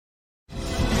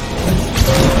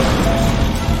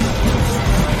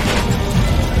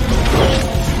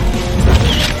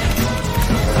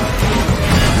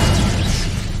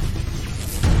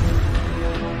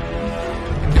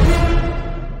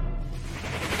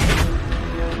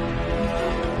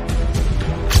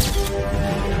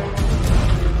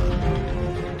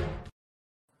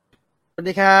วัส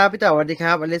ดีครับพี่เต๋อสวัสดีค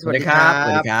รับอลิสสวัสดีครับส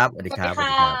วัสดีครับสวัสดีสวัสครับสวัสดี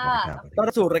ค่ะดีครับสวัสดีครับสวัสดีต้อน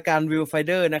รับครับสู่รายการ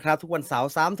Viewfinder นะครับทุกวันเสา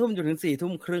ร์3 ทุ่มจนถึง4 ทุ่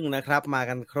มครึ่งนะครับมา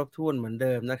กันครบถ้วนเหมือนเ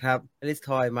ดิมนะครับอลิสท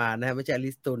อยมานะฮะไม่ใช่อ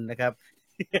ลิสตุลนะครับ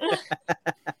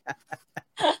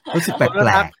รู้สึกแปคนก็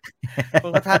ทักลกค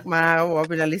นก็ทักมาเขาบอกว่า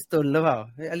เป็นอลิสตุลหรือเปล่า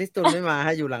อลิสตุลไม่มาฮ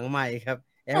ะอยู่หลังไมค์ครับ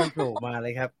มันโผล่มาเล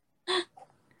ยครับ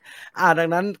ดัง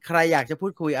นั้นใครอยากจะพู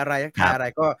ดคุยอะไรทัก ๆค ทาย รับ อะไร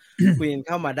ก็ คุยกันเ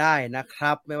ข้ามาได้นะค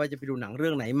รับไม่ว่าจะไปดูหนังเรื่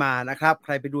องไหนมานะครับใค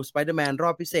รไปดู Spider-Man รอ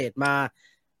บพิเศษมา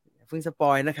เพิ่งสป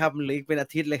อยนะครับเหลืออีกเป็นอา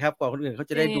ทิตย์เลยครับกว่าคนอื่นเขา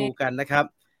จะได้ดูกันนะครับ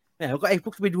แหมก็ไอ้พว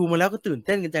กไปดูมาแล้วก็ตื่นเ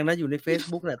ต้นกันจังนะอยู่ใน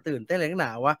Facebook น่ะตื่นเต้นอะไรนักหน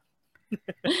าวะ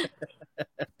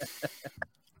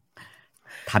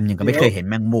ทำอย่างก็ไม่เคยเห็น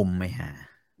แมงมุมไหมฮะ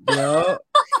เดี๋ยว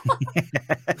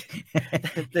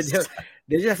แต่เ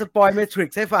ดี๋ยวจะสปอย Matrix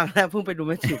ให้ฟังนะเพิ่งไปดู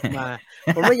Matrix มา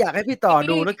ผมไม่อยากให้พี่ต่อ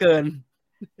ดูเหลือเกิน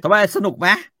ทำไมสนุกไหม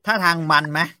ท่าทางมัน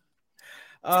ไหม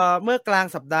เมื่อกลาง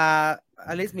สัปดาห์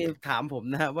อลิสมีถามผม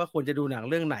นะฮะว่าควรจะดูหนัง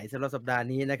เรื่องไหนสำหรับสัปดาห์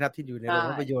นี้นะครับที่อยู่ในโรง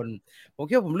ภาพยนตร์ผม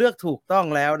คิดว่าผมเลือกถูกต้อง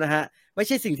แล้วนะฮะไม่ใ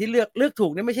ช่สิ่งที่เลือกถู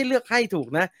กนี่ไม่ใช่เลือกให้ถูก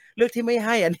นะเลือกที่ไม่ใ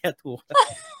ห้อันเนี้ยถูก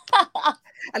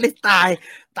อลิสต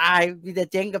ายมีแต่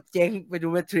เจ๊งกับเจ๊งไปดู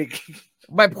Matrix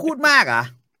ไม่พูดมากอ่ะ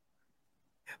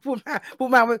พูดมาก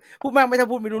ไม่ถ้า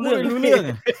พูดไม่รู้เรื่อง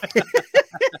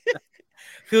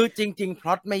คือจริงๆพ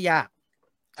ล็อตไม่ยาก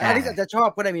อลิสอาจจะชอบ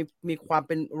ก็ได้มีความเ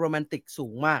ป็นโรแมนติกสู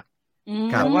งมาก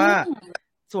แต่ว่า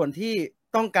ส่วนที่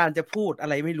ต้องการจะพูดอะ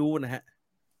ไรไม่รู้นะฮะ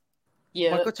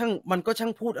มันก็ช่า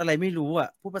งพูดอะไรไม่รู้อ่ะ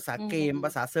พูดภาษาเกมภ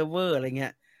าษาเซิร์ฟเวอร์อะไรเงี้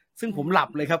ยซึ่งผมหลับ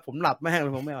เลยครับผมหลับแม่งเล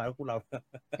ยผมไม่เอาแล้วกูหลับ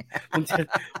ผ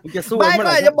มจะสู้ไม่ เมื่อไ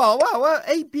หร่ จะบอกว่าไ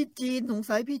อ้พี่จีนสง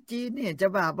สัยพี่จีนเนี่ยจะ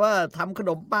แบบว่าทำขน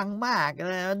มปังมาก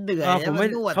นะเหนื่อยผมไม่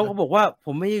นวด เขาก็บอกว่าผ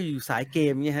มไม่อยู่สายเก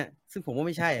มเงี้ยฮะซึ่งผมว่าไ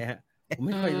ม่ใช่ฮะผมไ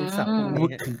ม่ค่อยรู้สับพวกนี้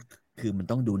คือมัน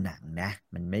ต้องดูหนังนะ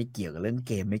มันไม่เกี่ยวกับเรื่อง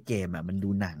เกมไม่เกมอ่ะมันดู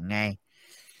หนังไง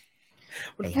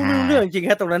พูดไม่รู้เรื่องจริง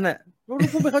ฮะตรงนั้นน่ะ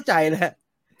พูดไม่เข้าใจเลยฮะ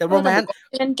แต่โรแมนต์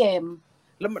เล่นเกม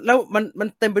แล้วมัน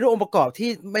เต็มไปด้วยองค์ประกอบที่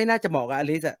ไม่น่าจะเหมาะกับอ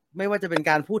ลิซอะไม่ว่าจะเป็น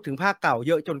การพูดถึงภาคเก่าเ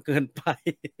ยอะจนเกินไป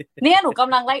เนี่ยหนูก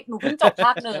ำลังหนูเพิ่งจบภ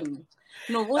าค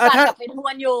 1หนูอุตส่าห์กลับไปทว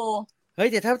นอยู่เฮ้ย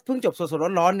แต่ถ้าเพิ่งจบสด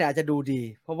ๆร้อนๆเนี่ยอาจจะดูดี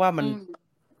เพราะว่า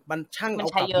มันช่างเอา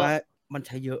กลับมามันใ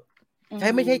ช้เยอะใช้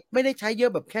ไม่ได้ใช้เยอะ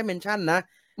แบบแค่เมนชั่นนะ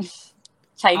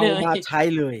ใช้เลย เอามาใช้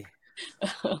เลย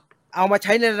เอามาใ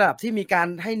ช้ในระดับที่มีการ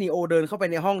ให้นีโอเดินเข้าไป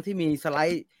ในห้องที่มีสไล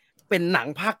ด์เป็นหนัง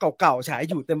ภาคเก่าๆฉาย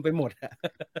อยู่เต็มไปหมดอะ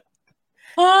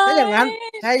ถ้าอย่าง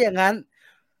นั้น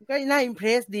ก็น่าอิมเพร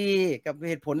สดีกับเ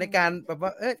หตุผลในการแบบว่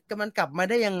ามันกลับมา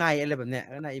ได้ยังไงอะไรแบบเนี้ย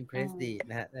ก็น่าอิมเพรสดี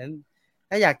นะฮะนั้น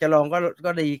ถ้าอยากจะลอง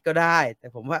ก็ดีก็ได้แต่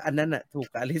ผมว่าอันนั้นน่ะถูก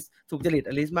อลิสถูกจริต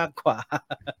อลิสมากกว่า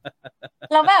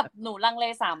แล้วแบบหนูลังเล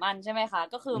3 อันใช่ไหมคะ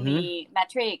ก็คือมี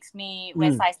Matrix มี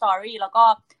West Side Story แล้วก็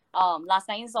Last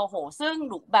Night in Soho ซึ่ง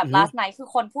หนูแบบ Last Night คือ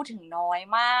คนพูดถึงน้อย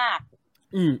มาก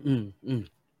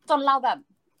จนเราแบบ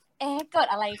เกิด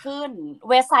อะไรขึ้น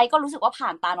West Side ก็รู้สึกว่าผ่า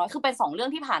นตาน้อยคือเป็น2เรื่อ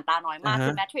งที่ผ่านตาน้อยมาก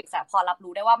คือ Matrix อะพอรับ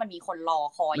รู้ได้ว่ามันมีคนรอ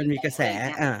คอยมันมีกระแส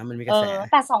มันมีกระแส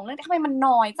แต่2เรื่องทำไมมัน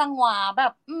น้อยจังวะแบ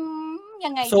บยั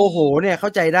งไงโซโหเนี่ยเข้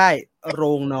าใจได้โร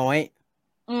งน้อย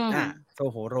โซ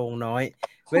โหโรงน้อย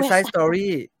West Side Story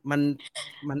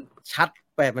มันชัด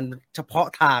แบบมันเฉพาะ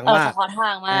ทางมากเฉพาะทา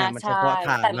งมากใ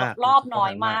ช่แต่รอบน้อ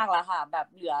ยมากแล้วค่ะแบบ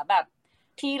เหลือแบบ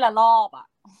ที่ละรอบอ่ะ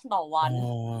ต่อวัน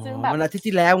ซึ่งแบบวันอาทิตย์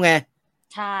ที่แล้วไง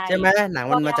ใช่ไหมหนัง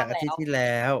มันมาจากอาทิตย์ที่แ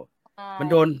ล้วมัน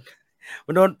โดน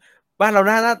บ้านเรา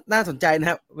น่าสนใจนะ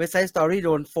ครับ West Side Story โด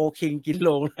น4 King กินล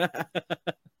ง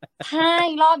ใช่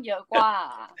รอบเยอะกว่า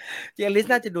เจลิส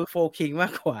น่าจะดู4 King มา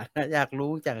กกว่านะอยาก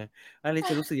รู้จังอลิส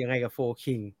จะรู้สึกยังไงกับ4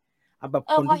 King เอาแบบ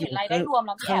คนที่อยู่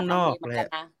ข้างนอกเลย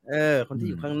คนที่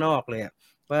อยู่ข้างนอกเลย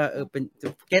ว่าเป็น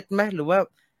เก็ตไหมหรือว่า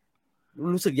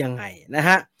รู้สึกยังไงนะฮ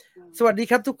ะสวัสดี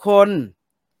ครับทุกคน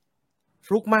ฟ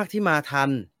ลุกมากที่มาทั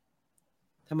น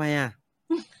ทำไม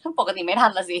ปกติไม่ทั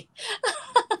นละสิ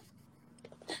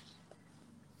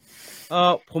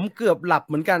ผมเกือบหลับ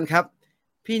เหมือนกันครับ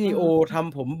พี่นีโอท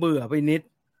ำผมเบื่อไปนิด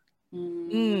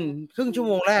ครึ่งชั่วโ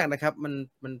มงแรกนะครับ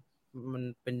มัน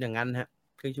เป็นอย่างนั้นฮะ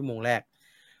ครึ่งชั่วโมงแรก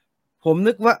ผม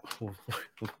นึกว่า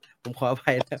ผมขออ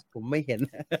ภัยนะผมไม่เห็น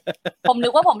ผมนึ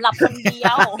กว่าผมหลับคนเดีย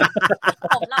ว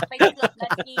ผมหลับไปเกือบนา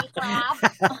ทีครับ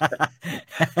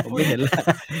ผมไม่เห็นแล้ว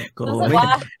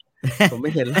ผมไ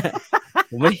ม่เห็นแล้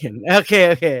วโอเค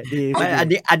ดีอัน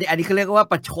นี้เขาเรียกว่า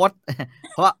ประชด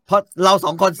เพราะเรา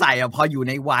2คนใส่พออยู่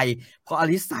ในวัยพออ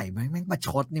ลิสใส่แม่งประช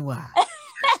ดนี่ว่า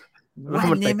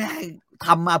วันนี้แม่ท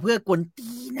ำมาเพื่อกวน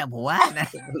ตีเนี่ยผมว่านะ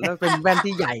แล้วเป็นแว่น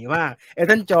ที่ใหญ่มากเอล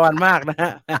ตันจอห์นมากนะฮ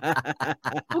ะ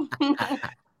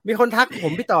มีคนทักผ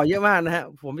มพี่ต่อเยอะมากนะฮะ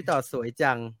ผมพี่ต่อสวย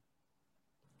จัง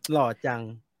หล่อจัง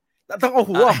ต้องเอา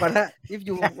หูออกก่อนฮะ if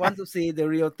you want to see the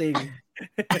real thing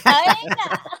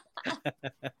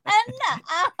อันน่ะ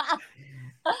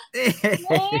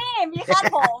นี่มีคาด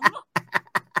ผม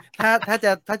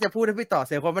ถ้าจะพูดให้พี่ต่อเ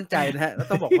สียความมั่นใจนะฮะแล้ว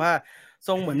ต้องบอกว่าท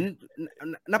รงเหมือน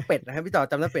น้าเป็ดนะฮะพี่ต่อ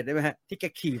จำน้าเป็ดได้ไหมฮะที่แก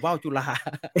ขี่ว่าวจุฬา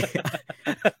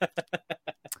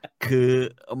คือ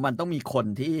มันต้องมีคน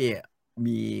ที่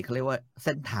มีเขาเรียกว่าเ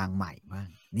ส้นทางใหม่บ้าง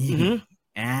นี่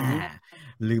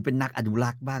หรือเป็นนักอนุ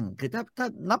รักษ์บ้างคือถ้า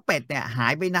นับเป็ดเนี่ยหา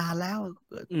ยไปนานแล้ว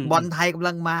บอลไทยกำ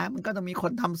ลังมามันก็ต้องมีค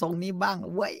นทำทรงนี้บ้าง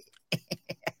เว้ย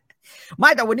ไม่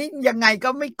แต่วันนี้ยังไงก็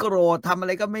ไม่โกรธทำอะไ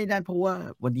รก็ไม่ได้เพราะว่า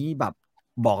วันนี้แบบ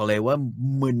บอกเลยว่า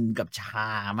มึนกับชา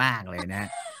มากเลยนะ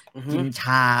กิน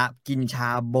ชา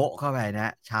โบะเข้าไปน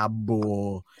ะชาโบ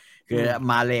คือ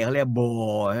มาเลยเขาเรียกโบ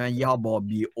ย่อโบ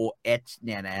BOH เ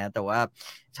นี่ยนะแต่ว่า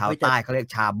ชาวใต้เขาเรียก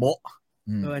ชาโบะ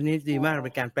อันนี้ดีมากเ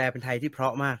ป็นการแปลเป็นไทยที่เพรา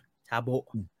ะมากชาโบะ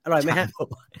อร่อยไหมฮะ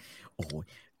โอ้โห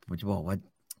ผมจะบอกว่า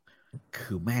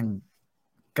คือแม่ง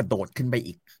กระโดดขึ้นไป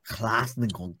อีกคลาสหนึ่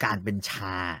งของการเป็นช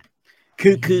า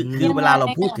คือเวลาเรา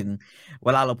พูด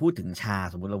ถึงชา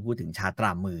สมมุติเราพูดถึงชาตร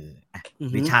ามือ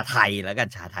หรือชาไทยแล้วกัน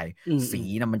ชาไทยสี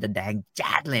นะมันจะแดงแ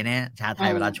จ๊ดเลยนะชาไทย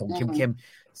เวลาชงเข้ม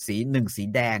ๆสีหนึ่งสี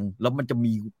แดงแล้วมันจะ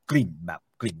มีกลิ่น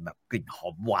กลิ่นหอ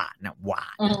มหวานนะหวา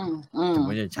นผ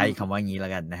มจะใช้คำว่างี้แล้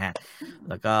วกันนะฮะ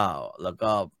แล้ว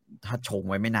ก็ถ้าชง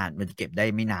ไว้ไม่นานมันจะเก็บได้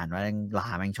ไม่นานว่าลา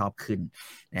แม่งชอบขึ้น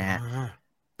นะฮะ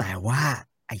แต่ว่า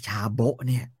ไอชาโบะ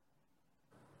เนี่ย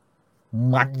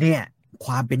มันเนี่ยค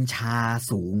วามเป็นชา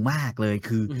สูงมากเลย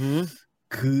คือ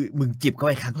มึงจิบเข้าไ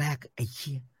ปครั้งแรกไอ้เ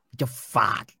ชี่ยจะฝ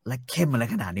าดและเข้มอะไร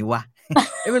ขนาดนี้วะ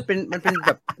มันเป็นแ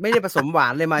บบไม่ได้ผสมหวา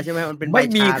นเลยมาใช่ไหมมันเป็นใบ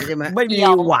ชาใช่ไหมไม่มี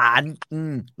หวาน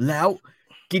แล้ว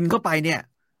กินเข้าไปเนี่ย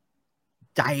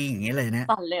ใจอย่างเงี้ยเลยนะ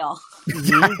ปั่นเลยเหรอ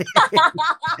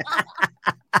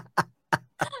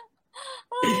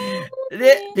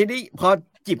ทีนี้พอ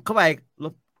จิบเข้าไปแล้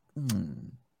ว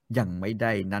ยังไม่ไ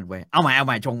ด้นั่นเว้ยเอาให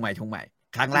ม่ชงใหม่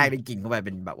ครั้งแรกได้กินเข้าไปเ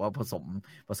ป็นแบบว่าผส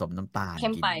มน้ำตาลกิ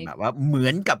นแบบว่าเหมื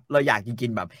อนกับเราอยากกิ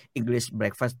นแบบ English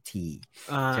breakfast tea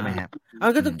ใช่ไหมครับ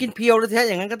ก็ต้องกินเพียวแล้วแท้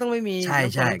อย่างนั้นก็ต้องไม่มี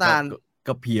น้ำตาล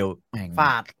ก็เพียวฝ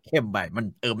าดเข้มไปมัน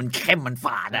มันเข้มมันฝ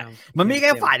าดอ่ะมันไม่แ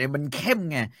ค่ฝาดเลยมันเข้ม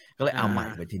ไงก็เลยเอาใหม่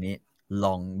ไปทีนี้ล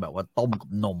องแบบว่าต้มกับ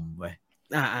นมไป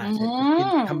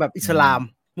ทำแบบอิสลาม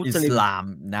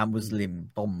นะมุสลิม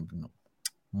ต้ม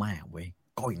ไม่เว้ย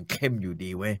ก็ยังเข้มอยู่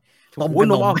ดีเว้ยต้ม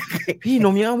นมพี่น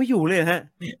มยังเอาไม่อยู่เลยฮะ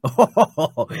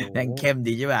ยังเข้ม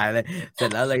ดีใช่ไหมเลยเสร็จ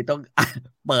แล้วเลยต้อง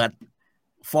เปิด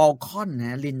ฟอลคอนน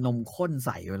ะลินนมข้นใ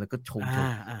ส่ไว้แล้วก็ชง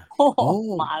โอ้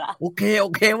มาละโอเค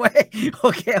เว้ย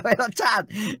รสชาติ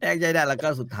แองใจได้แล้วก็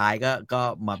สุดท้ายก็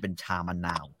มาเป็นชามะน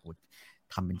าว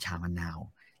ทำเป็นชามะนาว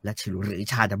และหรือ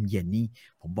ชาดำเย็นนี่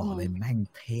ผมบอกเลยแม่ง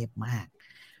เทพมาก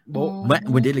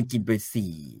วันนี้เลยกินไป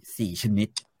4ชนิด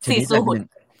ละหนึ่ง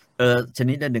ช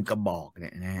นิดละ1กระบอกเนี่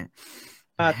ยนะฮะ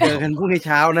เจอกันพรุ่งนี้เ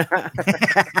ช้านะ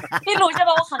พี่รู้ใช่ไห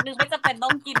มว่าครั้งนึงไม่จำเป็นต้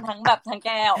องกินทั้งแ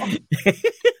ก้ว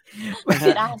เ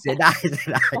สียดาย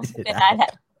แหละ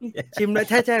ชิมแล้ว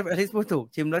ใช่อลิสพูดถูก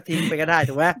ชิมแล้วทิ้งไปก็ได้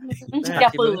ถูกไหมอย่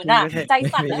าฝืนนะใจ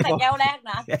สั่นตั้งแต่แก้วแรก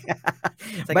นะ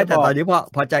ไม่แต่ตอนนี้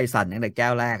พอใจสั่นตั้งแต่แก้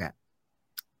วแรกอะ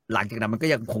หลังจากนั้นมันก็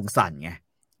ยังคงสั่นไง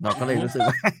เราก็เลยรู้สึก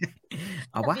ว่า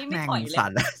เอาว่าแม่งสั่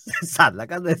นแล้ว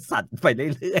ก็เลยสั่นไปเ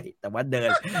รื่อยๆแต่ว่าเ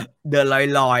ดิน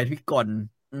ลอยๆพี่กล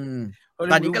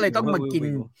ตอนนี้ก็เลยต้องมา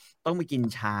กิน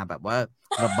ชาแบบว่า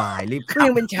ระบายรีบ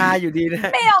ยังเป็นชาอยู่ดีน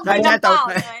ะใช่แต่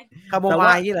คาโมไม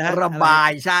ล์นี่แหละระบาย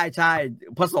ใช่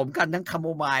ผสมกันทั้งคาโม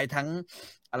ไมล์ทั้ง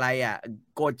อะไรอ่ะ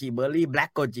โกจิเบอร์รี่แบล็ก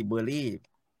โกจิเบอร์รี่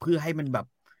เพื่อให้มันแบบ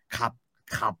ขั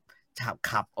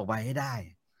บออกไปให้ได้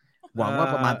หวังว่า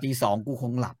ประมาณตี 2กูค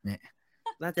งหลับเนี่ย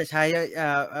น่าจะใช้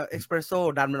เอ็กซ์เพรสโซ่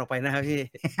ดันมันออกไปนะครับพี่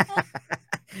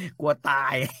กลัวตา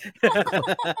ย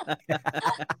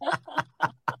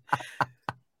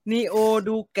นีโอ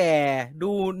ดูแก่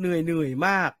ดูเหนื่อยม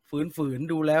ากฝืน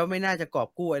ดูแล้วไม่น่าจะกอบ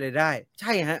กู้อะไรได้ใ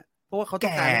ช่ฮะเพราะว่าเขาต้อ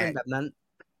งการเป็นแบบนั้น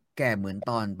แก่เหมือน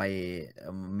ตอนไป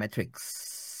Matrix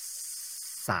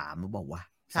 3บอกว่า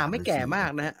3ไม่แก่มาก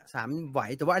นะฮะ3ไหว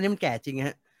แต่ว่าอันนี้มันแก่จริงฮ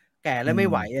ะแก่แล้วไม่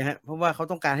ไหวฮะเพราะว่าเขา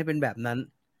ต้องการให้เป็นแบบนั้น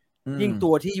ยิ่งตั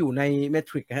วที่อยู่ใน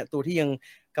Matrix ฮะตัวที่ยัง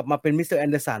กลับมาเป็นมิสเตอร์แอน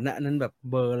เดอร์สันนะอันนั้นแบบ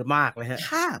เบอร์มากเลยฮะ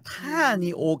ถ้านี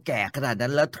โอแก่ขนาดนั้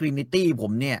นแล้ว Trinity ผ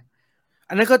มเนี่ย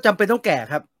อันนั้นก็จำเป็นต้องแก่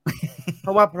ครับเพร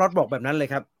าะว่าพล็อตบอกแบบนั้นเลย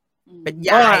ครับเป็นย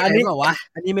ายอันนี้บอกว่า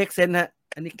อันนี้ make sense ฮะ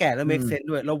อันนี้แก่แล้ว make sense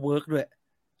ด้วยแล้ว work ด้วย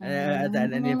แต่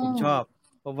อันนี้ผมชอบ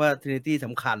เพราะว่า Trinity ส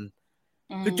ำคัญ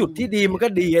คือจุดที่ดีมันก็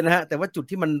ดีนะฮะแต่ว่าจุด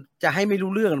ที่มันจะให้ไม่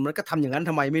รู้เรื่องมันก็ทำอย่างนั้น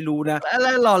ทำไมไม่รู้นะแ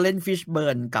ล้วรอเล่นฟิชเบิ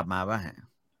ร์นกลับมาป่ะฮะ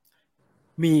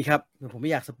มีครับผมไ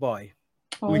ม่อยากสปอย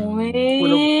คุณเหมื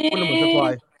อนสปอ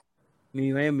ยมี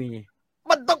ไหมมี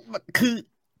มันต้องคือ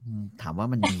ถามว่า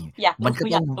มันมีมันก็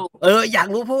ต้องอยาก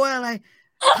รู้เพราะว่าอะไร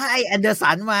ถ้าไอแอนเดอร์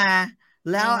สันมา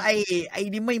แล้วไอ้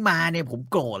นี่ไม่มาเนี่ยผม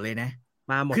โกรธเลยนะ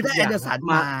มาหมด คือถ้าแอนเดอร์สัน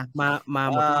มา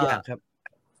หมดทุกอย่างครับ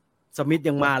สมิธ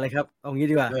ยังมาเลยครับเอางี้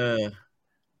ดีกว่า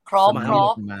ครบม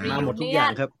าหมดทุกอย่า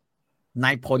งครับน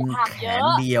ายพลแขน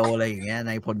เดียวอะไรอย่างเงี้ย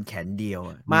นายพลแขนเดียว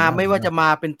มาไม่ว่าจะมา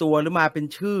เป็นตัวหรือมาเป็น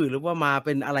ชื่อหรือว่ามาเ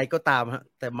ป็นอะไรก็ตามฮะ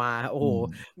แต่มาโอ้โห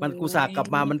มันกุศลกลับ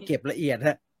มามันเก็บละเอียดฮ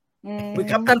ะคือ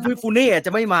กัปตันฟูเน่จ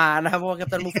ะไม่มานะครับเพราะว่ากัป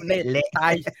ตันฟูเน่ตา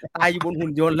ยอยู่บนหุ่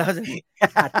นยนต์แล้ว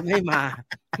อาจจะไม่มา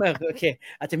โอเค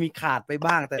อาจจะมีขาดไป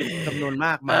บ้างแต่จำนวนม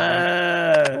ากมา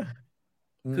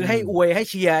คือให้อวยให้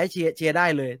เชียร์ได้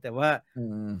เลยแต่ว่า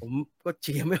ผมก็เ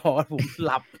ชียร์ไม่พอผมห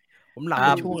ลับไ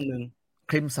ปช่วงนึง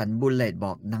คริมสันบุลเลตบ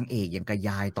อกนางเอกยังกระย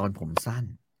ายตอนผมสั้น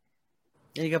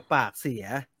นี่ก็ปากเสีย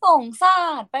สงสา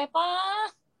รไปป้า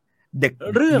เด็ก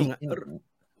เรื่อง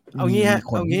เอางี้ฮะ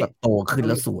คนที่แบบโตขึ้น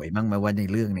แล้วสวยมั้งไหมว่าใน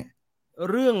เรื่องเนี่ย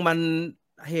เรื่องมัน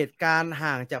เหตุการณ์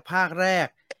ห่างจากภาคแรก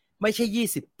ไม่ใช่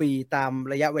20 ปีตาม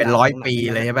ระยะเวลาเป็น100 ปี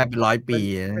เลยใช่ไหมเป็น100 ปี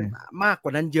มากกว่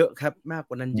านั้นเยอะครับมาก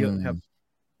กว่านั้นเยอะครับ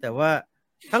แต่ว่า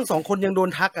ทั้ง2คนยังโดน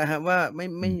ทักอะฮะว่า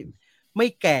ไม่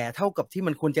แก่เท่ากับที่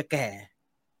มันควรจะแก่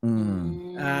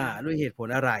ด้วยเหตุผล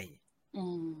อะไร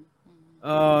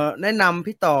แนะนำ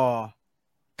พี่ต่อ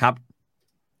ครับ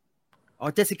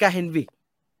เจสสิก้าเฮนวิก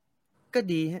ก็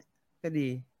ดีฮะก็ดี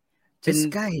เจสสิ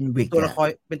ก้าเฮนวิกตัวละคร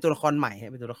เป็นตัวละครใหม่ฮะ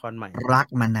เป็นตัวละครใหม่รัก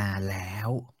มานานแล้ว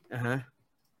ฮะ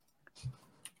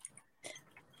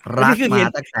รักมา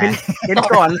ตั้งแต่เห็น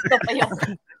ก่อน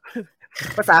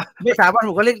ภาษาบ้านผ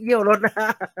มก็เรียกเยี่ยวรถนะ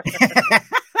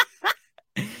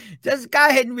เจสสิก้า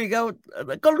เฮนวิก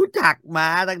ก็รู้จักมา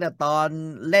ตั้งแต่ตอน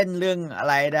เล่นเรื่องอะ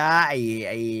ไรนะไ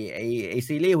อ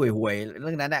ซีรีส์ห่วยๆเ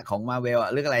รื่องนั้นน่ะของมาเวล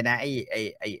เรื่องอะไรนะไ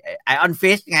อออน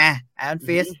ฟิชไงไอออน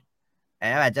ฟิช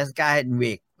แบบเจสสิก้าเฮน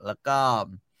วิกแล้วก็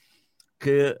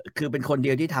คือเป็นคนเดี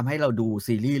ยวที่ทำให้เราดู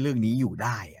ซีรีส์เรื่องนี้อยู่ไ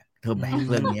ด้อะเธอแบก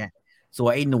เรื่องนี้ส่ว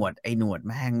นไอ้หนวดแ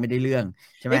ม่งไม่ได้เรื่อง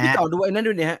ใช่ไหมฮะพี่ต่อดูไอ้นั่น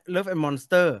ด้วยเนี่ยฮะ Love and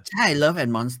Monster ใช่ Love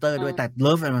and Monster ด้วยแต่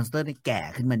Love and Monster นี่แก่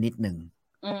ขึ้นมานิดนึง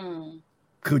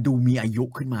คือดูมีอายุ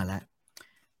ขึ้นมาแล้ว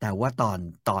แต่ว่าต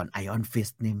อน Iron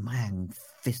Fist นี่แม่ง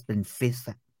Fist เป็น Fist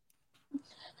อะ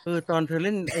ตอนเธอเ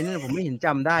ล่นไอ้นั่นผมไม่เห็นจ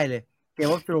ำได้เลยเกม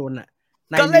วอฟโธรนอ่ะ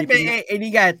ก็เล่นไปไอ้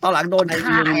นี่ไงตอนหลังโดน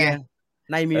ฆ่าไง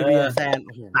ในมีเรียแซนโ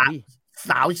อ้โห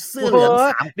สาวเสื้อเหลือง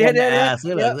3 คนเ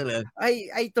สื้อเหลือง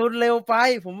ไอ้ตัวเร็วไป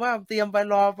ผมว่าเตรียมไป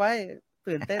รอไป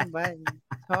ตื่นเต้นไป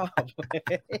ชอบ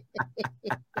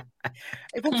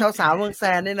ไอ้พวกสาวๆเมืองแซ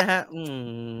นนี่นะฮะ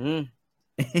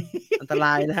อันตร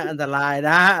ายนะอันตรา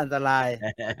ย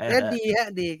ก็ดีฮะ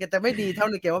ดีแต่ไม่ดีเท่า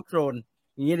ในเกมวอฟโธรน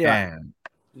อย่างนี้ดีกว่า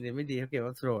ไม่ดีเท่าเกมว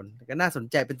อฟโธรนก็น่าสน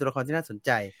ใจเป็นตัวละครที่น่าสนใ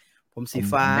จผมสี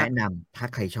ฟ้าแนะนำถ้า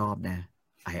ใครชอบนะ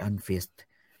Iron Fist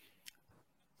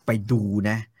ไปดู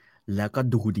นะแล้วก็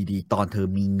ดูดีๆตอนเธอ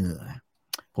มีเหงื่อ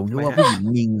ผมคิดว่าผู้หญิง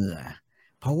มีเหงื่อ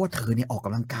เพราะว่าเธอเนี่ยออกก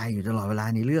ำลังกายอยู่ตลอดเวลา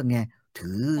ในเรื่องไง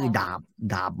ถือ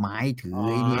ดาบไม้ถือ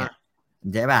ไอ้เนี่ย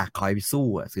ใช่ป่ะคอยไปสู้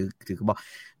อ่ะถือกระบอก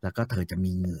แล้วก็เธอจะ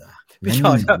มีเหงื่อ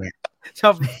ชอ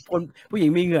บคนผู้หญิง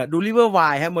มีเหงื่อดูริเวอร์ไว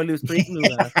น์ฮะเมอร์ลิวสตรีทเห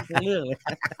งื่อเรื่องเลย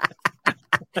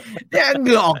เนี่ยเห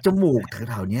งื่อออกจมูก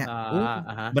แถวๆเนี้ย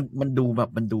มันดูแบบ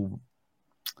มันดู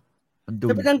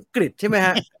จะเป็นอังกฤษใช่ไหมฮ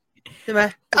ะใช่ไหม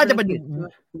ก็จะเป็น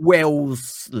เวล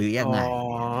ส์หรือยังไง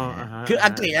คืออั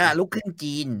งกฤษอะลูกครึ่ง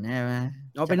จีนใช่ไหม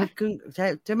เป็นลูกครึ่ง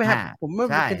ใช่ไหมฮะผมว่า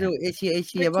เป็นดูเอเ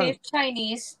ชียบ้าง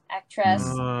Chinese actress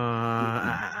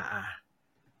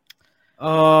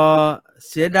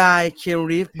เสียดายเคีย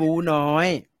รีฟบูน้อย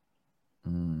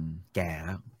แก่แ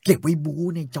ล้วเก็บไว้บู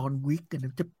ในจอห์นวิกกัน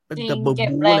จะเป็นตะบู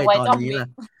อะไรตอนนี้ล่ะ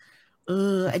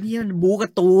ไอ้นี่มันบูกา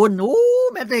ร์ตูน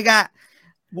แม่เด็กอะ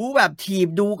บูแบบถีบ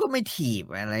ดูก็ไม่ถีบ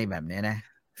อะไรแบบนี้นะ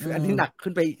อันนี้หนักขึ้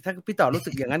นไปถ้าพี่ต่อรู้สึ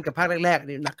กอย่างนั้นกับภาคแรกๆ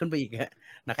นี่หนักขึ้นไปอีกฮะ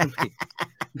หนักขึ้นไป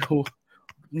ดู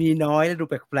มีน้อยแล้วดู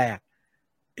แปลก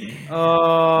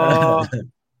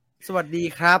ๆสวัสดี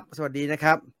ครับสวัสดีนะค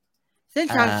รับเล่น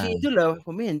ชางชีด้วยเหรอผ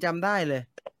มไม่เห็นจำได้เลย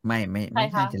ไม่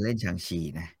น่าจะเล่นชางชี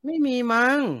นะไม่มี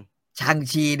มั้งชาง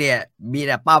ชีเนี่ยมีแ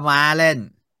ต่ป้าม้าเล่น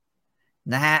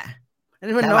นะฮะอัน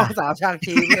นี้มันน้องสาวชาง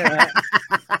ชีเนี่ยนะ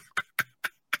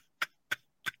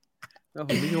แล้วผ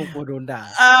มไม่ยุ่งกลัวโดนด่า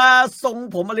ทรง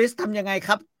ผมอลิสทำยังไงค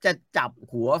รับจะจับ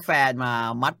หัวแฟนมา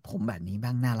มัดผมแบบนี้บ้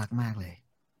างน่ารักมากเลย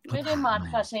ไม่ได้มัด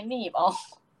ค่ะใช้หนีบ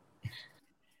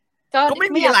ก็ไม่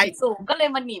มีอะไรสูงก็เลย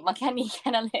มันหนีบมาแค่นี้แค่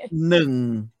นั้นเลย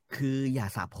1คืออย่า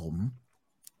สระผม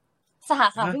สระ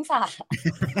ค่ะเพิ่งสระ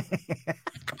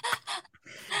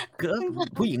คือ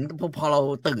ผู้หญิงพอเรา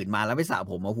ตื่นมาแล้วไม่สระ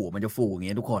ผมหัวมันจะฟูอย่างเ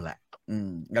งี้ยทุกคนแหละ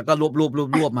แล้วก็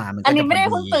รวบมามันก็อันนี้ไม่ได้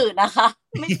เพิ่งตื่นนะคะ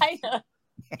ไม่ใช่เลย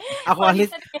เอาของ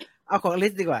ลิ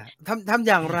สดีกว่าทำ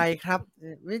อย่างไรครับ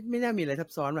ไม่น่ามีอะไรซับ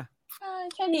ซ้อนป่ะ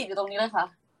แค่หนีบอยู่ตรงนี้เลยค่ะ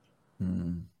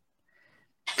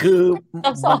คือ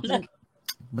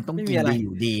มันต้องกินดีอ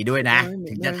ยู่ดีด้วยนะ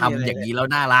ถึงจะทำอย่างนี้แล้ว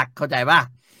น่ารักเข้าใจป่ะ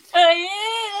เอ้ย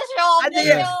ชม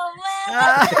แม่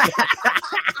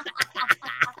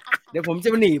เดี๋ยวผมจะ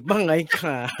มาหนีบบ้างไง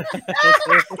ค่ะ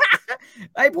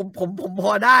ไอ้ผมพ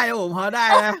อได้ผมพอได้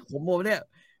นะผมเนี่ย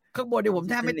ข้างบนเดี๋ยวผม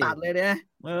แทบไม่ตัดเลยเนี่ย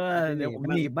เดี๋ยวผม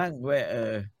หนีบบ้างเว้ย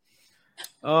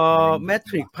แมท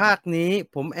ริกภาคนี้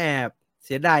ผมแอบเ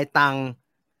สียดายตังค์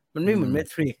มันไม่เหมือนแม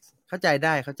ทริกเข้าใจไ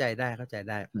ด้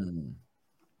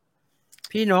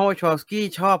พี่น้องวอชอสกี้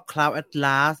ชอบ Cloud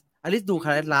Atlas อลิสดู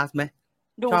Cloud Atlas ไหม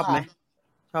ชอบไหม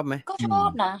ก็ชอบ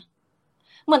นะ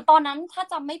เหมือนตอนนั้นถ้า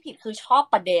จำไม่ผิดคือชอบ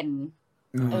ประเด็น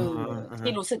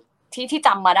ที่รู้สึกที่จ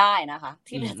ำมาได้นะคะ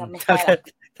ที่เหลือจำไม่ได้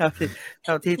เ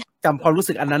ท่าที่จำความรู้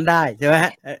สึกอันนั้นได้ใช่ไหม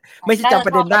ไม่ใช่จำป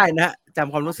ระเด็นได้นะจ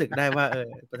ำความรู้สึกได้ว่า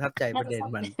ประทับใจประเด็น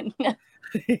มัน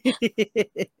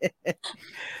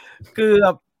คือ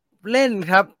เล่น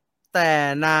ครับแต่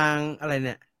นางอะไรเ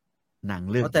นี่ยหนัง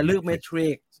เรื่องแต่เลือกเมทริ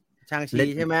กชางชี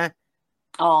ใช่ไหม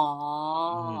อ๋อ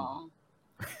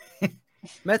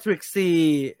แมทริก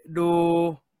4ดู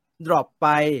ดรอปไป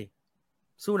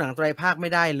สู้หนังไตรภาคไม่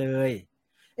ได้เลย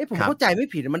ผมเข้าใจไม่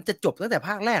ผิดมันจะจบตั้งแต่ภ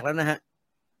าคแรกแล้วนะฮะ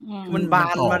มันบา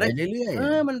นมาได้เรื่อย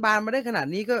ๆมันบานมาได้ขนาด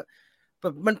นี้ก็แบ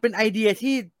บมันเป็นไอเดีย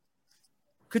ที่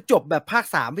คือจบแบบภาค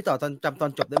3พี่ต่อจำตอ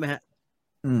นจบได้ไหมฮะ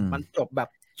มันจบแบบ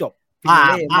จบบ้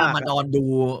ามานอนดู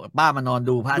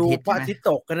พระอาทิตย์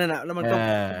ตกกันนั่นนะแล้วมันก็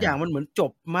ทุกอย่างมันเหมือนจ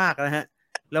บมากนะฮะ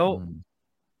แล้ว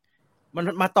มัน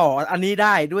มาต่ออันนี้ไ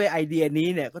ด้ด้วยไอเดียนี้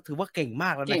เนี่ยก็ถือว่าเก่งม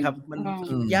ากแล้วนะครับมัน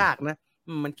คิดยากนะ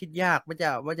มันคิดยาก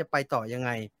ว่าจะไปต่อยังไง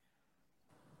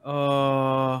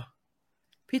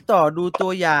พี่ต่อดูตั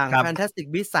วอย่าง Fantastic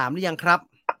Beasts 3หรือยังครับ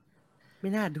ไม่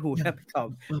น่าดูนะพี่ต่อ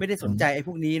ไม่ได้สนใจไอ้พ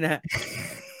วกนี้นะ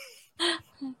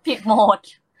ผิดโหมด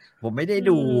ผมไม่ได้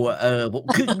ดูผม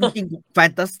คือจริงๆ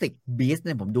Fantastic Beasts เ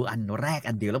นี่ยผมดูอันแรก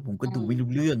อันเดียวแล้วผมก็ดูไม่รู้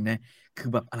เรื่องนะคือ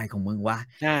แบบอะไรของมึงวะ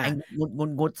ไอ้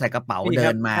งดใส่กระเป๋าเดิ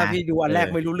นมาถ้าพี่ดูอันแรก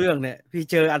ไม่รู้เรื่องเนี่ยพี่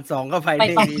เจออัน2ก็ไปได้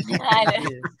เล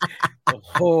ยโอ้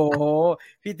โห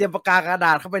พี่เตรียมปากกากระด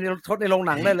าษเข้าไปในทดในโรงห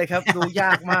นังได้เลยครับดูย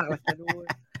ากมากเลย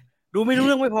ดูไม่รู้เ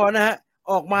รื่องไม่พอนะฮะ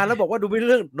ออกมาแล้วบอกว่าดูไม่รู้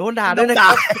เรื่องโดนด่าด้วยนะค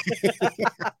รับ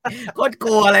โคตรก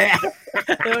ลัวเลย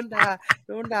โดนด่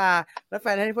าแล้วแฟ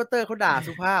นแฮร์รี่พอตเตอร์เขาด่า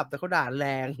สุภาพแต่เขาด่าแร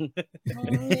ง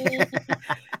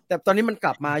แต่ตอนนี้มันก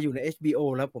ลับมาอยู่ใน HBO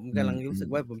แล้วผมกำลังรู้สึก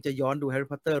ว่าผมจะย้อนดูแฮร์รี่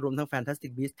พอตเตอร์รวมทั้ง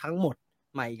Fantastic Beasts ทั้งหมด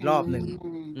ใหม่อีกรอบนึง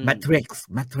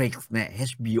Matrix เนี่ย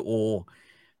HBO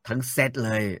ทั้งเซตเ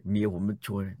ลยมีผมช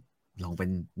วนลองเป็น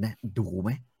นะดูไหม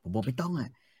ผมบอกไม่ต้อง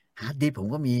ฮาร์ดดิสก์ผม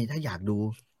ก็มีถ้าอยากดู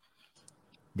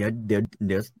เ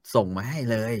ดี๋ยวส่งมาให้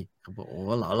เลยเขาบอกโอ้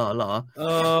เหรอ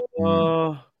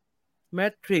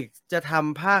Matrix จะท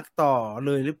ำภาคต่อเ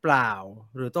ลยหรือเปล่า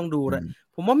หรือต้องดูแล้ว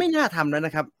ผมว่าไม่น่าทำแล้วน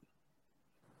ะครับ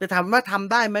จะทำว่าท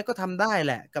ำได้ไหมก็ทำได้แ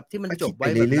หละกับที่มันจบไว้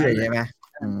เรื่อยๆใช่ไหม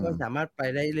ก็สามารถไป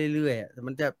ได้เรื่อยๆแต่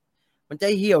มันจะ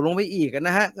เหี่ยวลงไปอีกน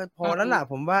ะฮะก็พอแล้วล่ะ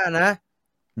ผมว่านะ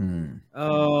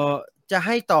จะใ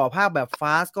ห้ต่อภาคแบบฟ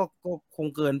าสก็คง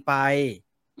เกินไป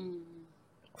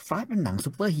ฟาสเป็นหนังซู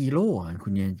เปอร์ฮีโร่คุ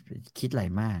ณยังคิดอะไร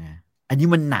มากอันนี้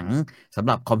มันหนังสำห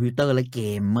รับคอมพิวเตอร์และเก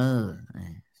มเมอร์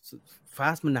ฟา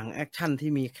สมันหนังแอคชั่น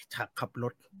ที่มีฉากขับร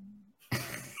ถ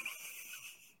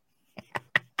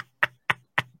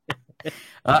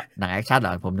หนังแอคชั่นเหร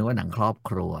อผมนึกว่าหนังครอบ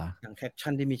ครัวหนังแอค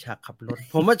ชั่นที่มีฉากขับรถ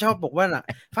ผมว่าชอบบอกว่าน่ะ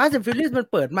Fast and Furious มัน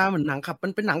เปิดมาเหมือนหนังขับมั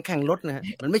นเป็นหนังแข่งรถนะฮะ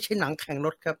มันไม่ใช่หนังแข่งร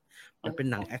ถครับมันเป็น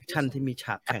หนังแอคชั่นที่มีฉ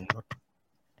ากแข่งรถ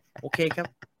โอเคครับ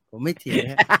ผมไม่เถียง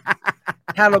ฮะ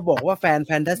ถ้าเราบอกว่าแฟน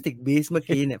Fantastic Beasts เมื่อ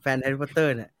กี้เนี่ยแฟน Harry Potter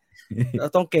เนี่ยเรา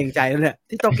ต้องเกรงใจแล้วเนี่ย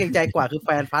ที่ต้องเกรงใจกว่าคือแฟ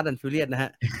น Fast and Furious นะฮ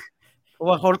ะเพราะ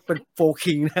ว่าเขาเป็นโฟร์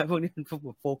คิงนะพวกนี้เป็นพวก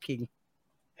โฟร์คิง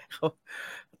เขา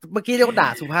เมื่อกี้เขาด่า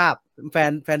สุภาพแฟ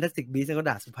น Fantastic Beasts เขา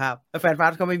ด่าสุภาพแต่แฟน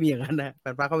Fast เขาไม่มีอย่างนั้นนะแฟ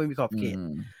น Fast เขาไม่มีขอบเขต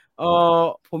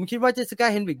ผมคิดว่าเจสสิก้า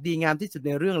เฮนริกดีงามที่สุดใ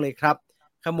นเรื่องเลยครับ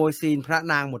ขโมยซีนพระ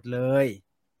นางหมดเลย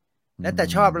และแต่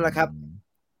ชอบแล้วล่ะครับ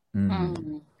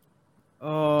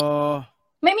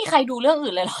ไม่มีใครดูเรื่อง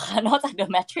อื่นเลยหรอคะนอกจาก The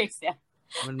Matrix เนี่ย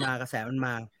มันมากระแสมันม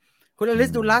าคุณอลิ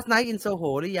สดู Last Night in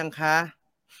Soho หรือยังคะ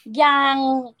ยัง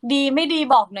ดีไม่ดี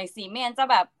บอกหน่อยสิไม่งั้นจะ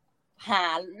แบบหา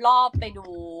รอบไปดู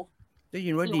ได้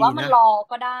ยินว่าดีนะหรือว่ามันรอ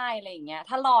ก็ได้อะไรอย่างเงี้ย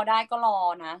ถ้ารอได้ก็รอ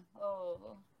นะ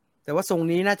แต่ว่าทรง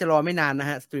นี้น่าจะรอไม่นานนะ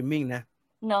ฮะสตรีมมิ่งนะ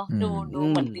เนาะดู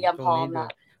เหมือนเตรียมพร้อมนะ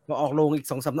พอออกโรงอีก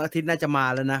 2-3 อาทิตย์น่าจะมา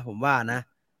แล้วนะผมว่านะ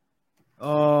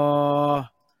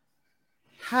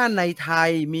ถ้าในไทย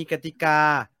มีกติกา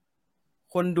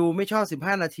คนดูไม่ชอบ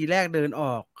15นาทีแรกเดินอ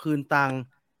อกคืนตังค์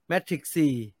Matrix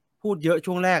 4พูดเยอะ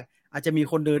ช่วงแรกอาจจะมี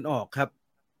คนเดินออกครับ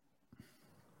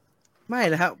ไม่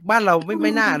นะครับบ้านเราไ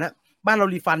ม่น่านะบ้านเรา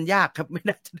รีฟันยากครับไม่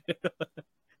น่าจะ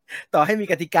ต่อให้มี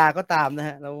กติกาก็ตามนะฮ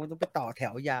ะเราต้องไปต่อแถ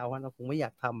วยาวเราคงไม่อยา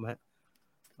กทำฮะ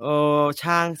ช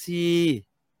างซี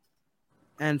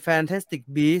and Fantastic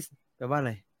Beasts แปลว่าอะไ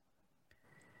ร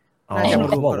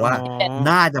เขาบอกว่า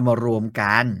น่าจะมารวม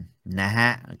กันนะฮะ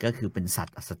ก็คือเป็นสัต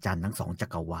ว์อัศจรรย์ทั้ง2จั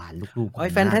กรวาลลูก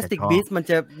ๆFantastic Beasts มัน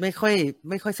จะไม่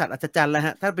ค่อยสัตว์อัศจรรย์แล้วฮ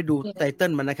ะถ้าไปดูไตเติ้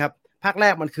ลมันนะครับภาคแร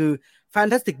กมันคือ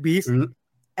Fantastic Beasts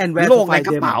and Where to Find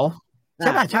Them ใ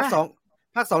ช่ป่ะ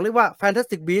ภาค 2เรียกว่า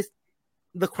Fantastic Beasts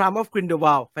The Crime of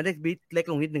Grindelwald Fantastic Beasts เล็ก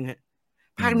ลงนิดนึงฮะ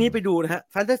ภาคนี้ไปดูนะฮะ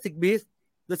Fantastic Beasts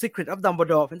The Secret of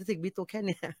Dumbledore Fantastic Beasts ตัวแค่เ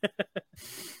นี้ย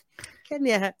แค่เ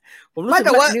นี้ยฮะผมรู้สึกแ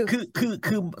ต่ว่า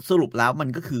คือสรุปแล้วมัน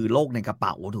ก็คือโลกในกระเป๋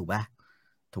าถูกไหม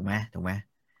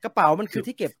กระเป๋ามันคือ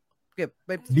ที่เก็บไป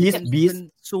บีส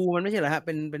ซูมันไม่ใช่เหรอฮะเ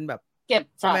ป็นแบบเก็บ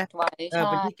สัตว์ไว้ใช่เ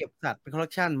ป็นที่เก็บสัตว์เป็นคอลเล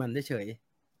คชันมันเฉย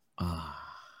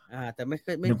แต่ไม่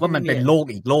นึกว่ามันเป็นโลก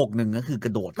อีกโลกนึงก็คือกร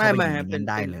ะโดดเข้าไปเป็น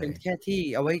ได้เลยเป็นแค่ที่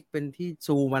เอาไว้เป็นที่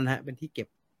ซูมันฮะเป็นที่เก็บ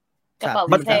สัตว์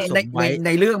ใน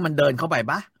เรื่องมันเดินเข้าไป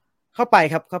ปะเข้าไป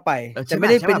ครับเข้าไปแต่ไม่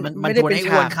ได้เป็นไม่ได้เป็น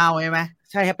ฉากเข้าใช่ไหม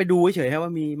ใช่ครับไปดูเฉยๆครับว่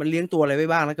ามีมันเลี้ยงตัวอะไรไว้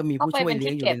บ้างแล้วก็มีผู้ช่วยเลี้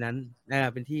ยงอยู่ในนั้น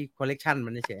เป็นที่คอลเลกชันมั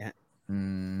นเฉยๆฮะ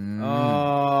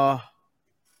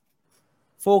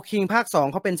โฟคิงภาค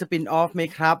 2เขาเป็นสปินออฟไหม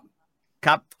ครับค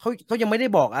รับเขายังไม่ได้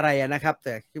บอกอะไรนะครับแ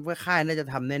ต่คิดว่าค่ายน่าจะ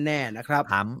ทำแน่ๆนะครับ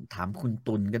ถามคุณ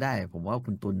ตุลก็ได้ผมว่า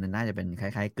คุณตุลน่าจะเป็นค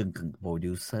ล้ายๆกึ่งโปรดิ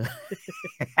วเซอร์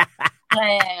แร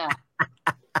งอ่ะ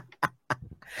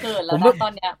เขินแล้วนะตอ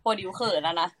นเนี้ยโปรดิวเขินแ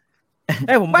ล้วนะ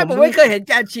ผมไม่เคยเห็น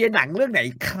การเชียร์หนังเรื่องไหน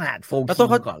ขนาดโฟคิ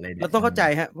งก่อนเลยเราต้องเข้าใจ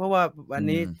ฮะเพราะว่าตอน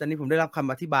นี้ผมได้รับค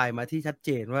ำอธิบายมาที่ชัดเจ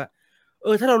นว่า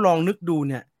ถ้าเราลองนึกดู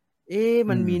เนี่ย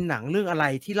มันมีหนังเรื่องอะไร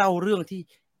ที่เล่าเรื่องที่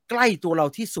ใกล้ตัวเรา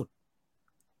ที่สุด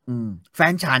แฟ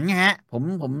นฉันไงฮะผ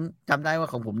มจำได้ว่า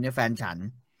ของผมเนี่ยแฟนฉัน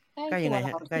ใกล้ยังไงฮ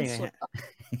ะใกล้ยังไงฮะ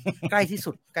ใกล้ที่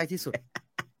สุด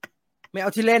ไม่เอ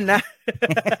าที่เล่นนะ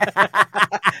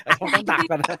ผมต้องตัก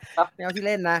ก่อนนะไม่เอาที่เ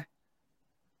ล่นนะ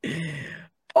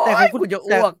แต่ของคุณจะ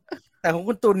อ้วกแต่ของ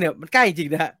คุณตุลเนี่ยมันใกล้จริง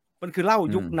นะฮะมันคือเล่า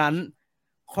ยุคนั้น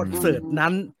คอนเสิร์ต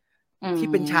นั้นที่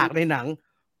เป็นฉากในหนัง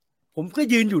ผมก็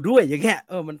ยืนอยู่ด้วยอย่างเงี้ย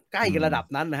มันใกล้กันระดับ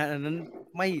นั้นนะฮะอันนั้น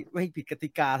ไม่ผิดกติ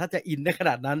กาถ้าจะอินได้ข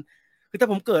นาดนั้นคือถ้า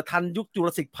ผมเกิดทันยุคจูร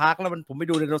าสสิคพาร์คแล้วผมไป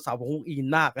ดูไดโนเสาร์ผมคงอิน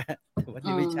มากนะมัน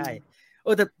ไม่ใช่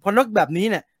แต่พอนกแบบนี้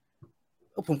เนี่ย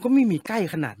ผมก็ไม่มีใกล้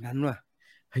ขนาดนั้นว่ะ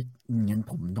เฮ้ยงั้น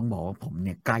ผมต้องบอกว่าผมเ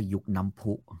นี่ยใกล้ยุคน้ำ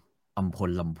พุอัมพล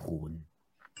ลำพูน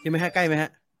ใช่ไหมฮะใกล้ไหมฮ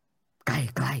ะใก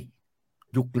ล้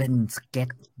ยุคเล่นสเก็ต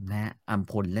นะอัม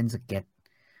พลเล่นสเก็ต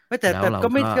แต่ก็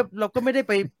ไม่เราก็ไม่ได้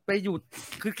ไปอยู่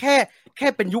คือแค่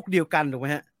เป็นยุคเดียวกันถูกไหม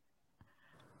ฮะ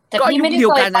แต่พี่ไม่ได้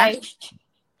เคยไป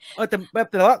แ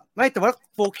ต่ว่า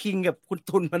โฟคิงกับคุณ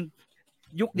ตุลมัน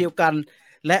ยุคเดียวกัน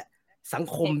และสัง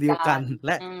คมเดียวกันแ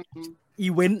ละอี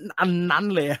เวนต์อันนั้น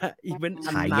เลยฮะอีเวนต์อั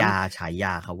นนั้นฉาย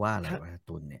าเขาว่าอะไรวะ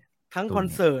ตุลเนี่ยทั้งคอน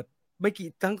เสิร์ตไม่กี่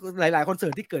ทั้งหลายๆคอนเสิ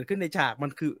ร์ตที่เกิดขึ้นในฉากมั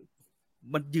นคือ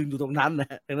มันยืนอยู่ตรงนั้นน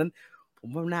ะดังนั้นผม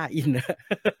ว่าน่าอินนะ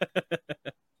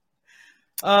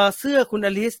เสื้อคุณอ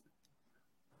ลิส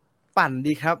ปั่น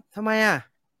ดีครับทำไมอะ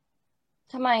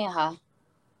คะ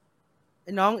ไ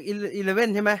อ้น้อง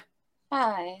11ใช่ไหมใช่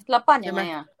แล้วปั่นยังไง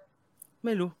อะไ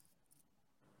ม่รู้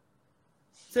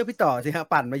เสื้อพี่ต่อสิฮะ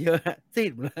ปั่นมาเยอะซี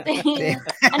ดหมดเลย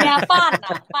อันนี้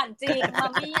ปั่นจริงมั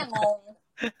มมี่ยังงง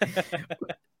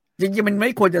จริงๆมันไม่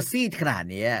ควรจะซีดขนาด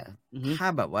นี้ถ้า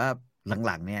แบบว่าห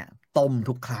ลังๆเนี่ยต้ม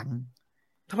ทุกครั้ง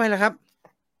ทำไมล่ะครับ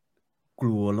ก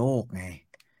ลัวโรคไง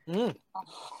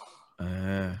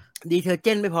ดีเทอร์เจ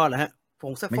นต์ไม่พอเหรอฮะผ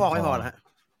งซักฟอกไม่พอเหรอฮะ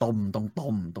ต้ม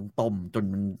จน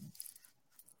มัน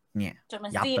เนี่ย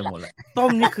ยับไปหมดเลยต้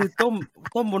มนี่คือต้ม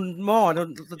บนหม้อ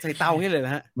ใส่เตานี่เลยน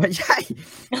ะฮะไม่ใช่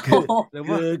คื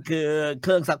อเค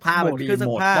รื่องซักผ้ามันมีโห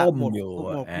มดต้มอยู่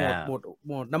โห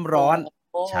มดน้ำร้อน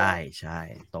ใช่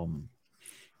ต้ม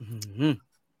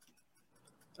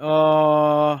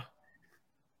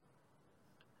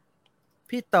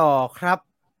พี่ต่อครับ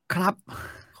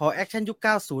ขอแอคชั่นยุค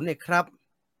90หน่อยครับ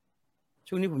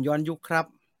ช่วงนี้ผมย้อนยุคครับ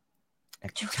แอ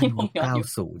คชั่นยุค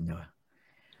90เหรอ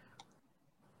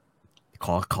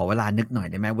ขอเวลานึกหน่อย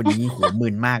ได้ไหมวันนี้หัวมึ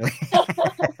นมากเลย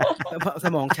ส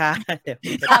มองช้า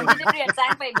ไม่ได้เรียนแจ้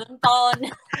งไปเบื้องต้น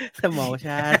สมอง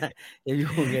ช้าอย่ายุ่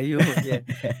งอ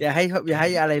ย่าให้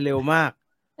อะไรเร็วมาก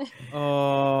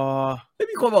ไม่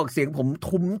มีคนบอกเสียงผม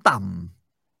ทุ้มต่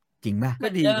ำจริงไหมก็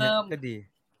ดี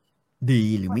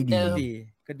หรือไม่ดี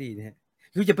ก็ดีนะฮะ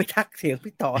คือจะไปทักเสียง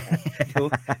พี่ต่อเดี๋ยว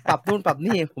ปรับนู่นปรับ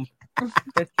นี่ผม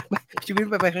ชีวิต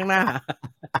ไปข้างหน้า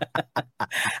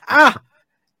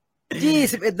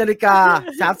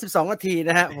21:32 นาที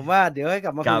นะฮะผมว่าเดี๋ยวให้ก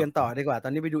ลับมาคุยกันต่อดีกว่าตอ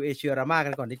นนี้ไปดูเอเชียรามากั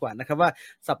นก่อนดีกว่านะครับว่า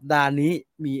สัปดาห์นี้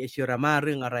มีเอเชียรามาเ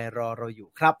รื่องอะไรรอเราอยู่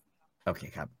ครับโอเค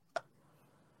ครับ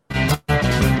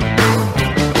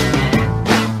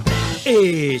เอ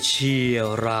เชีย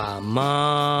รามา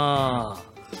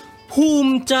ภู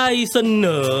มิใจเสน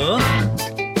อ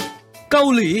เกา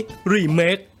หลีรีเม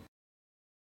ค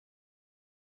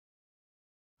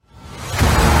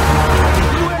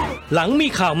หลังมี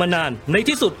ข่าวมานานใน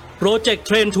ที่สุดโปรเจกต์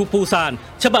Train to Busan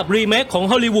ฉบับรีเมคของ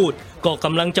ฮอลลีวูดก็ก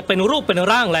ำลังจะเป็นรูปเป็น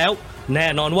ร่างแล้วแน่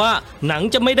นอนว่าหนัง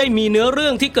จะไม่ได้มีเนื้อเรื่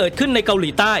องที่เกิดขึ้นในเกาห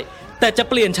ลีใต้แต่จะ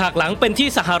เปลี่ยนฉากหลังเป็นที่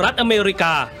สหรัฐอเมริก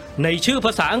าในชื่อภ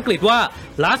าษาอังกฤษว่า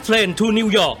Last Train to New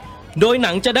York โดยห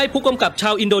นังจะได้ผู้กำกับชา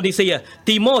วอินโดนีเซีย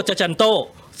ติโมจาจันโต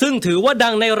ซึ่งถือว่าดั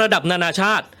งในระดับนานาช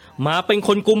าติมาเป็นค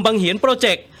นกุมบังเหียนโปรเจ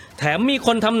กต์แถมมีค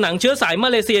นทำหนังเชื้อสายมา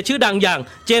เลเซียชื่อดังอย่าง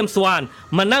เจมส์วาน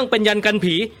มานั่งเป็นยันกัน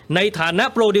ผีในฐานะ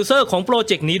โปรดิวเซอร์ของโปรเ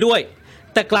จกต์นี้ด้วย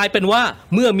แต่กลายเป็นว่า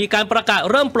เมื่อมีการประกาศ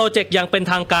เริ่มโปรเจกต์อย่างเป็น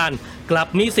ทางการกลับ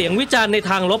มีเสียงวิจารณ์ใน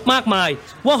ทางลบมากมาย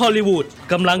ว่าฮอลลีวูด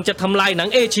กำลังจะทำลายหนัง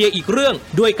เอเชียอีกเรื่อง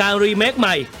ด้วยการรีเมคให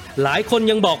ม่หลายคน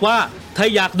ยังบอกว่าถ้า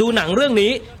อยากดูหนังเรื่อง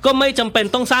นี้ก็ไม่จำเป็น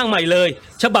ต้องสร้างใหม่เลย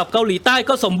ฉบับเกาหลีใต้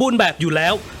ก็สมบูรณ์แบบอยู่แล้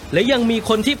วและยังมี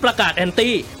คนที่ประกาศแอน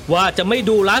ตี้ว่าจะไม่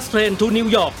ดู Last Train to New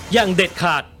York อย่างเด็ดข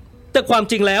าดแต่ความ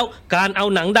จริงแล้วการเอา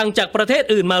หนังดังจากประเทศ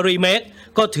อื่นมารีเมค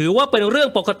ก็ถือว่าเป็นเรื่อง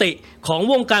ปกติของ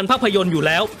วงการภาพยนตร์อยู่แ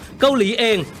ล้วเกาหลีเอ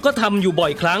งก็ทำอยู่บ่อ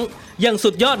ยครั้งอย่างสุ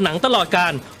ดยอดหนังตลอดกา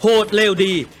ลโหดเลว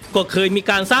ดีก็เคยมี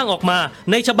การสร้างออกมา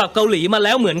ในฉบับเกาหลีมาแ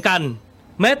ล้วเหมือนกัน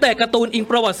แม้แต่การ์ตูนอิง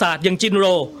ประวัติศาสตร์อย่างจินโร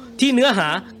ที่เนื้อหา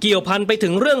เกี่ยวพันไปถึ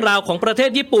งเรื่องราวของประเท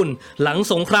ศญี่ปุ่นหลัง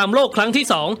สงครามโลกครั้งที่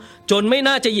2จนไม่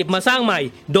น่าจะหยิบมาสร้างใหม่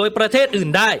โดยประเทศอื่น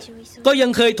ได้ก็ยั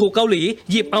งเคยถูกเกาหลี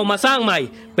หยิบเอามาสร้างใหม่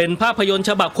เป็นภาพยนตร์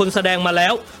ฉบับคนแสดงมาแล้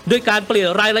วด้วยการเปลี่ยน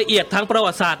รายละเอียดทางประ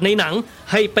วัติศาสตร์ในหนัง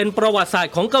ให้เป็นประวัติศาสต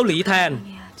ร์ของเกาหลีแทน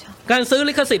การซื้อ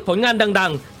ลิขสิทธิ์ผลงานดั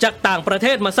งๆจากต่างประเท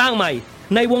ศมาสร้างใหม่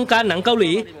ในวงการหนังเกาห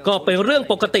ลีก็เป็นเรื่อง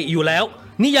ปกติอยู่แล้ว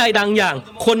นิยายดังอย่าง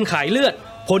คนขายเลือด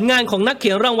ผลงานของนักเ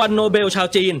ขียนรางวัลโนเบลชาว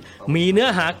จีนมีเนื้อ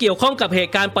หาเกี่ยวข้องกับเห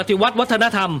ตุการณ์ปฏิวัติวัฒน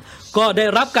ธรรมก็ได้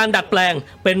รับการดัดแปลง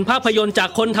เป็นภาพยนตร์จาก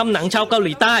คนทำหนังชาวเกาห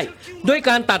ลีใต้ด้วย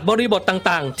การตัดบริบท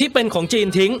ต่างๆที่เป็นของจีน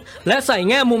ทิ้งและใส่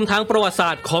แง่มุมทางประวัติศา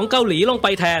สตร์ของเกาหลีลงไป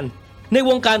แทนใน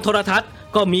วงการโทรทัศน์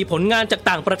ก็มีผลงานจาก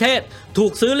ต่างประเทศถู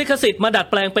กซื้อลิขสิทธิ์มาดัด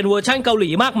แปลงเป็นเวอร์ชั่นเกาหลี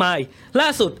มากมายล่า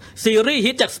สุดซีรีส์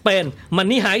ฮิตจากสเปน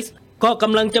Money Heist ก็ก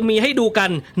ำลังจะมีให้ดูกั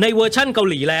นในเวอร์ชั่นเกา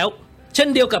หลีแล้วเช่น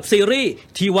เดียวกับซีรีส์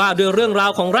ที่ว่าด้วยเรื่องรา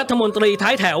วของรัฐมนตรีท้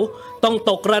ายแถวต้อง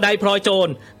ตกกระไดพลอยโจ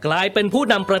รกลายเป็นผู้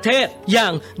นำประเทศอย่า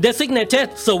ง Designated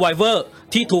Survivor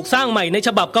ที่ถูกสร้างใหม่ในฉ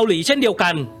บับเกาหลีเช่นเดียวกั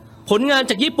นผลงาน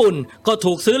จากญี่ปุ่นก็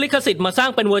ถูกซื้อลิขสิทธิ์มาสร้า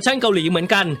งเป็นเวอร์ชั่นเกาหลีเหมือน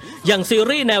กันอย่างซี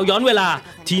รีส์แนวย้อนเวลา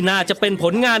ที่น่าจะเป็นผ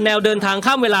ลงานแนวเดินทาง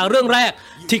ข้ามเวลาเรื่องแรก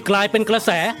ที่กลายเป็นกระแส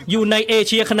อยู่ในเอเ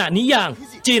ชียขณะนี้อย่าง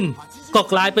จินก็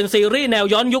กลายเป็นซีรีส์แนว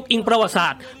ย้อนยุคอิงประวัติศา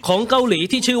สตร์ของเกาหลี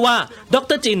ที่ชื่อว่าด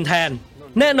ร.จินแทน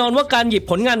แน่นอนว่าการหยิบ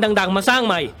ผลงานดังๆมาสร้างใ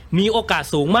หม่มีโอกาส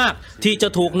สูงมากที่จะ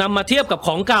ถูกนำมาเทียบกับข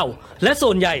องเก่าและส่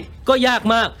วนใหญ่ก็ยาก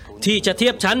มากที่จะเที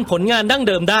ยบชั้นผลงานดั้ง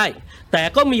เดิมได้แต่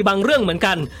ก็มีบางเรื่องเหมือน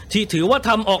กันที่ถือว่าท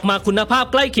ำออกมาคุณภาพ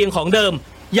ใกล้เคียงของเดิม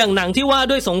อย่างหนังที่ว่า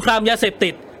ด้วยสงครามยาเสพติ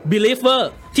ด Believer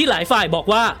ที่หลายฝ่ายบอก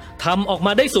ว่าทำออกม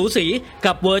าได้สูสี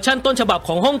กับเวอร์ชั่นต้นฉบับข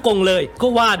องฮ่องกงเลยก็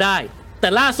ว่าได้แ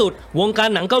ต่ล่าสุดวงการ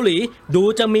หนังเกาหลีดู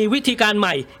จะมีวิธีการให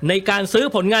ม่ในการซื้อ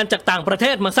ผลงานจากต่างประเท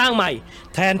ศมาสร้างใหม่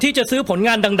แทนที่จะซื้อผลง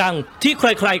านดังๆที่ใ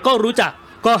ครๆก็รู้จัก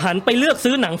ก็หันไปเลือก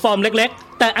ซื้อหนังฟอร์มเล็ก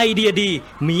ๆแต่ไอเดียดี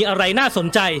มีอะไรน่าสน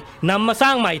ใจนำมาสร้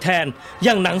างใหม่แทนอ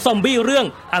ย่างหนังซอมบี้เรื่อง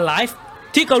Alive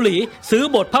ที่เกาหลีซื้อ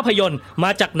บทภาพยนตร์ม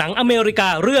าจากหนังอเมริกา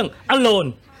เรื่อง Alone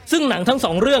ซึ่งหนังทั้งส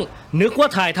องเรื่องนึกว่า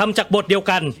ถ่ายทำจากบทเดียว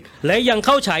กันและยังเ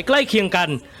ข้าฉายใกล้เคียงกัน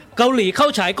เกาหลีเข้า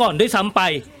ฉายก่อนด้วยซ้ำไป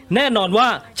แน่นอนว่า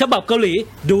ฉบับเกาหลี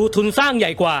ดูทุนสร้างให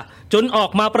ญ่กว่าจนออ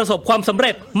กมาประสบความสำเ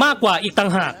ร็จมากกว่าอีกต่า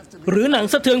งหากหรือหนัง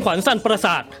สะเทือนขวัญสั่นประส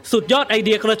าทสุดยอดไอเ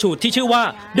ดียกระฉูดที่ชื่อว่า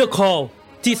The Call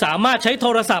ที่สามารถใช้โท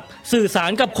รศัพท์สื่อสา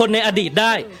รกับคนในอดีตไ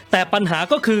ด้แต่ปัญหา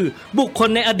ก็คือบุคคล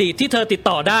ในอดีตที่เธอติด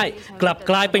ต่อได้กลับ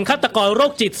กลายเป็นฆาตกรโร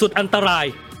คจิตสุดอันตราย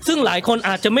ซึ่งหลายคนอ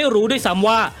าจจะไม่รู้ด้วยซ้ำ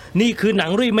ว่านี่คือหนั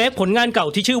งรีเมคผลงานเก่า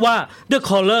ที่ชื่อว่า The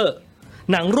Caller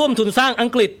หนังร่วมทุนสร้างอัง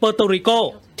กฤษเปอร์โตริโก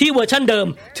ที่เวอร์ชั่นเดิม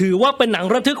ถือว่าเป็นหนัง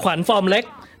ระทึกขวัญฟอร์มเล็ก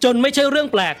จนไม่ใช่เรื่อง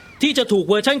แปลกที่จะถูก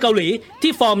เวอร์ชั่นเกาหลี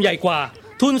ที่ฟอร์มใหญ่กว่า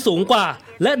ทุนสูงกว่า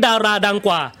และดาราดังก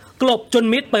ว่ากลบจน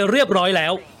มิดไปเรียบร้อยแล้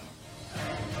ว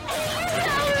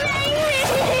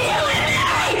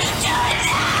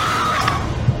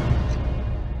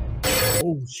โ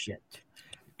อ้ shit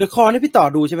The Call นี่พี่ต่อ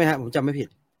ดูใช่ไหมฮะผมจำไม่ผิด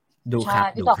ดูครับ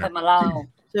พี่ต่อเคยมาเล่า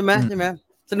ใช่ไหม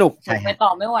สนุกไม่ต่อ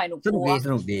ไม่ไหวหนูกลัวส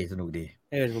นุกดี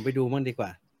ผมไปดูบ้างดีกว่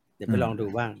าเดี๋ยวไปลองดู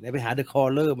บ้างเดี๋ยวไปหา The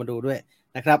Caller มาดูด้วย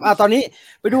นะครับตอนนี้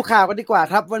ไปดูข่าวกันดีกว่า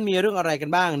ครับว่ามีเรื่องอะไรกัน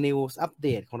บ้าง News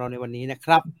Update ของเราในวันนี้นะค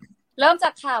รับ เริ่มจ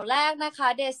ากข่าวแรกนะคะ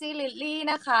เดซี่ลิลลี่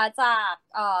นะคะจาก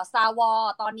Star Wars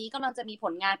ตอนนี้กำลังจะมีผ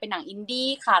ลงานเป็นหนังอินดี้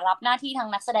ค่ะรับหน้าที่ทั้ง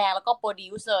นักแสดงแล้วก็โปรดิ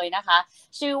วเซอร์นะคะ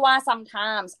ชื่อว่า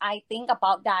Sometimes I Think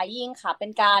About Dying ค่ะเป็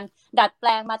นการดัดแปล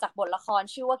งมาจากบทละคร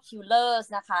ชื่อว่า Killers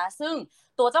นะคะซึ่ง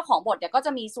ตัวเจ้าของบทเนี่ยก็จ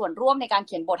ะมีส่วนร่วมในการเ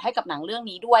ขียนบทให้กับหนังเรื่อง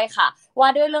นี้ด้วยค่ะว่า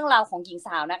ด้วยเรื่องราวของหญิงส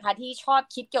าวนะคะที่ชอบ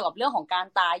คิดเกี่ยวกับเรื่องของการ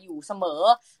ตายอยู่เสมอ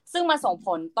ซึ่งมาส่งผ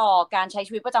ลต่อการใช้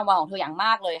ชีวิตประจำวันของเธออย่างม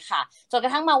ากเลยค่ะจนกร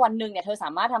ะทั่งมาวันนึงเนี่ยเธอสา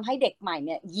มารถทำให้เด็กใหม่เ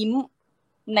นี่ยยิ้ม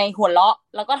ในหัวเราะ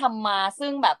แล้วก็ทำมาซึ่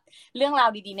งแบบเรื่องราว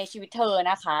ดีๆในชีวิตเธอ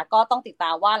นะคะก็ต้องติดตา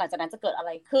มว่าหลังจากนั้นจะเกิดอะไ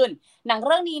รขึ้นหนังเ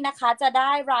รื่องนี้นะคะจะไ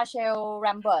ด้ราเชลแร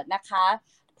มเบิร์ตนะคะ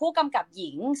ผู้กำกับหญิ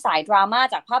งสายดราม่า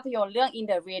จากภาพยนตร์เรื่อง In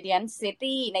the Radiant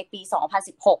City ในปี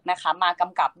 2016 นะคะมาก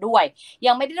ำกับด้วย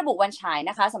ยังไม่ได้ระบุวันฉาย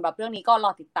นะคะสำหรับเรื่องนี้ก็ร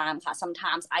อติดตามค่ะ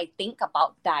Sometimes I Think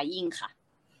About Dying ค่ะ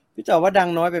พี่จ๋อว่าดัง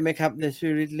น้อยไปไหมครับเด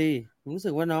ซี่ริดลีย์ผมรู้สึ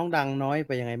กว่าน้องดังน้อยไ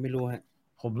ปยังไงไม่รู้ฮะ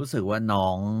ผมรู้สึกว่าน้อ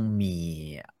งมี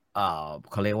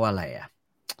เขาเรียกว่าอะไรอ่ะ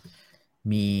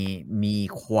มี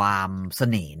ความเส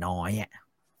น่ห์น้อยอ่ะ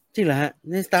จริงเหรอฮะ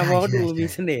ใน Star Wars ก็ดูมี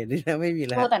เสน่ห์นี่นะไม่มี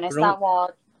แล้วแต่ใน Star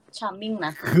Wars charming น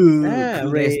ะคือ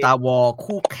ใน Star Wars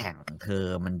คู่แข่งเธอ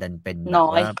มันดันเป็นน้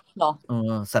อยหรอ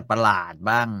สัตว์ประหลาด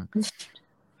บ้าง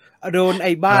โดนไ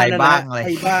อ้บ้านั่นนะไ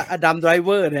อ้บ้าอดัมไดรเว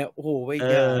อร์เนี่ยโอ้โหไป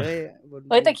เจอ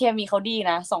เฮ้ยแต่เคมีเขาดี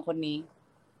นะ2คนนี้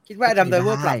คิดว่าอดัมไดรเว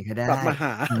อร์กลับมาห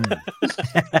า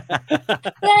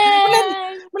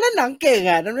มันเล่นหนังเก่ง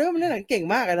อ่ะมันเล่นหนังเก่ง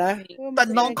มากเลยนะแต่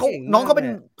น้องเขาเป็น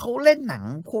เขาเล่นหนัง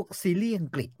พวกซีรีส์อัง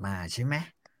กฤษมาใช่ไหม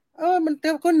มัน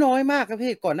ก็น้อยมากครับ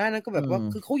พี่ก่อนหน้านั้นก็แบบว่า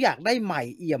คือเขาอยากได้ใหม่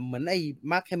เอี่ยมเหมือนไอ้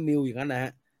มาร์คแฮมิลอย่างนั้นนะฮ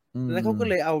ะแล้วเขาก็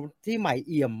เลยเอาที่ใหม่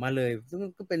เอี่ยมมาเลยซึ่ง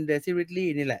ก็เป็นเดซี่ริดลี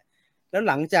ย์นี่แหละแล้ว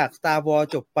หลังจาก Star Wars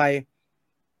จบไป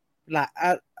ละอ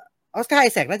อสการ์ไอ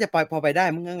แซคน่าจะพอไปได้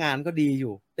มันงานก็ดีอ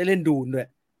ยู่ได้เล่นดูนด้วย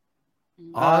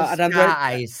ออสการ์ไอ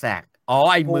แซค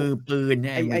ไอมือปืนเ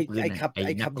นี่ยไอ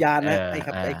ขับยานนะไ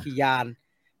อขี่ยาน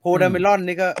โพดาเมลอน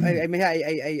นี่ก็ไอไม่ใช่ไ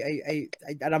อ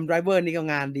อดัมไดรเวอร์นี่ก็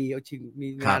งานดีเอาจริงมี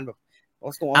งานแบบออ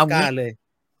สการ์เลย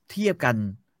เทียบกัน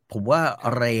ผมว่า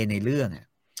เรในเรื่องอ่ะ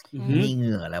มีเห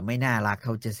งื่อแล้วไม่น่ารักเท่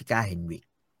าเจสสิก้าเฮนวิก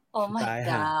โอ้ my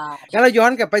god งั้นเราย้อ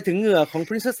นกลับไปถึงเหงื่อของ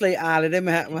Princess Leia เลยได้ไหม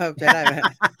ฮะว่าจะได้ไหม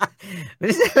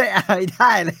Princess Leia ไม่ไ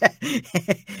ด้เลย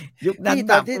ยุคนั้น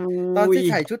ตอนที่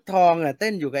ใส่ชุดทองอ่ะเต้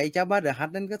นอยู่กับไอ้เจ้าบ้าเดอะฮัท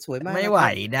นั่นก็สวยมากไม่ไหว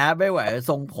นะไม่ไหว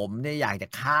ทรงผมเนี่ยอยากจะ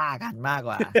ฆ่ากันมากก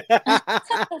ว่า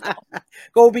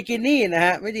โกบิกินี่นะฮ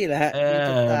ะไม่ดีเหรอฮะ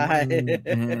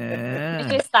นี่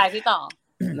คือสไตล์พี่ต่อ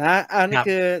นะนี่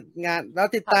คืองานเรา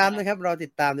ติดตามนะครับเราติ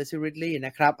ดตาม The Series น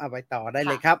ะครับเอาไปต่อได้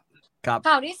เลยครับ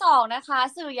ข่าวที่2นะคะ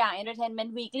สื่ออย่าง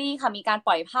Entertainment Weekly ค่ะมีการป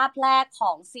ล่อยภาพแรกข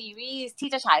องซีรีส์ที่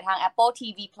จะฉายทาง Apple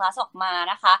TV Plus ออกมา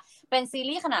นะคะเป็นซี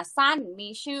รีส์ขนาดสั้นมี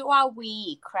ชื่อว่า We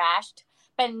Crashed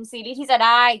เป็นซีรีส์ที่จะไ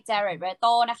ด้ Jared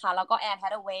Leto นะคะแล้วก็ Anne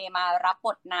Hathaway มารับบ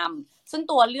ทนำซึ่ง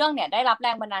ตัวเรื่องเนี่ยได้รับแร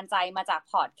งบันดาลใจมาจาก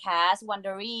พอดแคสต์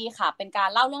Wondery ค่ะเป็นการ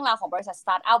เล่าเรื่องราวของบริษัทสต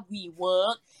าร์ทอัพ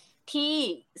WeWorkที่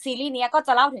ซีรีส์นี้ก็จ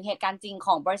ะเล่าถึงเหตุการณ์จริงข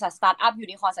องบริษัทสตาร์ทอัพยู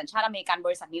นิคอร์นสัญชาติอเมริกันบ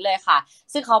ริษัทนี้เลยค่ะ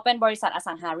ซึ่งเขาเป็นบริษัทอ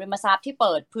สังหาริมทรัพย์ที่เ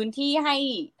ปิดพื้นที่ให้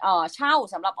เช่า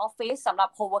สำหรับออฟฟิศสำหรับ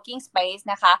co-working space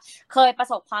นะคะเคยประ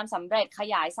สบความสำเร็จข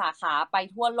ยายสาขาไป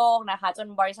ทั่วโลกนะคะจน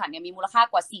บริษัทเนี่ยมีมูลค่า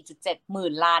กว่า 4.7 หมื่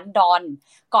นล้านดอล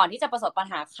ก่อนที่จะประสบปัญ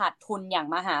หาขาดทุนอย่าง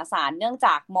มหาศาลเนื่องจ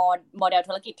ากโมเดล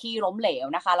ธุรกิจที่ล้มเหลว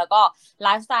นะคะแล้วก็ไล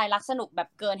ฟ์สไตล์รักสนุกแบบ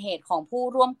เกินเหตุของผู้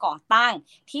ร่วมก่อตั้ง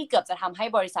ที่เกือบจะทำให้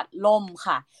บริษัทล่ม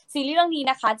ค่ะซีรีส์เรื่องนี้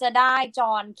นะคะจะได้จ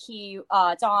อ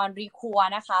ห์นรีคัว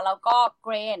นะคะแล้วก็เก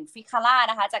รนฟิคาร่า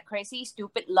นะคะจาก Crazy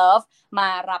Stupid Love มา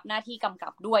รับหน้าที่กำกั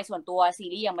บด้วยส่วนตัวซี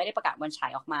รีส์ยังไม่ได้ประกาศวันฉา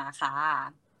ยออกมาค่ะ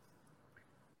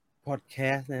พอดแค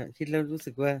สต์นะคิดแล้วรู้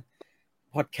สึกว่า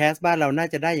พอดแคสต์บ้านเราน่า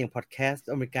จะได้อย่างพอดแคสต์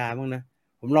อเมริกาบ้างนะ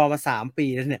ผมรอมา3ปี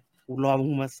แล้วเนี่ยกูรอ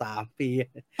มา3ปี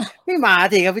ไม่มา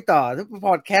ทีครับพี่ต่อถ้าพ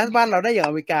อดแคสต์บ้านเราได้อย่าง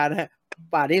อเมริกานะ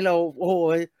ป่านนี้เราโอ้โห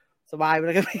สบายไปแ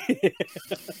ล้วครับ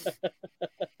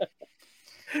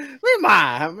ไม่มา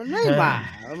มันไม่มา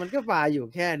มันก็มาอยู่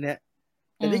แค่เนี้ย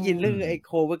แต่ได้ยินเรื่องไอ้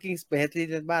co-working space ที่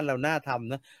บ้านเราน่าท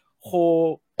ำนะ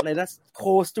อะไรนะ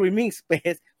co-streaming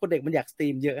space คนเด็กมันอยากสตรี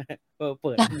มเยอะเ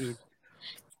ปิดมี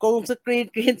โกงสกรีน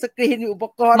กรีนสกรีนอุป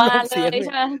กรณ์มาเลยใ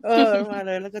ช่ไหมมาเ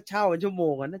ลยแล้วก็เช่าเป็นชั่วโม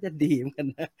งน่าจะดีเหมือนกัน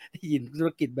นะได้ยินธุร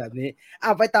กิจแบบนี้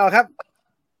ไปต่อครับ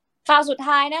ข่าวสุด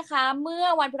ท้ายนะคะเมื่อ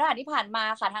วันพฤหัสที่ผ่านมา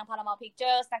ค่ะทาง Paramount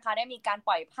Pictures นะคะได้มีการป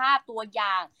ล่อยภาพตัวอ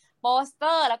ย่าง โปสเต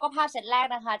อร์แล้วก็ภาพเซตแรก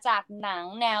นะคะจากหนัง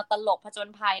แนวตลกผจญ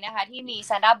ภัยนะคะที่มีแ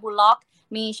ซนดราบูลล็อก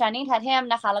มีชานิง ทาเทม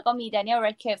นะคะแล้วก็มีแดเนียล แร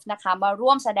ดคลิฟนะคะมาร่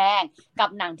วมแสดงกับ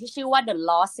หนังที่ชื่อว่า The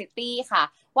Lost City ค่ะ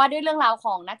ว่าด้วยเรื่องราวข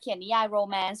องนักเขียนนิยายโร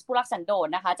แมนซ์ผู้รักสันโดษ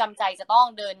นะคะจำใจจะต้อง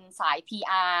เดินสาย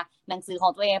PR หนังสือขอ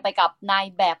งตัวเองไปกับนาย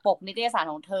แบบปกนิตยสาร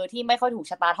ของเธอที่ไม่ค่อยถูก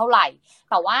ชะตาเท่าไหร่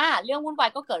แต่ว่าเรื่องวุ่นวาย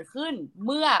ก็เกิดขึ้นเ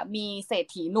มื่อมีเศรษ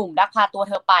ฐีหนุ่มลักพาตัว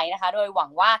เธอไปนะคะโดยหวัง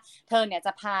ว่าเธอเนี่ยจ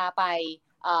ะพาไป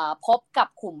พบกับ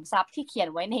ขุมทรัพย์ที่เขียน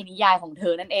ไว้ในนิยายของเธ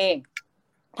อนั่นเอง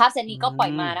ภาพเซตนี้ก็ปล่อ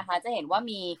ยมานะคะจะเห็นว่า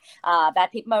มีแบท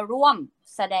พิตต์มาร่วม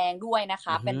แสดงด้วยนะค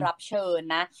ะเป็นรับเชิญ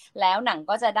นะแล้วหนัง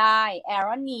ก็จะได้แอร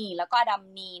อนนีแล้วก็อดัม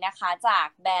นีนะคะจาก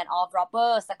Band of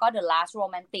Robbers แล้วก็ The Last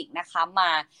Romantic นะคะมา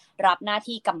รับหน้า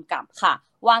ที่กำกับค่ะ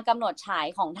วางกำหนดฉาย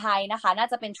ของไทยนะคะน่า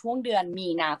จะเป็นช่วงเดือนมี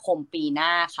นาคมปีหน้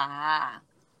าค่ะ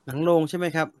หนังโรงใช่ไหม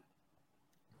ครับ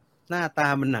หน้าตา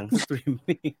มันหนังสตรีม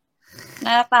มิ่งห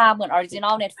น้าตาเหมือนออริจินอ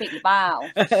ล Netflix หรือเปล่า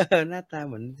หน้าตาเ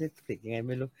หมือน Netflix ยังไงไ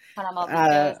ม่รู้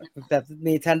แต่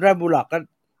มีแซนดราบูลล็อกก็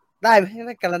ได้ไหมไ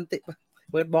ด้การันตี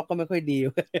เบิร์ดบ็อกก็ไม่ค่อยดี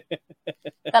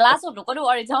แต่ล่าสุดหนูก็ดูอ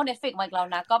อริจินอล Netflix มาอีกแล้ว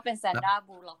นะก็เป็นแซนดรา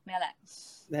บูลล็อกเนี่ยแหละ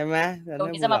ใช่ไหมตรง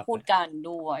นี้จะมาพูดกัน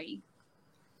ด้วย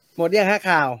หมดยัง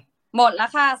ข่าวหมดแล้ว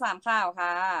ค่ะ3ข่าวค่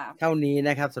ะเท่านี้น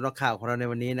ะครับสำหรับข่าวของเราใน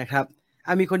วันนี้นะครับ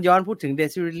มีคนย้อนพูดถึง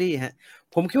Daisy Ridley ฮะ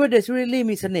ผมคิดว่า Daisy Ridley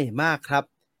มีเสน่ห์มากครับ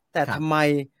แต่ทำไม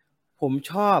ผม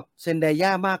ชอบเซนไดย่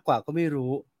ามากกว่าก็ไม่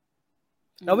รู้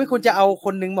เราไม่ควรจะเอาค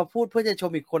นนึงมาพูดเพื่อจะช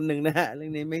มอีกคนนึงนะฮะเรื่อ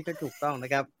งนี้ไม่ก็ถูกต้องนะ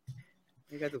ครับ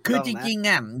คือจริง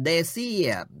ๆเดซี่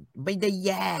ไม่ได้แ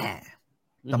ย่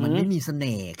แต่มันไม่มีเส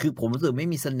น่ห์คือผมรู้สึกไม่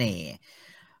มีเสน่ห์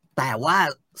แต่ว่า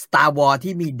Star Wars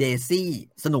ที่มีเดซี่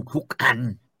สนุกทุกอัน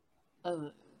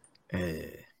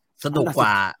สนุกก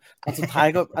ว่าสุดท้าย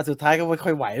ก็ไม่ค่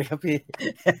อยไหวเลยครับพี่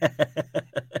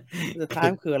สุดท้าย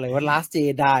มันคืออะไรว่า Last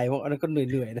Jedi พวกอันนั้นก็เ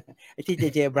หนื่อยๆนะไอ้ที่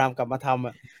JJ บรามกลับมาท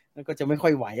ำนั่นก็จะไม่ค่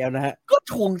อยไหวแล้วนะฮะก็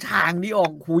ทวงทางนี่ออ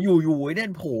กหูอยู่ๆเนี่ย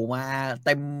โผล่มาเ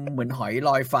ต็มเหมือนหอยล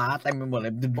อยฟ้าเต็มไปหมดเล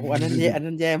ยอันนั้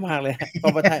นแย่มากเลยพ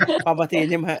อมาที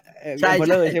ใช่ไหมฮะใช่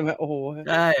ใช่ไหมโอ้โห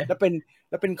ใช่แล้วเ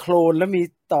ป็นโคลนแล้วมี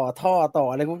ต่อท่อต่อ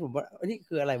อะไรผมว่าอันนี้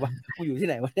คืออะไรวะกูอยู่ที่ไ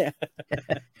หนวะเนี่ย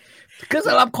คือส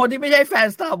ำหรับคนที่ไม่ใช่แฟน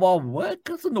Star Wars ผมว่า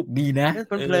ก็สนุกดีนะ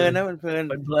มันเพลินนะมันเพลิน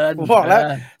ผมบอกแล้ว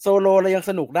โซโลเรายัง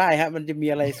สนุกได้ฮะมันจะมี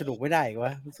อะไรสนุกไม่ได้ว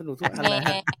ะสนุกทุกอันนะฮ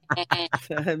ะ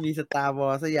มี Star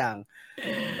Wars สักอย่าง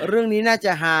เรื่องนี้น่าจ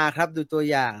ะฮาครับดูตัว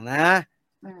อย่างนะ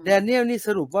แดเนียลนี่ส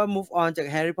รุปว่า move on จาก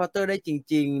Harry Potter ได้จ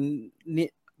ริงๆนี่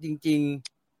จริง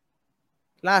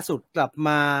ๆล่าสุดกลับ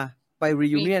มาไป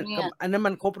reunion อันนั้น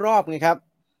มันครบรอบไงครับ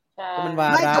มันวา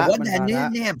ระแต่ว่าแดเนียล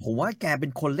เนี่ยผมว่าแกเป็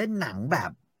นคนเล่นหนังแบ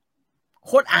บโ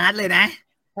คตรอาร์ตเลยนะ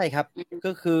ใช่ครับ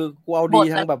ก็คือกูเอาดี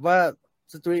ทางแบบว่า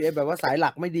สตรีทแบบว่าสายหลั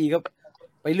กไม่ดีก็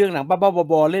ไปเรื่องหนังบ้า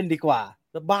ๆบอๆเล่นดีกว่า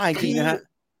แล้วบ้าจริงนะฮะ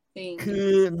คือ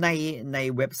ใน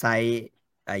เว็บไซต์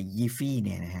ยีฟี่เ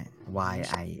นี่ยนะฮะ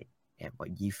YI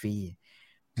ยีฟี่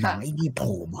หนังไอ้นี่โผ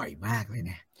ล่บ่อยมากเลย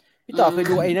นะพี่ต่อเคย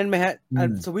ดูไอ้นั่นไหมฮะ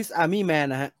Swiss Army Man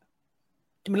นะฮะ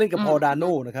ที่มันเล่นกับพอล ดาโ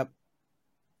น่นะครับ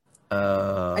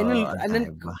ไอ้นั่น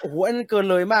โอ้โหไอ้นั่นเกิน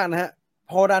เลยมากนะฮะ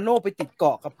พอล ดาโน่ไปติดเก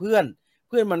าะกับเพื่อน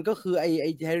มันก็คือไอ้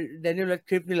แดเนียล แรดค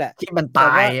ลิฟนี่แหละที่มันต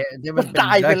ายมันต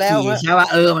ายไปแล้วใช่ป่ะ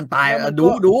มันตายดู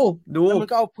แล้วมัน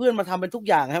ก็เอาเพื่อนมาทำเป็นทุก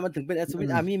อย่างฮะมันถึงเป็นสวิส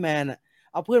อาร์มี่แมนอ่ะ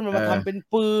เอาเพื่อนมาทำเป็น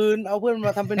ปืนเอาเพื่อน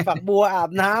มาทำเป็นฝักบัวอา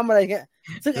บน้ำอะไรเงี้ย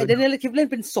ซึ่งไอ้แดเนียล แรดคลิฟเล่น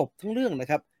เป็นศพทั้งเรื่องนะ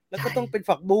ครับแล้วก็ต้องเป็น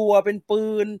ฝักบัวเป็นปื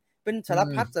นเป็นสาร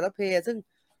พัดสารเพซึ่ง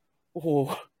โอ้โห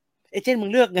เอเจนต์มึ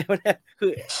งเลือกไงวะเนี่ยคื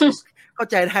อเข้า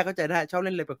ใจได้ชอบเ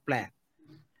ล่นอะไรแปลก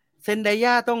เซนได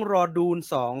ย่าต้องรอดูน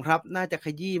2ครับน่าจะข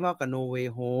ยี้มากกว่า No Way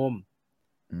Home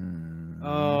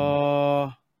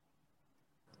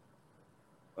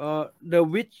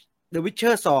The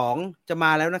Witcher 2จะม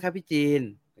าแล้วนะครับพี่จีน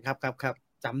ครับ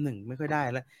จำ1ไม่ค่อยได้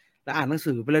แล้วอ่านหนัง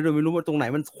สือไปแล้วโดยไม่รู้ว่าตรงไหน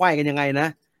มันไขว้กันยังไงนะ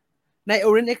ใน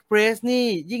Orient Express นี่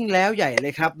ยิ่งแล้วใหญ่เล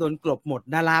ยครับโดนกลบหมด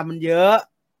ดารามันเยอะ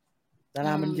โอ้โห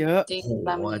มัน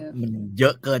เยอ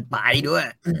ะเกินไปด้วย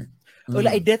แล้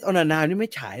วไอ้ Death on a Nile นี่ไม่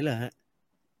ฉายเหรอฮะ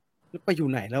ไปอยู่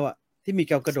ไหนแล้วอ่ะที่มี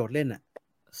กระโดดเล่นอ่ะ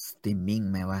สตรีมมิ่ง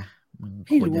ไหมวะใ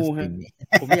ห้ดูฮะ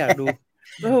ผมอยากดู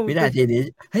วินาทีนี้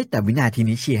เฮ้ยแต่วินาที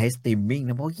นี้เชียร์ให้สตรีมมิ่ง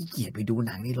นะเพราะขี้เกียจไปดูห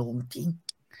นังในโรงจริง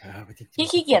พี่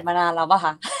ขี้เกียจมานานแล้วป่ะค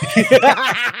ะ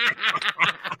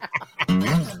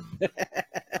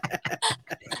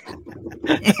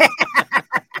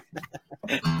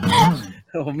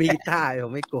ผมมีท่าผ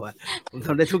มไม่กลัวผมท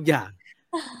ำได้ทุกอย่าง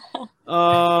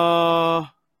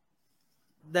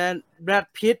แบรด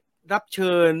พิตต์รับเ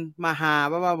ชิญมาหา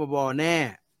บ้าๆบอๆแน่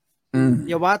อ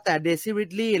ย่าว่าแต่เดซี่ริ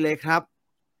ดลีย์เลยครับ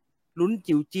ลุ้น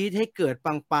จิ๋วจี๊ดให้เกิด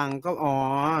ปังๆก็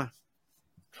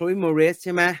โคลอี โมเรสใ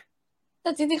ช่ไหม แ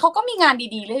ต่จริงๆเขาก็มีงาน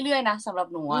ดีๆเรื่อยๆนะสำหรับ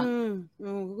หนูอ่ะ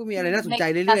ก็มีอะไรน่าสนใจ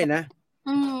เรื่อยๆนะ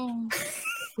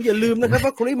คุณอย่าลืมนะครับว่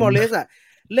าโคลีมอร์เลสอ่ะ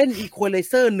เล่น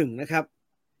Equalizer 1นะครับ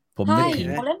ผมใช่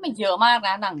เขาเล่นมาเยอะมากน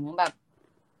ะหนังแบบ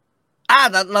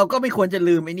แต่เราก็ไม่ควรจะ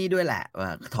ลืมไอ้นี่ด้วยแหละว่า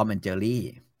ทอมแอนด์เจอรี่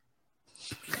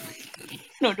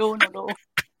หนูดู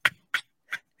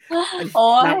โอ้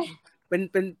ยเ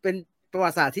ป็นประวั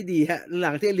ติศาสตร์ที่ดีฮะห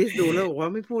ลังที่อลิสดูแล้วบอกว่า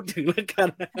ไม่พูดถึงแล้วกัน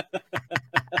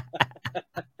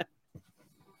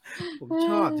ผมช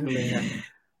อบจังเลยฮะ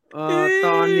ต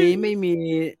อนนี้ไม่มี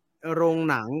โรง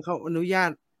หนังเขาอนุญาต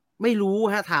ไม่รู้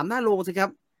ฮะถามหน้าโรงสิครับ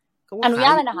อนุญ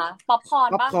าตเลยนะคะป๊อปคอ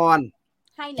ร์น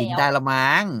ให้แล้วกินได้ละ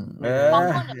มั้งป๊อป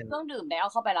คอร์นกับเครื่องดื่มได้เอา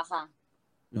เข้าไปแล้วค่ะ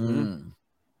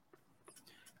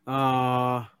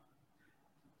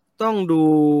ต้องดู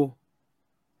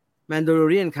แมนดา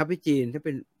ริเอนครับพี่จีนถ้าเ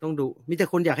ป็นต้องดูมีแต่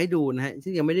คนอยากให้ดูนะฮะ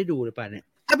ซึ่งยังไม่ได้ดูเลยป่ะเนี่ย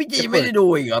พี่จีนไม่ได้ดู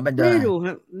อีกเหรอมันไม่ดูค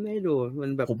รับไม่ดูมั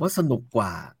นแบบผมว่าสนุกกว่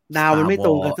าดาวมันไม่ต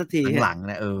รงกันสักทีหลัง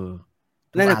นะ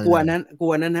นั่นน่ะกลัว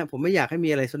นั้นฮะผมไม่อยากให้มี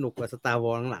อะไรสนุกกว่า Star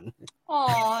Wars หลังโอ้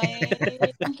ย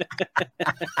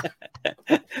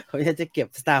เขาอยากจะเก็บ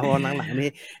Star Wars หลังๆนี้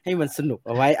ให้มันสนุกเ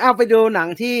อาไว้ไปดูหนัง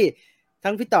ที่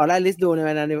ทั้งพี่ต่อและลิสดู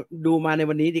ดูมาใน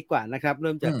วันนี้ดีกว่านะครับเ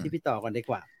ริ่มจากที่พี่ต่อก่อนดี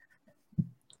กว่า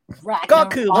ก็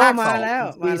คือภาคมาแล้ว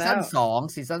ซี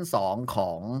ซั่น2ข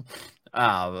อง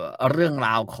เรื่องร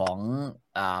าวของ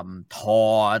ทอ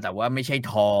แต่ว่าไม่ใช่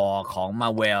ทอของ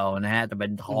Marvel นะฮะแต่เป็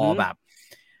นทอแบบ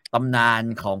ตำนาน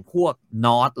ของพวกน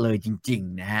อร์ธเลยจริง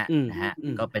ๆนะฮะ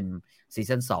ก็เป็นซี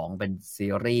ซั่น2เป็นซี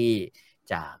รีส์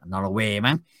จากนอร์เวย์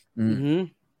มั้ง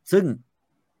ซึ่ง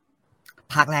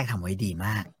ภาคแรกทำไว้ดีม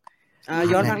าก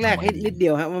ย้อนภาคแรกให้นิดเดี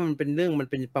ยวฮะว่ามันเป็นเรื่องมัน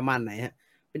เป็นประมาณไหนฮะ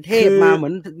เป็นเทพมาเหมื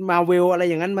อนมาเวลอะไร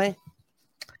อย่างนั้นไหม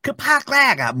คือภาคแร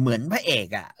กเหมือนพระเอก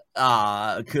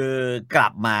คือกลั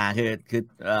บมาคือ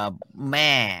แ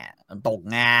ม่ตก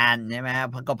งานใช่ไหม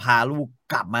ก็พาลูก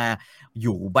กลับมาอ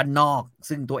ยู่บ้านนอก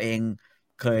ซึ่งตัวเอง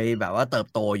เคยแบบว่าเติบ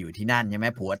โตอยู่ที่นั่นใช่ไหม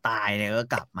ผัวตายเนี่ยก็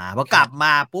กลับมาพอกลับม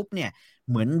าปุ๊บเนี่ย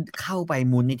เหมือนเข้าไป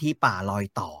มูลนิธิป่าลอย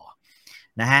ต่อ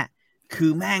นะฮะคื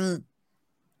อแม่ง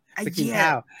ไปกินข้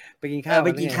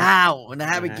าวนะ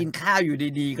ฮะไปกินข้าวอยู่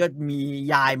ดีๆก็มี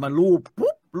ยายมาลูบ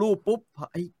ปุ๊บ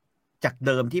จากเ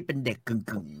ดิมที่เป็นเด็ก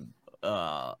กึ่ง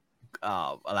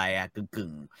อะไรกึ่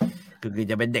ง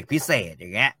จะเป็นเด็กพิเศษอย่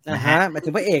างเงี้ยนะฮะหมายถึ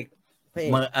งพระเอก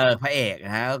พระเอกน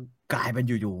ะฮะกลายเป็น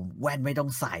อยู่ๆแว่นไม่ต้อง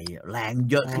ใส่แรง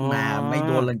เยอะขึ้นมาไม่โ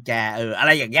ดนรังแกอะไ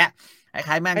รอย่างเงี้ยค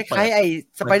ล้ายๆแม่งคล้ายๆไอ้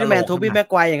สไปเดอร์แมนโทบี้แม็ก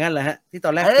ไกวร์อย่างนั้นเหรอฮะที่ต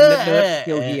อนแรกเป็นเนิร์ดเ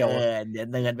หี่ยวเดี๋ยว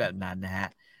เนิร์ดแบบนั้นนะฮะ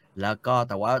แล้วก็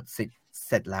แต่ว่าเ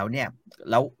สร็จแล้วเนี่ย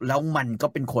แล้วมันก็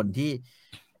เป็นคนที่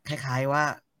คล้ายๆว่า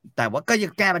แต่ว่าก็ยั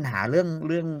งแก้ปัญหาเรื่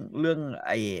องไ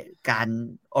อ้การ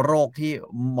โรคที่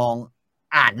มอง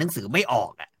อ่านหนังสือไม่ออ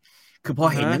กคือพอ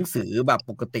เห็นหนังสือแบบ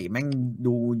ปกติแม่ง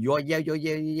ดูย่อ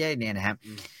ยๆเนี่ยนะครับ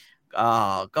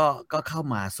ก็เข้า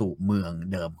มาสู่เมือง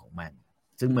เดิมของมัน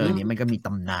ซึ่งเมืองนี้มันก็มีต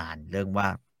ำนานเรื่อง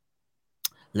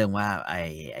ว่าไ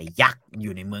อ้ยักษ์อ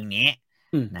ยู่ในเมืองนี้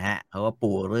นะฮะเขาก็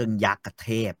ปูเรื่องยักษ์กับเท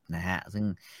พนะฮะซึ่ง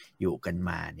อยู่กัน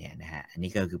มาเนี่ยนะฮะอันนี้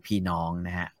ก็คือพี่น้องน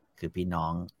ะฮะคือพี่น้อ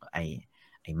งไ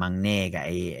อ้มังเน่กับ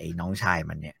ไอ้น้องชาย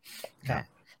มันเนี่ย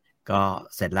ก็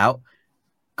เสร็จแล้ว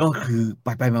ก็คือ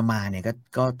ไปมาเนี่ย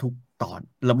ก็ทุกตอน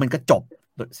แล้วมันก็จบ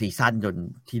ซีซั่นจน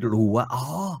ที่รู้ว่า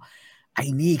ไอ้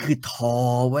นี่คือทอ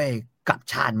เว้ยกลับ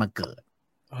ชาติมาเกิด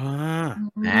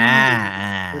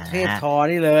เทพทอ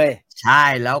นี่เลยใช่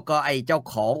แล้วก็ไอ้เจ้า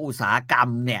ของอุตสาหกรรม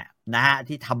เนี่ยนะฮะ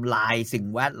ที่ทำลายสิ่ง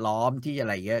แวดล้อมที่อะไ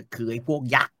รเงี้ยคือไอ้พวก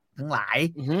ยักษ์ทั้งหลาย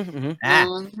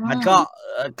มันก็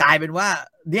กลายเป็นว่า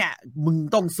เนี่ยมึง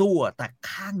ต้องสู้แต่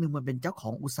ข้างนึงมันเป็นเจ้าขอ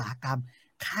งอุตสาหกรรม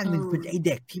ข้างนึงเป็นไอ้เ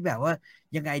ด็กที่แบบว่า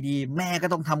ยังไงดีแม่ก็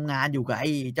ต้องทำงานอยู่กับไอ้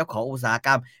เจ้าของอุตสาหกร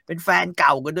รมเป็นแฟนเก่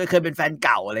ากันด้วยเคยเป็นแฟนเ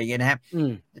ก่าอะไรเงี้ยนะครับ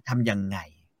จะทำยังไง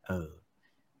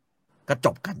ก็จ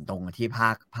บกันตรงที่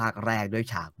ภาคแรกด้วย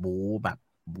ฉากบู๊แบบ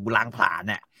บู๊ล้างผลาญ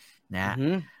เนี่ยนะ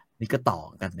นี่ก็ต่อ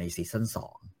กันในซีซั่น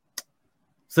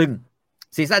2ซึ่ง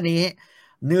ซีซั่นนี้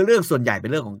เนื้อเรื่องส่วนใหญ่เป็น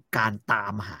เรื่องของการตา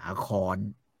มหาค้อน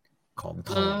ของ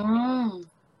ทอง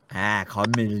ค้อน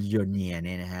มิลลิอเนียเ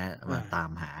นี่ยนะฮะมาตาม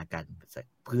หากัน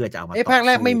เพื่อจะเอามาภาคแ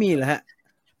รกไม่มีเหรอฮะ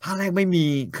ภาคแรกไม่มี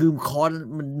คือค้อน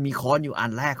มันมีค้อนอยู่อั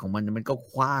นแรกของมันก็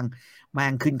คว้างแม่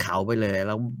งขึ้นเขาไปเลยแ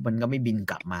ล้วมันก็ไม่บิน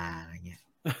กลับมาอะไรเงี้ย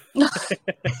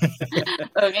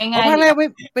ง่ายๆภาคแรกไม่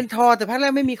เป็นทอแต่ภาคแร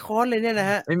กไม่มีค้อนเลยเนี่ยนะ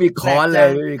ฮะไม่มีค้อนเ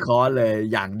ลย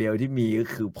อย่างเดียวที่มีก็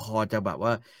คือพอจะแบบ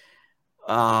ว่า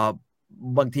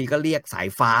บางทีก็เรียกสาย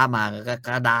ฟ้ามา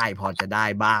ก็ได้พอจะได้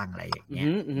บ้างอะไรอย่างเงี้ย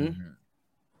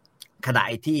ขณะ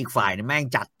ที่อีกฝ่ายนี่แม่ง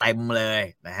จัดเต็มเลย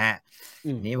นะฮะ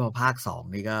นี่พอภาค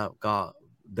2นี่ก็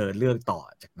เดินเรื่องต่อ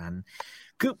จากนั้น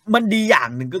คือมันดีอย่าง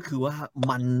หนึ่งก็คือว่า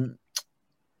มัน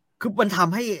คือมันท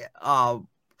ำให้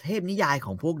เทพนิยายข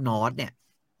องพวกนอร์สเนี่ย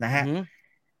นะฮะ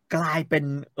กลายเป็น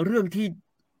เรื่องที่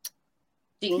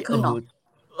จริงขึ้นเนาะ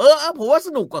ผมว่าส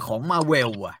นุกกว่าของมาเว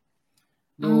ลอ่ะ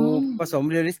ดูผสม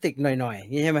เรียลลิสติกหน่อย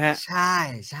ๆนี่ใช่ไหมฮะใ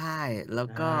ช่แล้ว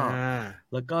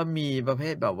ก็มีประเภ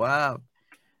ทแบบว่า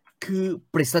คือ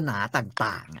ปริศนา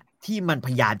ต่างๆที่มันพ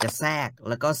ยายามจะแทรก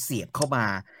แล้วก็เสียบเข้ามา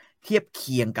เทียบเ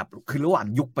คียงกับคือระหว่าง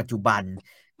ยุคปัจจุบัน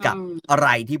กับอะไร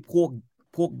ที่พ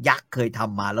วกยักษ์เคยท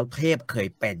ำมาแล้วเทพเคย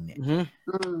เป็นเนี่ย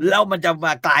แล้วมันจะม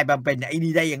ากลายมาเป็นไอ้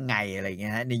นี่ได้ยังไงอะไรเงี้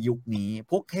ยฮะในยุคนี้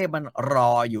พวกเทพมันร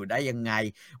ออยู่ได้ยังไง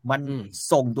มัน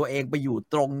ส่งตัวเองไปอยู่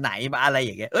ตรงไหนมาอะไรอ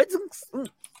ย่างเงี้ย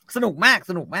สนุกมาก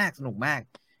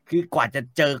คือกว่าจะ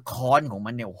เจอคอนของมั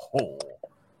นเนี่ยโอ้โห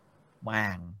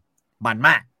มันม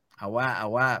ากเอา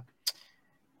ว่า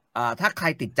ถ้าใคร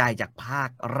ติดใจจากภาค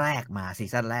แรกมาซี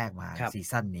ซั่นแรกมาซี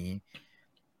ซั่นนี้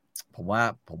ผมว่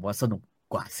าสนุก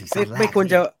กว่าซีซั่นแรกไม่ควร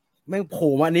จะไม่โผ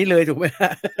ล่มานี้เลยถูกไหม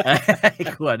ไม่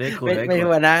ควร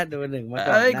นะดูหนึ่งมา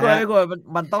ก่อนไม่ควร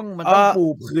มันต้องปู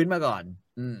พื้นมาก่อน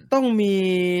ต้องมี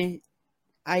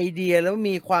ไอเดียแล้ว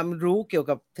มีความรู้เกี่ยว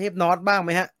กับเทพนอร์สบ้างไห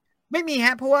มฮะไม่มีฮ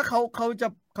ะเพราะว่าเขา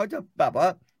จะแบบว่า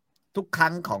ทุกครั้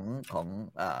งของ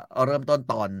เริ่มต้น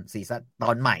ตอนซีซั่นต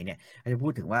อนใหม่เนี่ยจะพู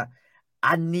ดถึงว่า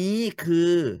อันนี้คื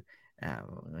อ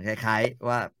คล้ายๆ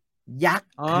ว่ายักษ์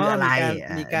คืออะไร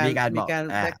มีการแ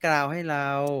บ็คกราวด์ให้เรา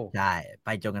ใช่ไป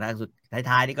จนกระทั่งสุด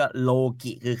ท้ายๆนี่ก็โล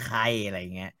กิคือใครอะไร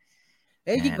เงี้ย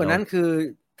ยิ่งกว่านั้นคือ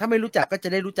ถ้าไม่รู้จักก็จะ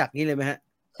ได้รู้จักนี่เลยไหมฮะ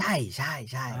ใช่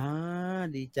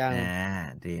ดีจัง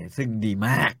ดีซึ่งดีม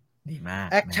าก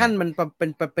แอคชั่นมันเ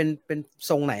ป็น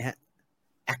ทรงไหนฮะ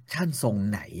แอคชั่นทรง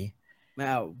ไหนไม่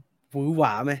เอาหวือหว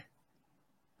าไหม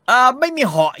ไม่มี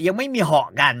เหาะยังไม่มีเหาะ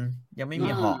กันยังไม่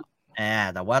มีเหาะ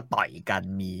แต่ว่าต่อยกัน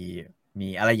มี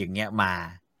อะไรอย่างเงี้ย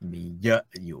มีเยอะ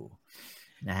อยู่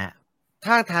นะฮะ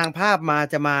ถ้าทางภาพ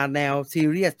จะมาแนวซี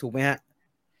เรียสถูกไหมฮะ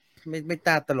ไม่ต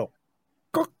าตลก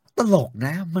ก็ตลกน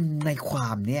ะมันในควา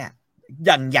มเนี่ยอ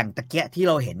ย่างตะเกียที่เ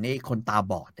ราเห็นในคนตา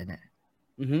บอดเนี่ย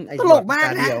ตลกมาก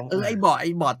นะไอ้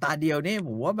บอดตาเดียวนี่ผ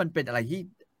มว่ามันเป็นอะไร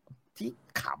ที่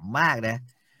ขำมากนะ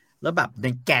แล้วแบบใน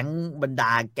แก๊งบรรด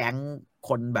าแก๊งค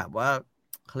นแบบว่า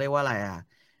เขาเรียกว่าอะไร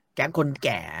แก๊งคนแ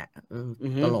ก่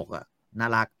ตลกน่า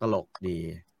รักตลกดี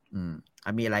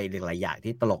มีอะไรหลายอย่าง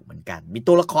ที่ตลกเหมือนกันมี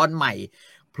ตัวละครใหม่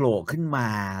โผล่ขึ้นมา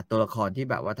ตัวละครที่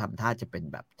แบบว่าทำท่าจะเป็น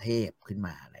แบบเทพขึ้นม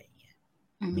าอะไรอย่างเงี้ย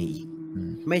มี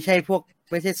ไม่ใช่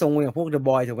ทรงอย่างพวกเดอะบ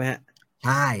อยถูกไหมฮะใ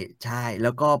ช่แ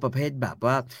ล้วก็ประเภทแบบ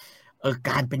ว่า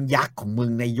การเป็นยักษ์ของมึ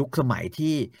งในยุคสมัย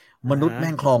ที่มนุษย์แ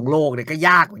ม่งครองโลกเนี่ยก็ย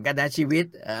ากเหมือนกันนะชีวิต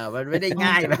มันไม่ได้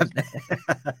ง่ายแบบ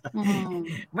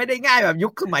ไม่ได้ง่ายแบบยุ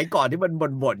คสมัยก่อนที่มัน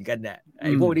บ่นกันเนี่ยไ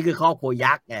อ้พวกนี้คือครอบครัว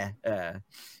ยักษ์ไง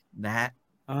นะฮะ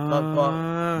ก็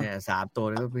เนี่ย3ตัว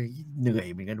แล้วก็เหนื่อย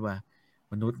เหมือนกันว่า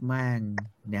มนุษย์แม่ง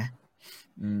เนี่ย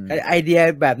ไอเดีย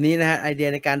แบบนี้นะฮะไอเดีย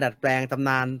ในการดัดแปลงตำน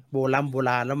านโบ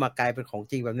ราณแล้วมากลายเป็นของ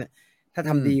จริงแบบเนี้ยถ้า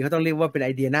ทำดีเขาต้องเรียกว่าเป็นไอ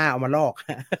เดียหน้าเอามาลอก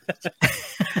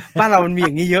บ้านเรามันมีอ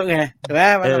ย่างนี้เยอะไงถูกไหม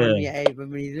บ้านเรามัน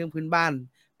มีเรื่องพื้นบ้าน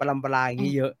ปรำอย่าง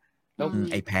นี้เยอะแล้ว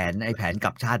ไอแผนก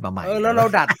ลับชาติมาใหม่แล้วเรา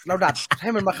ดัดให้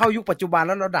มันมาเข้ายุคปัจจุบันแ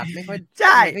ล้วเราดัดไม่ค่อย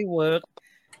ไม่เวิร์ก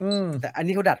แต่อัน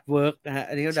นี้เขาดัดเวิร์กนะฮะ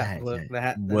อันนี้เขาดัดเวิร์กนะฮ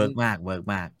ะเวิร์กมา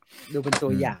กดูเป็นตั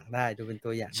วอย่างได้ดูเป็นตั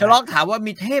วอย่างฉลองถามว่า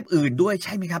มีเทพอื่นด้วยใ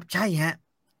ช่ไหมครับใช่ฮะ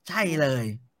ใช่เลย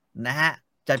นะฮะ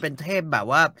จะเป็นเทพแบบ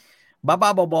ว่าบ้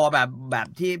าบอแบบ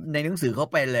ที่ในหนังสือเขา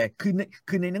ไปเลย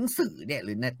คือในหนังสือเนี่ยห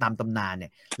รือในตามตำนานเนี่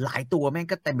ยหลายตัวแม่ง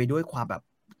ก็เต็มไปด้วยความแบบ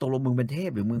ตกลงมึงเป็นเท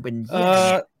พหรือมึงเป็นเหี้ย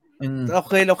เรา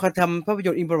เคยทำภาพย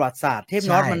นตร์อินประวัติศาสตร์เทพ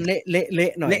นอร์สมันเละ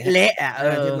หน่อยเละ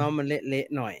เทพนอร์สมันเละ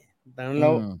หน่อยดังนั้นเร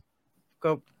าก็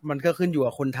มันก็ขึ้นอยู่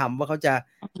กับคนทำว่าเขาจะ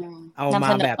เอามา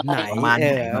แบบไหน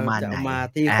มา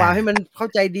ตีความให้มันเข้า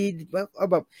ใจดีเอา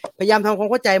แบบพยายามทำความ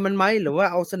เข้าใจมันไหมหรือว่า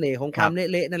เอาเสน่ห์ของความเ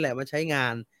ละนั่นแหละมาใช้งา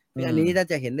นอันนี้น่า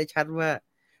จะเห็นได้ชัดว่า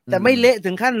แต่ไม่เละถึ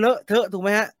งขั้นเลอะเทอะถูกไหม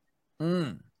ฮะ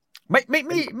ไ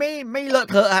ม่เลอะ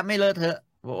เทอะฮะไม่เลอะเทอะ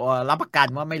รับประกัน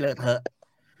ว่าไม่เลอะเทอะ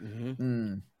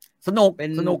สนุก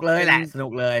เลยแหละสนุ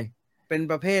กเลยเป็น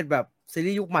ประเภทแบบซี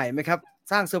รีส์ยุคใหม่ไหมครับ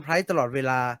สร้างเซอร์ไพรส์ตลอดเว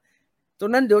ลาตัว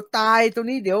นั้นเดี๋ยวตายตัว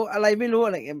นี้เดี๋ยวอะไรไม่รู้อ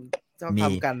ะไรจะท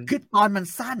ำกันคือตอนมัน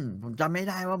สั้นผมจำไม่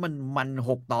ได้ว่ามัน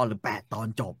6 ตอนหรือ8 ตอน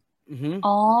จบ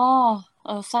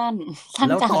สั้น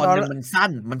แล้วตอนนึงมัน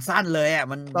สั้นเลย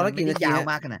มันตอนละกี่นาทียาว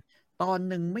มากขนาดตอน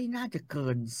นึงไม่น่าจะเกิ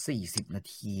น40 นา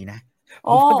ทีนะ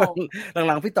ห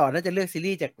ลังๆพี่ต่อน่าจะเลือกซี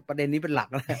รีส์จากประเด็นนี้เป็นหลัก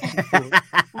นะ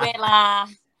เวลา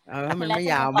มันไม่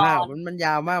ยาวมากมันย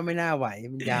าวมากไม่น่าไหว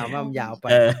มันยาวมากมันยาวไป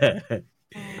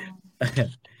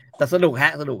แต่สนุก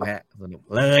สนุก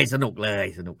เลยสนุกเล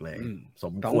ยส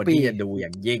มควรที่จะดูอย่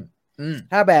างยิ่ง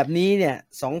ถ้าแบบนี้เนี่ย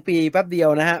2 ปีแป๊บเดียว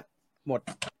นะฮะหมด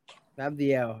ป๊บเ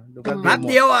ดียวดูแป๊บ แป๊บ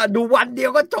เดี เดี ยว ยวอ่ะดูวันเดีย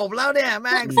วก็จบแล้วเนี่ยแ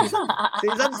ม่งซี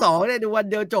ซั่น2เนี่ยดูวัน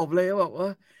เดียวจบเลยบอกว่า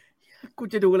กู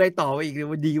จะดูอะไรต่อไปอีก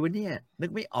วันดีวะเนี่ยนึ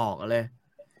กไม่ออกเลย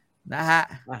นะฮะ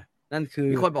นั่นคือ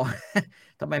มีคนบอก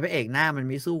ทำไมพระเอกหน้ามัน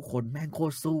ไม่สู้คนแม่งโค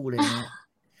ตรสู้เลยเนี่ย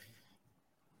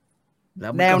แล้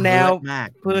วแนวมาก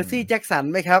เพอร์ซี่แจ็คสัน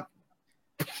ไหมครับ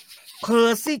เพอ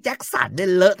ร์ซี่แจ็คสันเนี่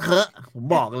ยเลอะเทอะผม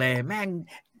บอกเลยแม่ง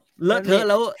เลอะเทอะ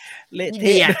แล้วเละเท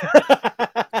ะ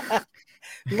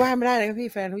ว่าไม่ได้เลยครับพี่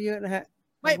แฟนเขาเยอะนะฮะ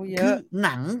ไม่คือห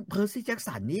นังเพอร์ซี่แจ็ค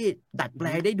สันนี่ดัดแปล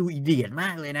งได้ดูอีเดียดม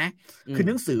ากเลยนะคือห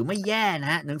นังสือไม่แย่น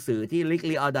ะหนังสือที่ริก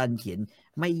ลีออดันเขียน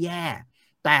ไม่แย่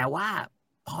แต่ว่า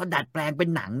พอดัดแปลงเป็น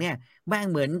หนังเนี่ยแม่ง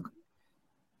เหมือ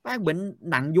น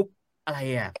หนังยุคอะไร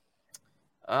อ่ะ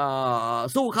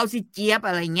สู้เขาสิเจี๊ยบ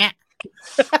อะไรเงี้ย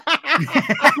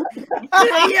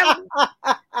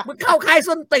มึงเข้าค่าย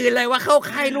ส้นตีนเลยว่าเข้า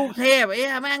ค่ายลูกเทพ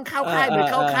แม่งเข้าค่ายเหมือน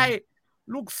เข้าค่าย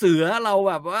ลูกเสือเรา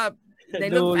แบบว่าใน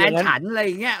เรื่องแฟนฉันอะไร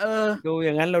เงี้ยดูอ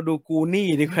ย่างนั้นเราดูกูนี่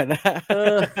ดีกว่านะ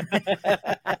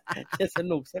จะส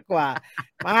นุกสักกว่า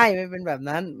ไม่เป็นแบบ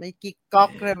นั้นไม่กิ๊กก๊อ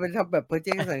กเลยเป็นแบบเพอร์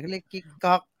ซี่แจ็คสันเขาเรียกกิ๊ก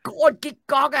ก๊อกโคตรกิ๊ก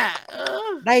ก๊อกอ่ะ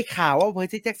ได้ข่าวว่าเพอ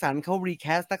ร์ซี่แจ็คสันเขารีแค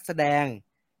สต์นักแสดง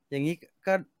อย่างนี้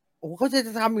ก็โอ้เขาจะ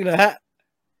ทำอีกเหรอฮะ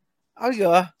เอาเหร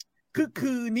อ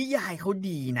คือนิยายเขา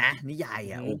ดีนะนิยาย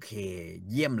โอเค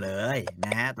เยี่ยมเลยน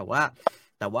ะฮะแต่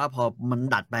ว่าพอมัน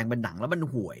ดัดแปลงเป็นหนังแล้วมัน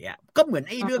ห่วยก็เหมือน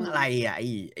ไอ้เรื่องอะไรไ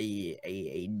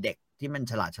อ้เด็กที่มัน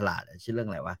ฉลาดชื่อเรื่อง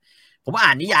อะไรวะผมอ่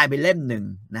านนิยายไปเล่มหนึ่ง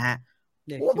นะฮะ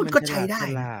โอ้มันก็ใช้ได้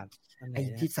ไอ้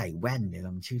ที่ใส่แว่นเนี่ย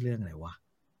มันชื่อเรื่องอะไรวะ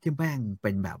ที่แม่งเ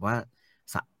ป็นแบบว่า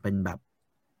เป็นแบบ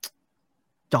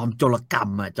จอมโจรกรรม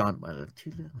จอมชื่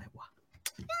อเรื่องอะไรวะ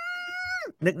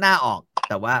นึกหน้าออก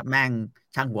แต่ว่าแม่ง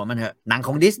ช่างหัวมันเถอะหนังข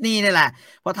องดิสนีย์นี่แหละ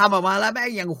พอทำออกมาแล้วแม่ง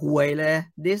ยังห่วยเลย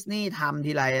ดิสนีย์ทำ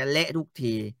ทีไรเละทุก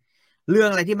ทีเรื่อง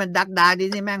อะไรที่มันดักดิส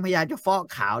นีย์แม่งพยายามจะฟอก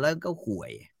ขาวแล้วก็ห่ว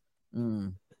ย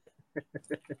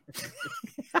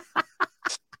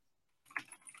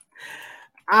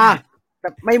แต่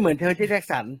ไม่เหมือนเธอที่แจ็ค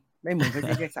สันไม่เหมือนเธอ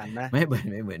ที่แจ็คสันนะไม่เหมือน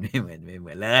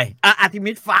เลยอาร์ติ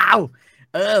มิสฟาว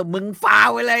มึงฟาว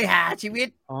ไปเลยหาชีวิต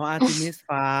อาร์ติมิส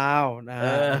ฟาวนะ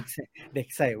เด็ก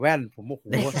ใส่แว่นผมโอ้โห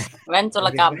แว่นโจร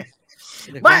กรรม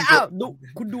ไม่ดู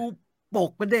คุณดูป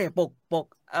กมันเด้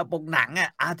ปกหนัง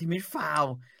อาร์ติมิสฟาว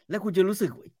แล้วคุณจะรู้สึก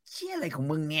เชี่ยอะไรของ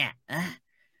มึงเนี่ย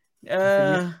อ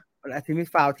าร์ติมิส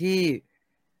ฟาวที่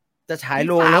จะฉาย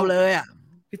โรงเลย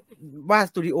ว่า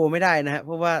สตูดิโอไม่ได้นะฮะเพ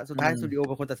ราะว่าสุดท้ายสตูดิโอเ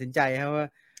ป็นคนตัดสินใจครับว่า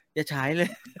อย่าฉายเลย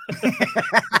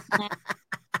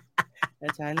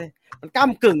ใช่เลยมันก้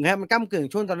ำกึ่งฮะมันก้ำกึ่ง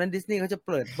ช่วงตอนนั้นดิสนีย์เขาจะเ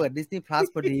ปิด Disney Plus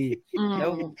พอดีแล้ว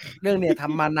เรื่องเนี่ยท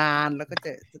ำมานานแล้วก็จ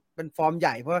ะเป็นฟอร์มให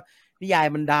ญ่เพราะนิยาย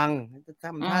มันดัง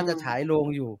ถ้าจะฉายโรง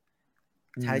อยู่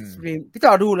ฉายสตรีมพี่ต่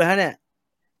อดูเลยฮะเนี่ย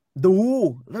ดู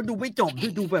แล้วดูไม่จบ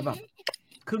ดูแบบ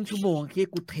ครึ่งชั่วโมงคิด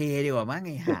กูเทดีกว่ามั้งไง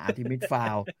หาทีมิดฟา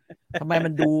วทำไมมั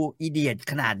นดูอีเดียด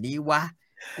ขนาดนี้วะ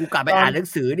กูกลับไปอ่านหนัง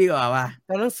สือดีกว่าวะต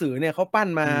อนหนังสือเนี่ยเขาปั้น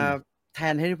มาแท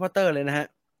นแฮร์รี่พอตเตอร์เลยนะฮะ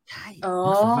ใช่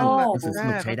ส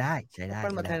นุกใช้ได้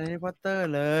ปั้นมาแทนแฮร์รี่พอตเตอร์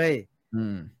เลย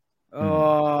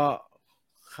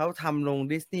เขาทำลง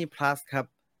Disney Plus ครับ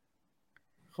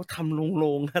เขาทำล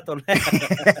งนะตอนแรก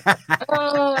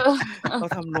เขา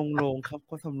ทำลงครับเ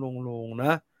ขาทำลงน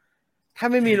ะถ้า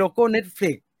ไม่มีโลโก้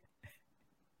Netflix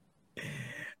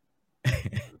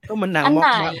ก็มันหนัง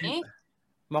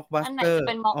ม็อกบัสเตอร์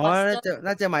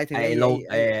น่าจะหมายถึง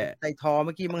ไอ้ทอเ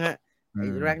มื่อกี้มั้งฮะไอ้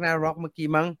แร็กนาร็อกเมื่อกี้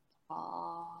มั้ง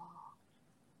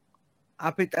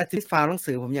อาทิตย์ฟาวหนัง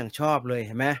สือผมอย่างชอบเลยเ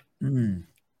ห็นไหม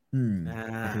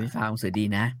อาทิตย์ฟาวหนังสือดี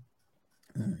นะ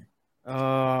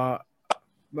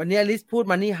วันนี้อลิสพูด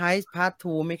มานี่ไฮส์พาร์ท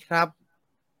 2ไหมครับ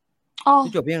ดู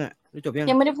จบยัง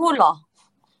ยังไม่ได้พูดหรอ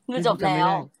ดูจบแ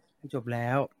ล้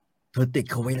วเธอติด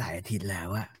เขาไว้หลายอาทิตย์แล้ว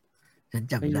อะฉัน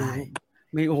จำได้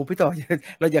มีโอ้พี่ต่อ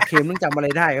เราอย่าเคลมต้องจำอะไร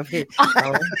ได้ครับพี่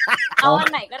เอาอั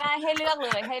นไหนก็ได้ให้เลือกเล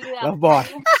ยให้เลือกเราบอ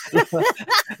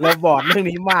ดเรื่อง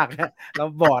นี้มากนะเรา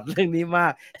บอดเรื่องนี้มา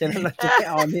กฉะนั้นเราจะไม่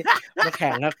เอานี่มาแข่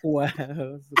งนะกลัว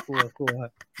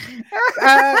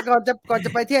ก่อนจะ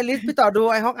ไปที่ลิสต์พี่ต่อดู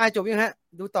ไอ้ฮอกอายจบยังฮะ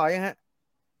ดูต่อยังฮะ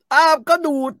ก็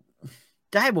ดู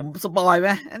จะให้ผมสปอยไหม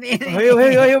อันนี้เฮ้ยไ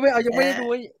ม่เอายังไม่ได้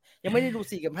ดู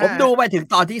4 กับ 5ผมดูไปถึง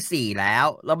ตอนที่4แล้ว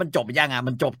มันจบยัง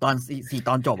มันจบตอน4ต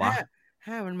อนจบ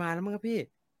5มันมาแล้วมั้งครับพี่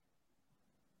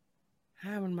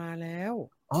5มันมาแล้ว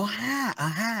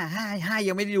5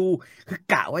ยังไม่ได้ดูคือ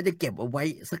กะว่าจะเก็บเอาไว้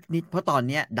สักนิดเพราะตอน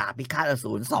เนี้ยดาบพิฆาตอ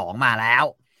สูร2มาแล้ว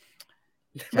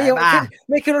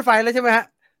ไม่ขึ้นรถไฟแล้วใช่ไหมฮะ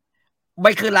ไ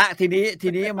ม่ขึ้นละที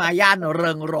นี้มาย่านเ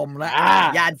ริงรมแล้ว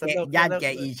ย่านแก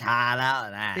อีชาแล้ว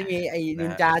นะที่มีไอ้นิ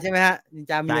นจาใช่ไหมฮะนิน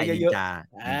จามีเยอะๆ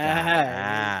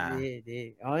ดี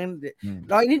อ๋อ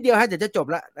รออีกนิดเดียวฮะเดี๋ยวจะจบ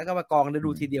แล้วก็มากองดู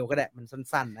ทีเดียวก็ได้มัน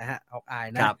สั้นๆนะฮะฮอกอาย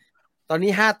นะตอน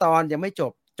นี้5 ตอนยังไม่จ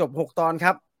บ6 ตอนค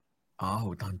รับอ๋อ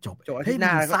ตอนจบอาทิตย์หน้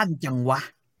าสั้นจังวะ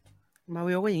มาเว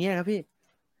ลก็อย่างเงี้ยครับพี่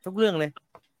ทุกเรื่องเลย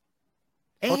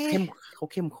เขา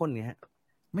เข้มข้นไงฮะ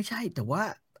ไม่ใช่แต่ว่า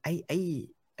ไ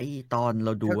อ้ตอนเร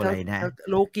าดูอะไรนะ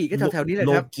โลกิก็แถวๆนี้เลยค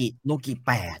รับโลกิ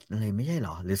8เลยไม่ใช่หร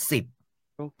อหรือ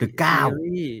10หรือ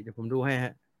9เดี๋ยวผมดูให้ฮ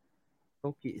ะโล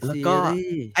กิแล้วก็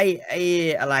ไอ้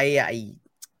อะไรอ่ะไอ้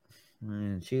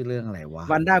ชื่อเรื่องอะไรวะ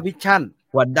วันด้าวิชั่น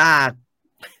วันด้า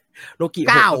โลกิ9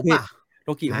ป่ะโล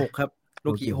กิ6ครับโล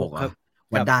กิ6ครับ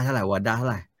วันด้าเท่าไหร่วันด้า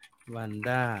วัน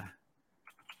ด้า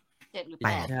7 หรือ 8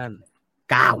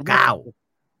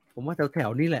 9ผมว่าแถ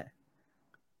วๆนี้แหละ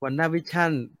วันด้าวิชั่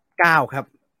น9ครับ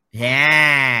แฮ่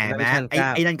นะไ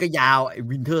อ้นั่นก็ยาวไอ้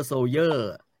วินเทอร์โซลเยอร์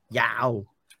ยาว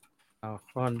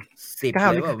คอน10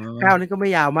 9นี่ก็ไม่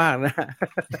ยาวมากนะ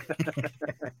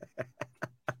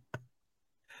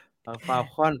ฟา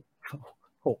คอน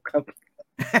6ครับ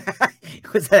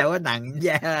แสดงว่าหนังแ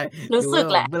ย่รู้สึก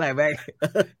แหละเมื่อไหร่แม่ง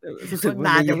รู้สึกน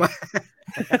านจังวะ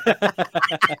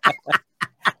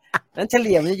นั้นเฉ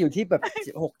ลี่ยมันจะอยู่ที่แบบ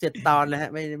 6-7 ตอนนะฮะ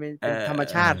ไม่เป็นธรรม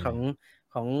ชาติข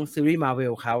องซีรีส์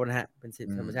Marvel เขานะฮะเป็น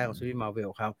ธรรมชาติของซีรีส์ Marvel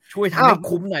เขาช่วยทำให้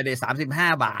คุ้มหน่อยเลย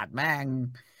35 บาทแม่ง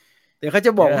เดี๋ยวเขาจ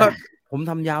ะบอกว่าผม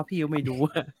ทำยาวพี่ก็ไม่ดู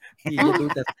พี่จะ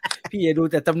ดู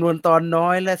แต่จำนวนตอนน้อ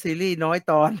ยและซีรีส์น้อย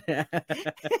ตอน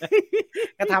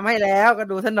ก็ทำให้แล้วก็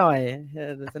ดูซะหน่อย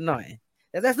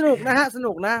แต่สนุกนะฮะส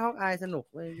นุกนะฮอกอายสนุก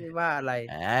ไม่ว่าอะไร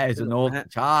สนุก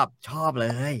ชอบเล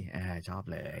ยชอบ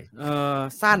เลย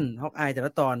สั้นฮอกอายแต่ล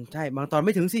ะตอนใช่บางตอนไ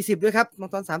ม่ถึง40ด้วยครับบาง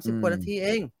ตอน30 กว่านาทีเอ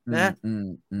งนะ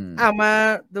มา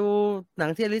ดูหนั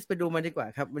งที่อลิสไปดูมาดีกว่า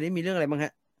ครับวันนี้มีเรื่องอะไรบ้างฮ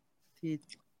ะที่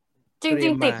จริ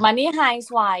งๆติดมานี่ไฮ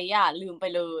ส์ไว้อ่ะลืมไป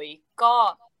เลยก็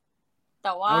แ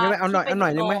ต่ว่าเอาหน่อ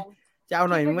ยนึงไหมจะเอา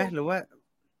หน่อยนึงไหมหรือว่า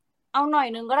เอาหน่อย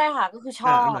นึงก็ได้ค่ะก็คือช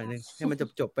อบหน่อยนึงให้มัน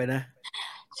จบไปนะ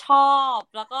ชอบ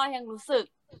แล้วก็ยังรู้สึก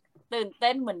ตื่นเ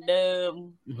ต้นเหมือนเดิม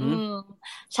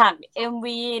ฉาก MV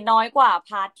น้อยกว่าพ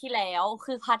าร์ทที่แล้ว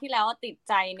คือพาร์ทที่แล้วติด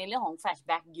ใจในเรื่องของแฟลชแ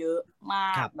บ็กเยอะมา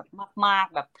กแบบมาก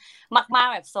ๆแบบมาก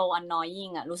ๆแบบโซอันนอยยิ่ง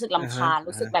อ่ะรู้สึกรำคาญ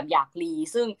รู้สึกแบบอยากรี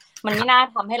ซึ่งมันไม่น่า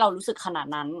ทำให้เรารู้สึกขนาด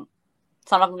นั้น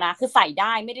สำหรับนะคือใส่ไ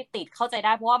ด้ไม่ได้ติดเข้าใจไ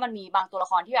ด้เพราะว่ามันมีบางตัวละ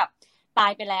ครที่แบบตา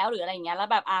ยไปแล้วหรืออะไรเงี้ยแล้ว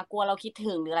แบบกลัวเราคิด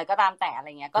ถึงหรืออะไรก็ตามแต่อะไร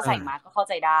เงี้ยก็ใส่มาก็เข้า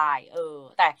ใจได้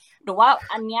แต่หรือว่า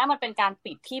อันเนี้ยมันเป็นการ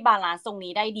ปิดที่บาลานซ์ตรง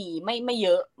นี้ได้ดีไม่เย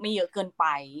อะเกินไป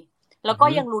แล้วก็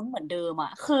ยังลุ้นเหมือนเดิมอ่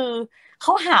ะคือเข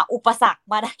าหาอุปสรรค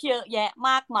มาได้เยอะแยะม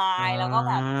ากมายแล้วก็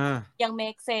แบบยัง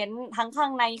make sense ทั้งข้า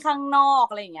งในข้างนอก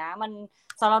อะไรอย่างเงี้ยมัน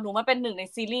สำหรับหนูมันเป็นหนึ่งใน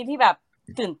ซีรีส์ที่แบบ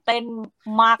ตื่นเต้น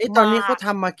มากตอนนี้เขาท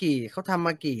ำมา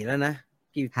กี่แล้วนะ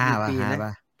กี่ปีนะ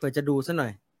เผื่อจะดูซะหน่อ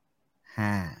ย5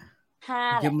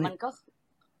แหละมันก็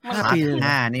5 ปี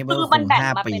นี่คือมันแบ่ง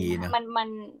มาเป็น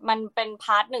มันเป็นพ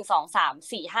าร์ท1 2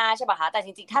 3 4 5ใช่ป่ะคะแต่จ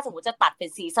ริงๆถ้าสมมติจะตัดเป็น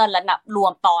ซีซั่นแล้วนับรว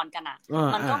มตอนกันอ่ะ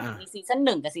มันก็มีซีซั่น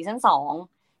1กับซีซั่น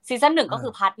2ซีซั่น1ก็คื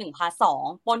อพาร์ท1พาร์ท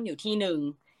2ปนอยู่ที่1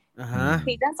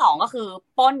ซีซั่น2ก็คือ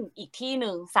ปนอีกที่นึ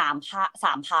ง3พาร์ท3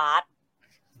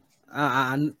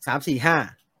 4 5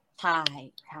ใช่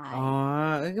อ๋อ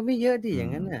ก็ไม่เยอะดิอย่า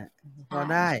งนั้นน่ะพอ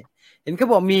ได้เห็นเขา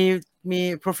บอกมี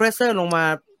professor ลงมา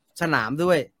สนาม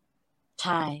ด้วยใ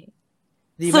ช่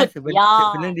ดีไหมถือเป็น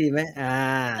เรื่องดีไหม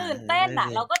ตื่นเต้นอ่ะ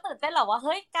เราก็ตื่นเต้นแหละว่าเ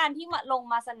ฮ้ยการที่มาลง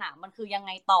มาสนามมันคือยังไ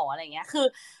งต่ออะไรเงี้ย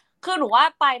คือหนูว่า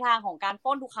ปลายทางของการป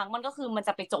ล้นทุกครั้งมันก็คือมันจ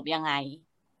ะไปจบยังไง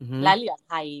และเหลือใ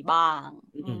ครบ้าง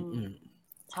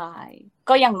ใช่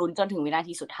ก็ยังลุ้นจนถึงวินา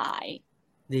ทีสุดท้าย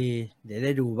ดีเดี๋ยวไ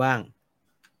ด้ดูบ้าง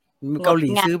เกาหลี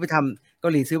ซื้อไปท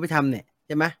ำเนี่ยใ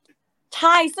ช่ไหมใ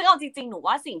ช่ซึ่งเอาจริงๆหนู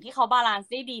ว่าสิ่งที่เขาบาลาน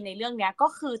ซ์ได้ดีในเรื่องนี้ก็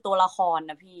คือตัวละคร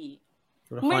นะพี่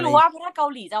ไม่รู้ว่าถ้าเกา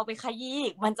หลีจะเอาไปขยี้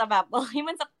มันจะแบบ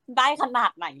มันจะได้ขนา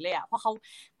ดไหนเลยอ่ะเพราะเขา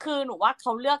คือหนูว่าเข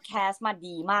าเลือกแคสมา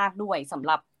ดีมากด้วยสำห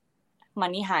รับ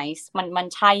Money Heist มัน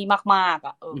ใช่มากๆ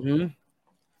อ่ะ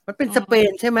มันเป็นสเป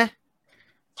นใช่ไหม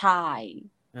ใช่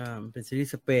มันเป็นซีรี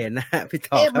ส์สเปนนะพี่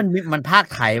ต่อมันภาค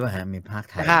ไทยป่ะฮะมีภาค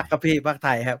ไทยภาคกับพี่ภาคไท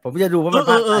ยครับผมจะดูว่ามัน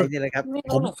ภาคไทยนี่เลยครับ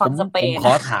ผมข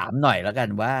อถามหน่อยแล้วกัน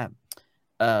ว่า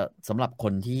สำหรับค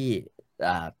นที่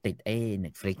ติด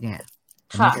Netflix เนี่ย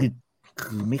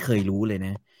คือไม่เคยรู้เลยน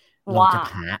ะเรา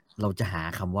จะหา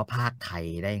คำว่าภาคไทย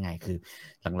ได้ไงคือ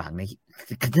หลังๆใน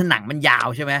คือหนังมันยาว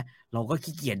ใช่ไหมเราก็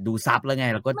ขี้เกียจดูซับแล้วไง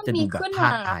เราก็จะดูแบบภา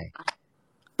คไทย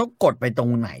ต้องกดไปตรง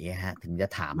ไหนฮะถึงจะ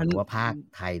ถามว่าภาค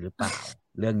ไทยหรือเปล่า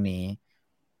เรื่องนี้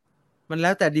มันแล้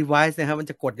วแต่ device นะครับมัน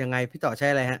จะกดยังไงพี่ต่อใช้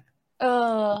อะไรฮะ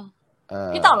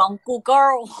พี่ต่อลอง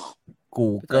Google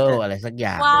Google อะไรสักอ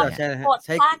ย่าง ว่า เนี่ย ใช่ฮะ กด ใ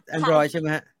ช้ ภาคไทย Android ใช่ไหม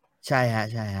ฮะ ใช่ฮะ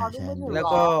ใช่ฮะ เอาดู ใช่ มือถือ แล้ว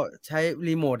ก็ใช้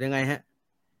รีโมทยังไงฮะ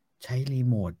ใช้รี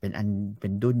โมทเป็นอันเป็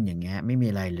นดุ้นอย่างเงี้ยไม่มี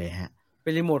อะไรเลยฮะ เป็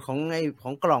นรีโมทข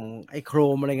องกล่องไอโคร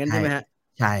มอะไรเงี้ยใช่ไหมฮะ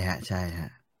ใช่ฮะใช่ฮะ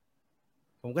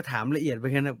ผมก็ถามละเอียดไป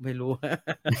งั้นนะไม่รู้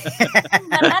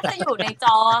มันน่าจะอยู่ในจ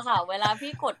อค่ะ เวลา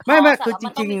พี่กด ไม่ pause คือ แล้วมั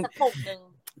นต้องมีสักปุ่มหนึ่ง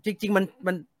จริงๆ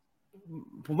มัน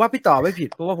ผมว่าพี่ต่อไม่ผิด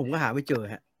เพราะว่าผมก็หาไม่เจอ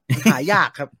ฮะมันหายาก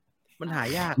ครับ มันหา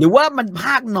ยาก หรือว่ามันภ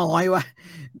าคน้อยวะ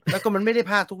แล้วก็มันไม่ได้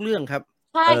พากย์ทุกเรื่องครับ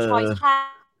ใช่ choice ค่ะ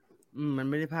มัน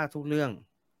ไม่ได้พากย์ทุกเรื่อง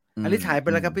อันนี้ถ่ายไป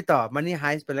แล้วครับพี่ต่อมันนี่ไฮ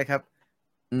ส์ไปแล้วครับ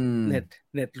เ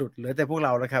น็ตหลุดเหลือแต่พวกเร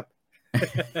าแล้วครับ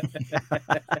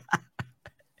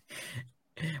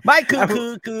ไม่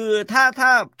คือ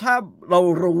ถ้าเรา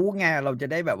รู้ไงเราจะ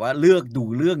ได้แบบว่าเลือกดู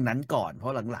เรื่องนั้นก่อนเพรา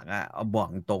ะหลังๆอ่ะเอาบอก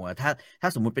ตรงอ่ะถ้า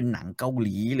สมมุติเป็นหนังเกาห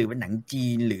ลีหรือเป็นหนังจี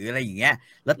นหรืออะไรอย่างเงี้ย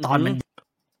แล้วตอนมัน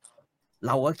เ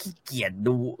ราก็ขี้เกียจ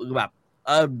ดูแบบ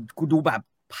กูดูแบบ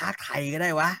ภาคไทยก็ได้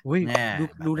วะ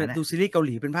ดูซีรีส์เกาห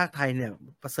ลีเป็นภาคไทยเนี่ย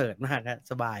ประเสริฐมากฮะ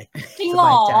สบาย จริงเหร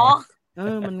อ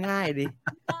มันง่ายดิ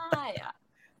ได้อ่ะ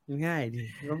ง่ายดิ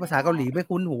แล้วภาษาเกาหลีไม่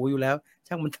คุ้นหูอยู่แล้ว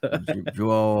ช่างมันเถอะ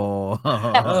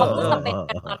แต่เขาพูดสเปน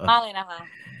กันมันมากเลยนะคะ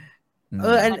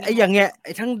ไออย่างเงี้ยไอ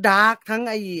ทั้งดาร์กทั้ง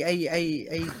ไอ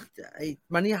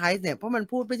มันนี่ไฮส์เนี่ยเพราะมัน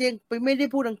พูดไม่ได้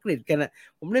พูดอังกฤษกันอ่ะ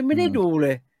ผมเลยไม่ได้ดูเล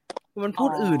ยมันพูด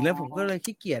อื่นแล้วผมก็เลย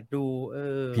ขี้เกียจดู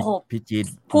พี่จีน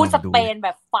พูดสเปนแบ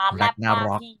บฟ้าแลบมา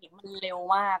กพี่มันเร็ว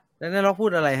มากแล้วนั่นเราพู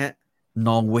ดอะไรฮะน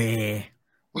อร์เวย์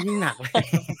ยิ่งหนักเลย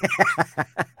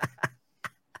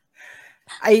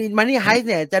ไอ้มันนี่ไฮส์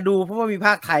เนี่ยจะดูเพราะว่ามีภ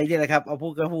าคไทยเนี่ยแหละครับเอาพู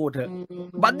ดก็พูดเถอะ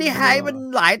มันนี่ไฮส์มัน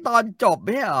หลายตอนจบไ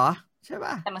ม่ใช่เหรอใช่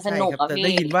ป่ะแต่มันสนุกอ่ะพี่ไ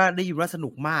ด้ยินว่าสนุ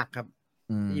กมากครับ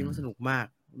ได้ยินว่าสนุกมาก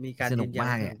มีการยืนยัน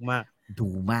สนุกมากดู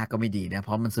มากก็ไม่ดีนะเพ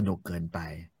ราะมันสนุกเกินไป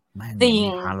ไม่จริงมี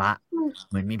ภาระ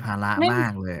เหมือนมีภาระมา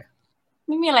กเลยไ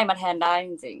ม่มีอะไรมาแทนได้จ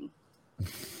ริง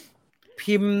ๆ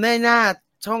พิมพ์ในหน้า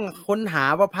ช่องค้นหา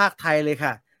ว่าภาคไทยเลย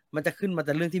ค่ะมันจะขึ้นมาแ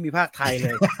ต่เรื่องที่มีภาคไทยเล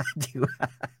ย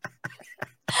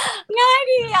ง่าย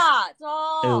ดีอ่ะจอ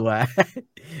วะ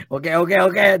โอเค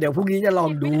เดี๋ยวพรุ่งนี้จะลอ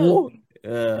งดู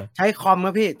ใช้คอมค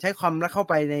รับพี่ใช้คอมแล้วเข้า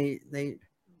ไปใน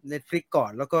Netflix ก่อ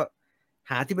นแล้วก็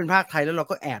หาที่เป็นภาคไทยแล้วเรา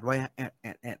ก็แอดไว้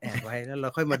แอดไว้แล้วเรา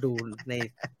ค่อยมาดูใน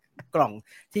กล่อง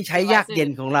ที่ใช้ยากเย็น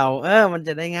ของเรามันจ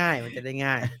ะได้ง่าย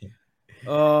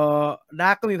ดา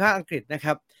ร์กก็มีภาคอังกฤษนะค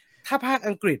รับถ้าภาค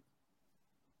อังกฤษ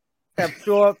แ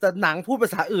ต่หนังพูดภา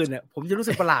ษาอื่นเนี่ยผมจะรู้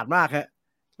สึกประหลาดมากฮะ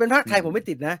เป็นภาคไทยผมไม่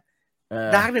ติดนะ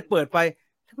ดาร์กเนี่ยเปิดไป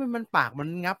ทำไมมันปากมัน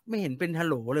งับไม่เห็นเป็นฮัล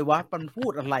โหลเลยวะมันพู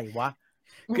ดอะไรวะ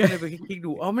ก็เลยไปคลิก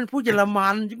ดูมันพูดเยอรมั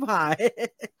นชิบหาย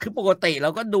คือปกติเร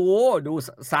าก็ดู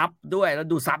ซับด้วยแล้ว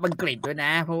ดูซับอังกฤษด้วยน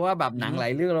ะเพราะว่าแบบหนังหลา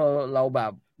ยเรื่องเราแบ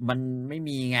บมันไม่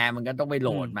มีไงมันก็ต้องไปโหล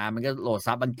ดมามันก็โหลด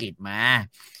ซับอังกฤษมา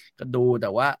ก็ดูแต่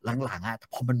ว่าหลังๆอ่ะ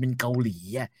พอมันเป็นเกาหลี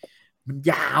อ่ะมัน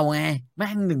ยาวไงแม่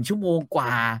ง1 ชั่วโมงกว่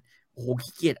าโอ้โห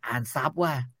ขี้เกียจอ่านซับ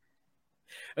ว่ะ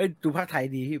ดูภาคไทย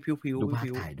ดีพิวดูภาค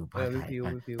ไทย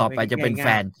ต่อไปจะเป็น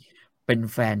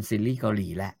แฟนซีรีส์เกาหลี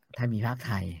แหละถ้ามีภาคไ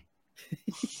ทย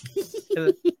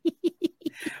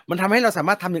มันทำให้เราสาม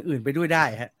ารถทำอย่างอื่นไปด้วยได้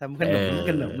ฮะทำ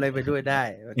ขนมอะไรไปด้วยได้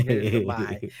สบา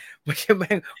ยไม่ใช่แ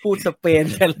ม่งพูดสเปน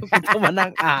กันแล้วต้องมานั่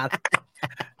งอ่าน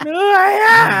เหนื่อย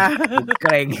เก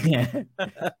รง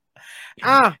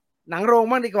หนังโรง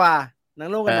บ้างดีกว่าหนัง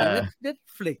โรงกับหนัง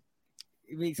Netflix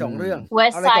มีอีก2 เรื่อง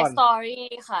West Side Story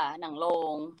ค่ะหนังโร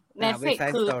ง Netflix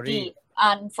คือ The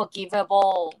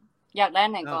Unforgivable อยากได้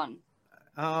ไหนก่อน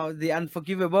The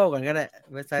Unforgivable ก่อนก็ได้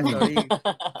West Side Story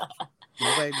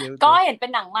ก็เห็นเป็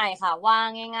นหนังใหม่ค่ะว่า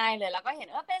ง่ายๆเลยแล้วก็เห็น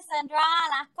เป็นแซนดรา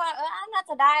นะก็น่า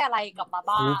จะได้อะไรกลับมา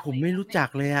บ้างผมไม่รู้จัก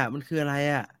เลยอ่ะมันคืออะไร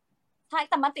อ่ะใช่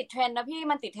แต่มันติดเทรนด์นะพี่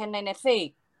มันติดเทรนด์ใน Netflix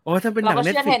ถ้าเป็นหนัง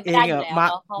Netflix เองอ่ะ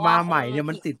มาใหม่เนี่ย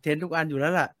มันติดเทรนด์ทุกอันอยู่แล้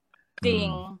วล่ะจริง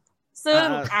ซึ่ง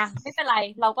ไม่เป็นไร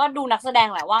เราก็ดูนักแสดง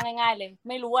แหละว่าง่ายๆเลย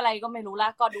ไม่รู้อะไรก็ไม่รู้ละ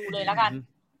ก็ดูเลยแล้วกัน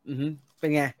เป็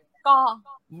นไงก็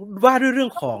ว่าด้วยเรื่อ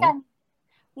ง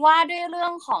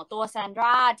ของตัวแซนดร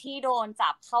าที่โดนจั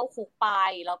บเข้าคุกไป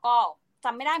แล้วก็จ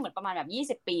ำไม่ได้เหมือนประมาณแบ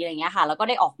บ20 ปีอะไรเงี้ยค่ะแล้วก็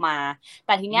ได้ออกมาแ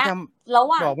ต่ทีเนี้ยระ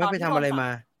หว่างบอกไม่ไปทำอะไรมา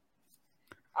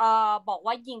บอก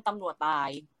ว่ายิงตำรวจตาย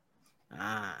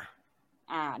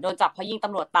โดนจับเพราะยิงต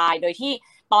ำรวจตายโดยที่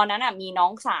ตอนนั้นมีน้อ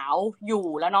งสาวอยู่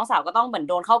แล้วน้องสาวก็ต้องเหมือน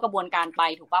โดนเข้ากระบวนการไป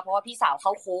ถูกป่ะเพราะว่าพี่สาวเข้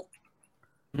าคุก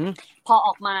พออ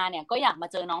อกมาเนี่ยก็อยากมา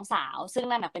เจอน้องสาวซึ่ง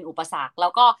นั่นเป็นอุปสรรคแล้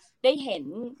วก็ได้เห็น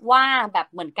ว่าแบบ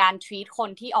เหมือนการทรีตคน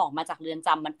ที่ออกมาจากเรือนจ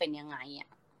ำมันเป็นยังไง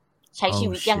ใช้ชี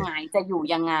วิตยังไงจะอยู่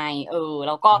ยังไงแ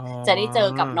ล้วก็จะได้เจอ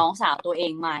กับน้องสาวตัวเอ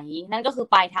งไหมนั่นก็คือ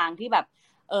ปลายทางที่แบบ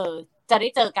จะได้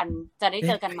เจอกัน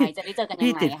ไหมจะได้เจอกันยังไง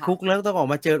พี่ติดคุกแล้วต้องออก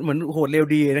มาเจอเหมือนโหดเร็ว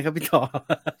ดีนะครับพี่ต่อ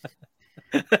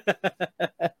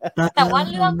แต่ว่า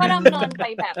เรื่องก็ดำเนินไป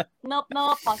แบบเนิ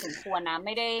บๆพอสมควรนะไ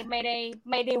ม่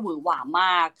ได้หวือหวาม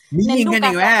ากมียิงกัน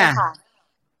อีกไหม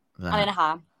อะไรนะคะ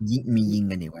มียิง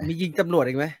กันอีกไหมมียิงตำรวจ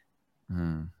อีกไหม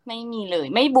ไม่มีเลย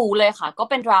ไม่บูเลยค่ะก็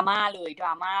เป็นดราม่าเลยดร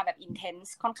าม่าแบบอินเทน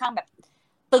ส์ค่อนข้างแบบ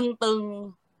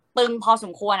ตึงพอส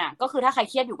มควรอ่ะก็คือถ้าใคร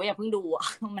เครียดอยู่ก็อย่าเพิ่งดู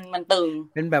มันตึง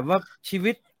เป็นแบบว่าชี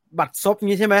วิตบัดซบ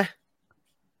งี้ใช่ไหม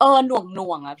หน่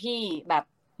วงอ่ะพี่แบบ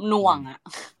หน่วงอ่ะ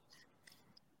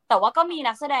แต่ว่าก็มี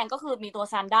นักแสดงก็คือมีตัว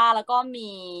ซานด้าแล้วก็มี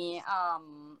อ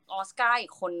อสการ์อี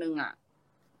กคนนึงอ่ะ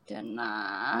เดี๋ยวนะ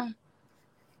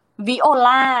วิโอล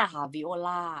าค่ะวิโอล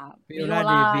า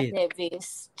เดวิส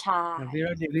ใช่วิโอล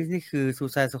าเดวิสนี่คือซู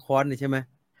ไซด์สควอดนี่ใช่ไหม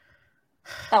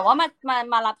แต่ว่า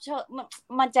มารับเชิญ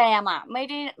มาแจมอ่ะไม่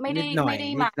ได้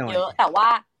มาเยอะแต่ว่า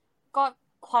ก็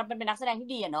ความเป็นนักแสดงที่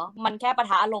ดีอะเนาะมันแค่ปะ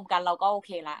ทะอารมณ์กันเราก็โอเค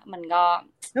ละมันก็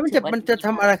แล้วมันจะท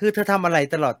ำอะไรคือเธอทำอะไร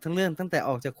ตลอดทั้งเรื่องตั้งแต่อ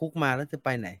อกจากคุกมาแล้วจะไป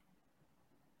ไหน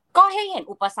ก็ให้เห็น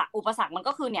อุปสรรคมัน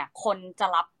ก็คือเนี่ยคนจะ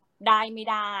รับได้ไม่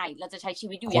ได้เราจะใช้ชี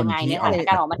วิตอยู่ยังไงในสถานก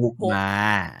ารณ์ของมันคุกมา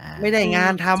ไม่ได้งา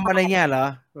นทำอะไรเงี้ยเหรอ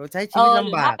เราใช้ชีวิตล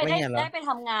ำบากอะไรเงี้ยเหรอได้ไป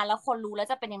ทำงานแล้วคนรู้แล้ว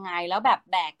จะเป็นยังไงแล้วแบบ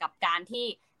แบกกับการที่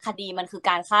คดีมันคือ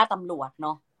การฆ่าตำรวจเน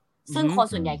าะซึ่งคน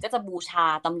ส่วนใหญ่ก็จะบูชา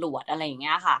ตำรวจอะไรอย่างเ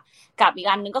งี้ยค่ะกับอีก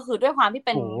อันนึงก็คือด้วยความที่เ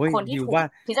ป็นคนที่ถูก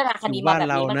พิจารณาคดีมาแบบ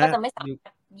นี้มันก็จะไม่สามาร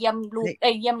ถเยี่ยมลูก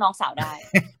เยี่ยมน้องสาวได้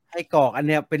ไอ้กอกอันเ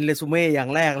นี้ยเป็นเรซูเม่อย่าง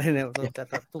แรกเลยเนี่ย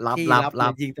ทุกที่รั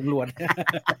บยิงตำรวจ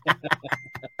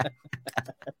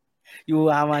ยู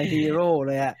อาร์มาฮีโร่เ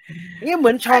ลยอ่ะนี่เหมื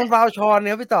อนชองวาลชอนเ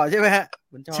นี่ยพี่ต่อใช่ไหมฮะเ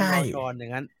หมือนชองวาลชอนอย่า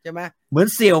งนั้นใช่ไหมเหมือน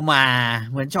เสี่ยวมา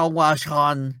เหมือนชองวาลชอ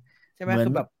นใช่ไหมคื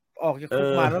อแบบออกจากคุก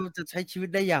มาแล้วจะใช้ชีวิต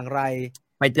ได้อย่างไร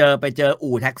ไปเจอ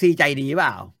อู่แท็กซี่ใจดีเป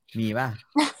ล่ามีป่ะ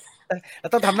แล้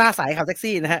วต้องทำหน้าใสขับแท็ก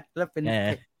ซี่นะฮะแล้วเป็น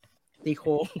ตีโ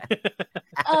ค้ง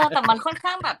แต่มันค่อน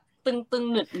ข้างแบบตึง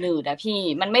หนืดอะพี่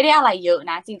มันไม่ได้อะไรเยอะ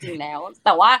นะจริงๆแล้วแ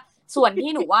ต่ว่าส่วน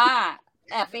ที่หนูว่า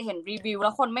แอบไปเห็นรีวิวแล้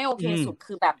วคนไม่โอเคสุด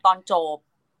คือแบบตอนจบ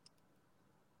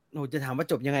หนูจะถามว่า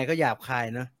จบยังไงก็หยาบคาย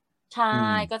เนอะใช่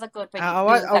ก็จะเกิดไปเอา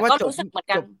ว่าก็รู้สึกเหมือน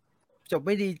กันจบไ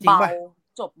ม่ดีจริงป่ะ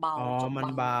จบเบามัน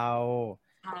เบา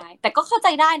ใช่แต่ก็เข้าใจ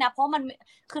ได้นะเพราะมัน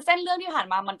คือเส้นเรื่องที่ผ่าน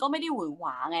มามันก็ไม่ได้หวือหว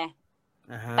าไง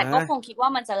แต่ก็คงคิดว่า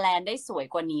มันจะแลนด์ได้สวย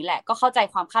กว่านี้แหละก็เข้าใจ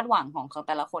ความคาดหวังของแ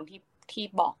ต่ละคนที่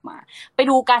บอกมาไป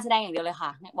ดูการแสดงอย่างเดียวเลยค่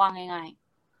ะว่าง่าย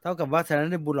ๆเท่ากับว่าฉะนั้น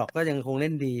ในบุลล็อกก็ยังคงเ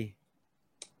ล่นดี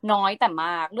น้อยแต่ม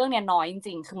ากเรื่องเนี้ยน้อยจ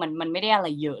ริงๆคือมันไม่ได้อะไร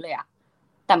เยอะเลยอะ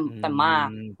แต่มาก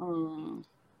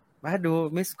มาดู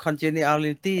Miss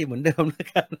Congeniality เหมือนเดิมแล้ว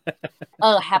กัน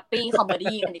Happy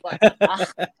Comedy กันดีกว่า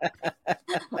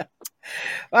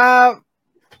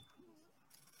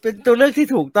เป็นตัวเลือกที่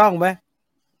ถูกต้องไหม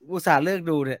อุตส่าห์เลือก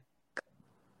ดูเนี่ย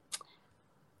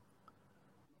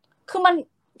คือมัน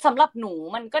สำหรับหนู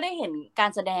มันก็ได้เห็นกา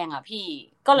รแสดงอ่ะพี่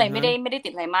ก็เลยไม่ได้ติ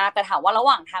ดอะไรมากแต่ถามว่าระห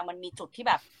ว่างทางมันมีจุดที่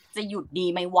แบบจะหยุดดี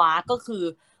ไหมวะก็คือ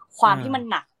ความที่มัน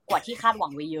หนักกว่าที่คาดหวั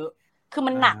งไว้เยอะคือ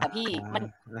มันหนักอะพี่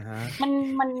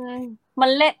มัน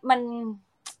เละ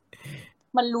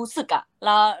มันรู้สึกอะแ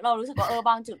ล้วเรารู้สึกว่า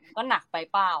บางจุดก็หนักไป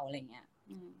เปล่าอะไรเงี้ย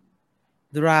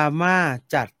ดราม่า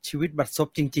จัดชีวิตบัดซบ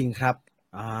จริงๆครับ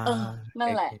นั่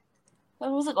นแหละก็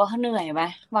รู้สึกว่าเหนื่อยไหม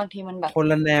บางทีมันแบบคน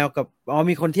ละแนวกับ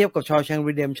มีคนเทียบกับชอว์แชงก์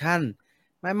รีเดมชั่น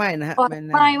ไม่นะฮะไ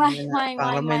ม่ฟั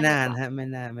งแล้วไม่น่านะฮะไม่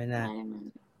น่า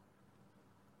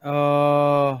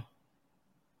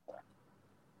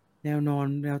แนวนอน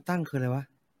แนวตั้งคืออะไรวะ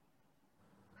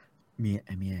เมี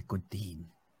ยกวนตีน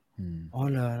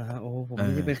เหรอครับโอ้ผมไ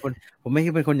ม่ใช่เป็น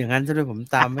คนอย่างนั้นซะด้วยผม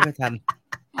ตามไม่ทัน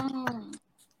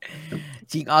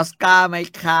จริงออสการ์ไหม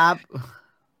ครับ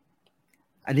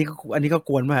อันนี้ก็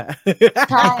กวนมาก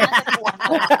ใช่น่าจะกวน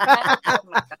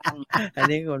อัน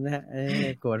นี้กวนนะ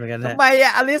กวนเหมือนกันนะทำไม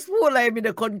อลิสพูดอะไรมีแ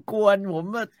ต่คนกวนผม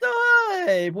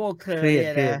พวกเธอเ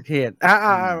ครียด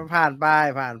ผ่านไป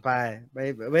ไป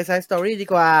เว็บไซต์สตอรี่ดี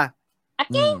กว่า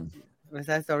เว็บไ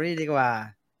ซต์สตอรี่ดีกว่า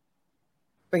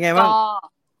เป็นไงบ้าง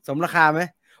สมราคาไหม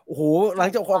โอ้โหหลัง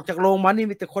จากออกจากโรงมานี่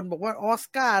มีแต่คนบอกว่าออส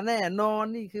การ์แน่นอน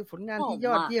นี่คือผลงานที่ย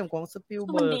อดเยี่ยมของสปิล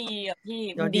เบิร์กดีอ่ะพี่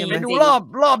ดีไปดู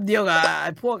รอบเดียวกับ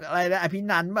พวกอะไรนะอภิ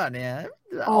นันท์ป่ะเนี่ย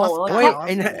โอ้ยไ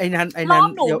อ้นันรอบ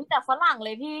หนูแต่ฝรั่งเล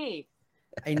ยพี่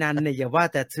ไอ้นันเนี่ยอย่าว่า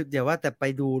แต่ไป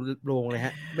ดูโรงเลยฮ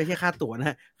ะไม่ใช่ค่าตั๋วน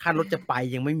ะค่ารถจะไป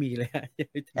ยังไม่มีเลยฮะ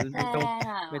ไม่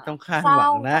ต้องคาดหวั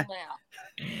งนะ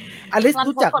อลิส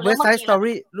รู้จักเว็บไซต์สต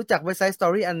อ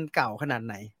รี่อันเก่าขนาดไ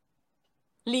หน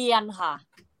เรียนค่ะ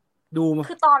ดู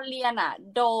คือตอนเรียนอ่ะ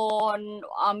โดน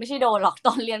ไม่ใช่โดนหรอกต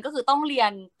อนเรียนก็คือต้องเรีย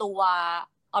นตัว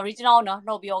ออริจินอลเนาะโ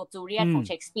รมิโอจูเลียตของเ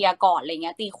ชคสเปียร์ก่อนอะไรเ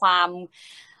งี้ยตีความ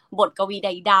บทกวีใ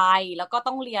ดๆแล้วก็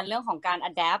ต้องเรียนเรื่องของการ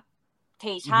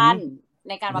adaptation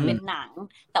ในการมาเป็นหนัง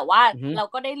แต่ว่าเรา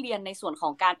ก็ได้เรียนในส่วนขอ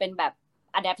งการเป็นแบบ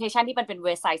adaptation ที่มันเป็น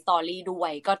West Side Story ด้ว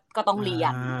ยก็ต้องเรีย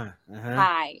นใ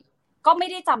ช่ก็ไม่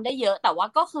ได้จำได้เยอะแต่ว่า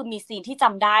ก็คือมีซีนที่จ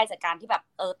ำได้จากการที่แบบ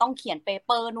ต้องเขียนเปเป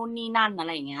อร์นู่นนี่นั่นอะไ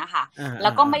รอย่างเงี้ยค่ะแล้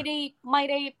วก็ไม่ไ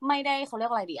ด้เขาเรีย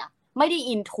กอะไรดีอะไม่ได้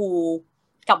into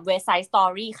กับ West Side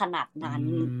Story ขนาดนั้น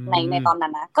ในตอนนั้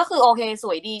นนะก็คือโอเคส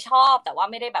วยดีชอบแต่ว่า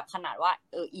ไม่ได้แบบขนาดว่า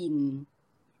อิน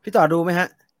พี่ต่อดูไหมฮะ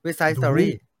West Side Story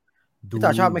พี่ต่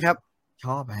อชอบไหมครับช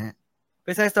อบฮะ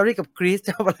West Side Story กับ Grease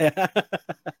ชอบอะไร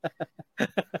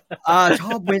ช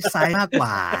อบ West Side มากก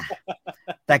ว่า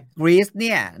แต่ Grease เ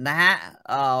นี่ยนะฮะ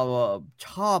ช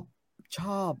อ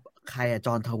บใครจ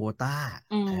อห์นทราโวลต้า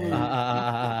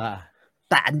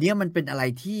แต่อันเนี้ยมันเป็นอะไร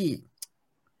ที่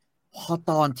พอ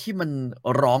ตอนที่มัน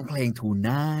ร้องเพลง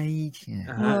Tonight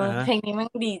เพลงนี้มัน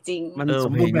ดีจริงมันส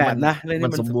มบูรณ์แบบนะมั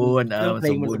นสมบูรณ์เพล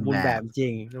งมันสมบูรณ์แบบจริ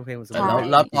งเพลงมันสมบูรณ์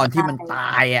แล้วตอนที่มันต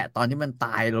ายตอนที่มันต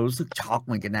ายเรารู้สึกช็อกเ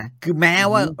หมือนกันนะคือแม้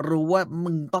ว่ารู้ว่า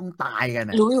มึงต้องตายกั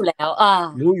นรู้อยู่แล้ว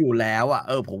รู้อยู่แล้ว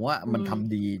ผมว่ามันท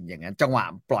ำดีอย่างนั้นจังหวะ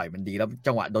ปล่อยมันดีแล้ว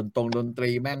จังหวะดนต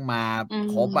รีแม่งมา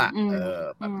ครบ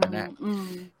แบบนั้นนะ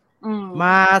ม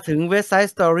าถึง West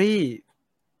Side Story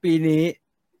ปีนี้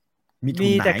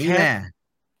มีแ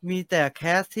ต่แค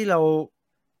สที่เรา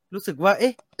รู้สึกว่า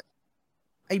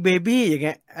ไอ้เบบี้อย่างเ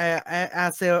งี้ยอา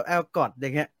เซลแอลกอดอ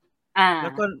ย่างเงี้ยแล้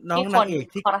วก็น้องนางเอก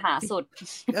ที่พอหาสุด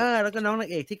แล้วก็น้องนา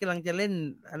งเอกที่กำลังจะเล่น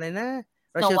อะไรนะ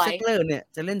ราเชลเซกเลอร์เนี่ย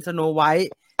จะเล่นสโนไว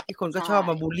ท์ที่คนก็ชอบ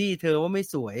มาบูลลี่เธอว่าไม่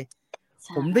สวย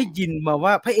ผมได้ยินมาว่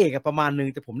าพระเอกประมาณนึง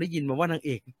แต่ผมได้ยินมาว่านางเ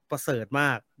อกประเสริฐม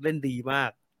ากเล่นดีมาก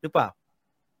หรือเปล่า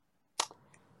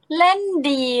เล่น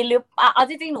ดีหรือเอา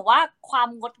จริงๆหนูว่าความ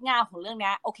งดงามของเรื่อง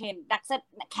นี้โอเคดัก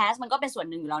แคสมันก็เป็นส่วน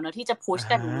หนึ่งอยู่แล้วเนอะที่จะพุช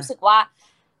แต่หนูรู้สึกว่า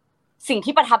สิ่ง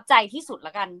ที่ประทับใจที่สุดล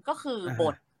ะกันก็คือบ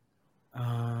ท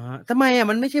ทำไม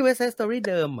มันไม่ใช่ West Side Story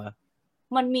เดิมเหรอ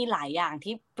มันมีหลายอย่าง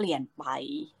ที่เปลี่ยนไป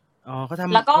เขาท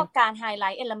ำแล้วก็การไฮไล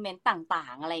ท์เอลิเมนต์ต่า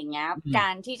งๆอะไรอย่างเงี้ยกา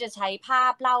รที่จะใช้ภา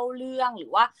พเล่าเรื่องหรื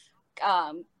อว่า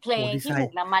เพลงที่ถู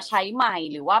กนำมาใช้ใหม่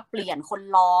หรือว่าเปลี่ยนคน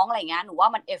ร้องอะไรเงี้ยหนูว่า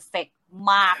มันเอฟเฟกต์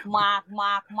มาก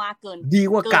เกินดี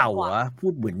กว่าเก่าพู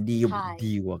ดเหมือนดีก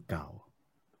ว่าเก่า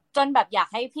จนแบบอยาก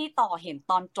ให้พี่ต่อเห็น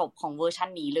ตอนจบของเวอร์ชัน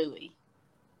นี้เลย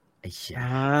ไอ้เชี่ย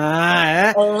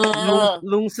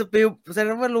ลุงสปิลแสด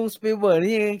งว่าลุงสปิลเบิร์ก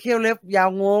นี่ยังเขี้ยวเล็บยาว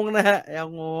งงนะฮะยาว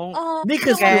งงนี่คื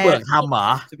อสปิลเบิร์กทำเหรอ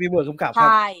สปิลเบิร์กกำกับครับ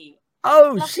ใช่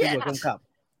เชี่ยกำกับ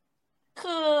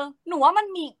คือหนูว่ามัน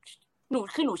มีห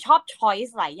นูชอบช้อย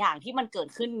ส์หลายอย่างที่มันเกิด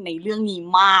ขึ้นในเรื่องนี้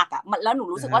มากแล้วหนู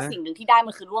รู้สึกว่าสิ่งหนึ่งที่ได้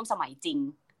มันคือร่วมสมัยจริง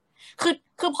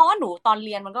คือเพราะว่าหนูตอนเ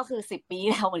รียนมันก็คือ10 ปี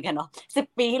แล้วเหมือนกันเนาะ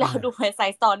10 ปีแล้วดู West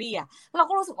Side Story เรา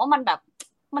ก็รู้สึกว่ามันแบบ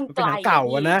มันไกลเก่า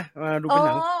นะดูเป็นห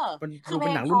นังดูเป็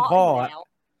นหนังรุ่นพ่อ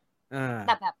แ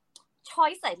ต่แบบช้อย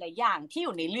ส์หลายอย่างที่อ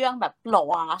ยู่ในเรื่องแบบหล่อ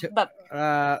แบบ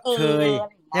เชย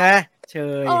ใช่ไหมเช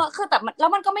ยคือแต่แล้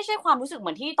วมันก็ไม่ใช่ความรู้สึกเห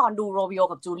มือนที่ตอนดูโรมิโอ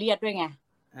กับจูเลียตด้วยไง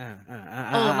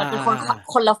มันเป็น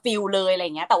คนละฟิลเลยอะไร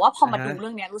เงี้ยแต่ว่าพอมาดูเรื่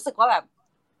องเนี้ยรู้สึกว่าแบบ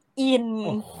อินโ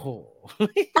อ้โห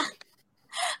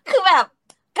คือแบบ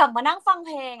กลับมานั่งฟังเ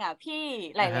พลงพี่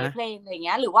หลายๆเพลงอะไรเ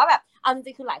งี้ยหรือว่าแบบเอาจ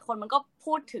ริงๆคือหลายคนมันก็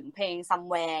พูดถึงเพลง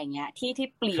Somewhere อย่างเงี้ยที่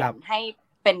เปลี่ยนให้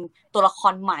เป็นตัวละค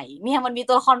รใหม่เนี่ยมันมี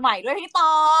ตัวละครใหม่ด้วยพี่ต่อ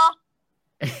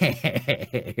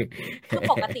คือ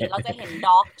ปกติเราจะเห็น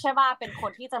ด็อกใช่ป่ะเป็นค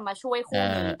นที่จะมาช่วยคู่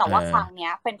นึงแต่ว่าครั้งเนี้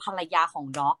ยเป็นภรรยาของ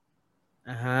ด็อก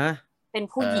เป็น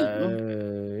ผู้หญิง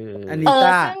อานิ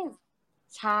ต้า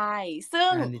ใช่ซึ่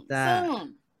ง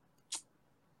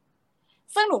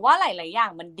หนูว่าหลายๆอย่า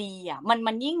งมันดี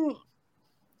มัน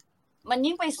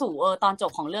ยิ่งไปสู่ตอนจ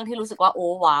บของเรื่องที่รู้สึกว่าโอ้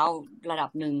ว้าวระดับ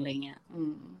นึงอะไรเงี้ย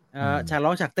ฉากร้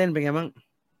องฉากเต้นเป็นไงบ้าง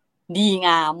ดีง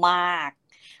ามมาก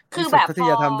คือแบบที่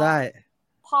จะทำได้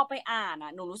พอไปอ่าน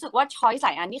หนูรู้สึกว่าช้อยส์หล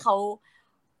ายอันที่เขา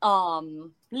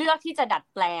เลือกที่จะดัด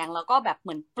แปลงแล้วก็แบบเห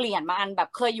มือนเปลี่ยนมาอันแบบ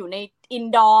เคยอยู่ในอิน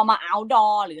ดอร์มาเอาท์ดอ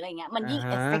ร์หรืออะไรเงี้ยมันยิ่ง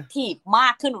เอฟเฟกตีฟมา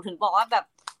กขึ้นหนูถึงบอกว่าแบบ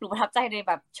หนูประทับใจในแ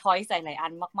บบช้อยส์หลายอั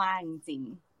นมากๆจริง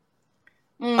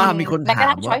ๆมีคนถ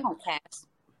ามว่าช้อยส์ของแคส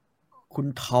คุณ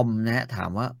ทอมนะถาม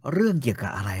ว่าเรื่องเกี่ยวกั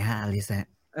บอะไรฮะอลิซ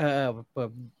เปิด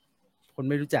คน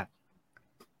ไม่รู้จัก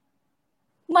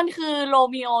มันคือโร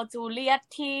มิโอจูเลียต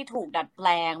ที่ถูกดัดแปล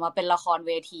งมาเป็นละครเ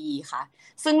วทีค่ะ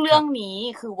ซึ่งเรื่องนี้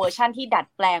คือเวอร์ชั่นที่ดัด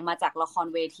แปลงมาจากละคร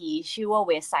เวทีชื่อว่า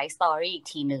West Side Story อีก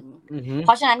ทีนึงเพ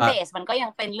ราะฉะนั้นเบสมันก็ยั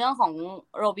งเป็นเรื่องของ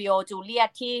โรมิโอจูเลียต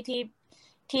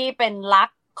ที่เป็นรัก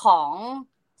ของ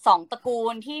2 ตระกู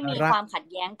ลที่มีความขัด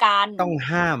แย้งกันต้อง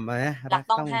ห้ามรัก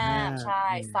ต้องห้ามใช่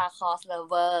Star Crossed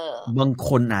Lover บางค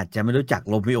นอาจจะไม่รู้จัก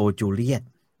โรมิโอจูเลียต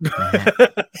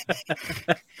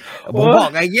ผมบอก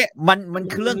ไงเงี้ยมัน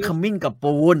คือเรื่องขมิ้นกับ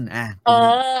ปูน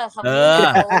ขมิ้น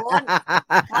กับปูน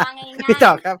พี่ต่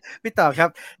อครับ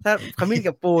ถ้าขมิ้น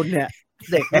กับปูนเนี่ย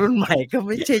เด็กรุ่นใหม่ก็ไ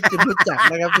ม่ใช่จะรู้จัก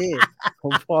นะครับพี่ผ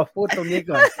มพอพูดตรงนี้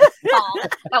ก่อน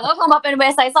แต่ว่าพอมาเป็นเว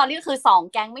สไซด์สตอรี่ก็คือ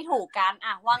2แก๊งไม่ถูกกัน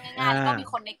อ่ะว่าง่ายๆแล้วก็มี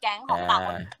คนในแก๊งของต่างค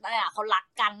นเนี่ยเขารัก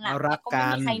กันน่ะก็ไม่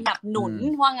มีใครหนับหนุน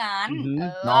ว่างั้น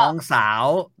น้องสา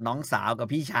วกับ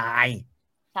พี่ชาย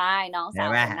ใช่น้องสาว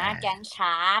หน้าแก๊งช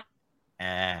าร์ก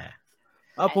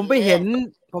ผมไปเ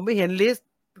ห็นลิสต์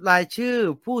รายชื่อ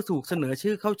ผู้ถูกเสนอ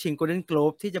ชื่อเข้าชิง Golden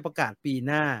Globe ที่จะประกาศปีห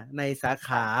น้าในสาข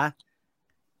า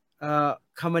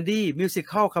คอมเมดี้มิวสิ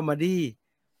คัลคอมเมดี้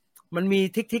มันมี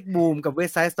ทิกทิกบูมกับเว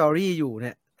สไซด์สตอรี่อยู่เ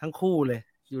นี่ยทั้งคู่เลย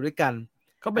อยู่ด้วยกัน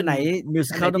เขาเป็นไหนมิว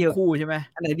สิคัลทั้งคู่ใช่ไหม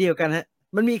อันไหนเดียวกันฮะ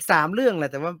มันมีอีก3เรื่องแหละ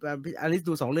แต่ว่าอลิส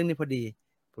ดู2เรื่องนี้พอดี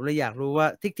ผมเลยอยากรู้ว่า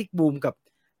ทิกทิกบูมกับ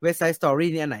เวสไซด์สตอรี่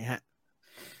นี่อันไหนฮะ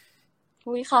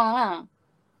ค้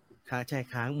างใช่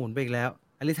ค้างหมุนไปอีกแล้ว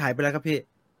อลิสหายไปแล้วครับพี่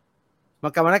มา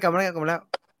กลับมาแล้ว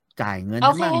จ่ายเงินโอ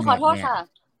เคขอโทษค่ะ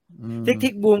ทิกทิ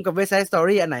กบูมกับเวสไซด์สตอ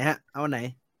รี่อันไหนฮะเอาอันไหน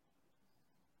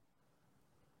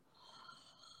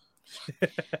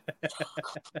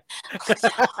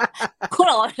คุณ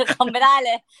บอกว่าทำไม่ได้เล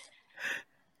ย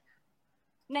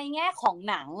ในแง่ของ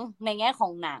หนัง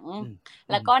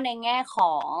แล้วก็ในแง่ข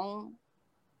อง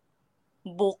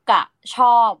บุ๊กอะช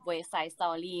อบเวสไซด์สต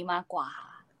อรี่มากกว่า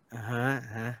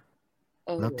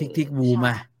แล้วทิกทิกบูมม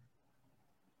า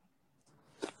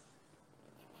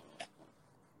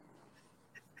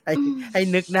ให้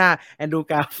นึกหน้าแอนดรูว์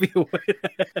การ์ฟิลด์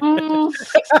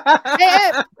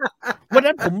วัน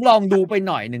นั้นผมลองดูไป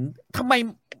หน่อยหนึ่งทำไม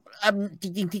จ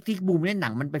ริงๆทิกบูมเนี่ยหนั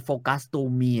งมันไปโฟกัสตัว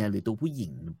เมียหรือตัวผู้หญิ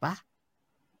งหรือปะ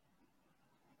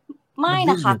ไม่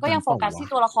นะคะก็ยังโฟกัสที่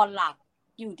ตัวละครหลัก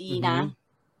อยู่ดีนะ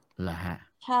เหรอฮะ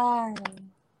ใช่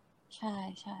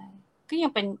ก็ยั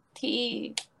งเป็นที่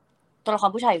ตัวละคร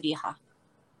ผู้ชายอยู่ดีค่ะ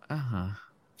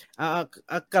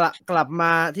กลับม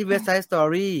าที่ West Side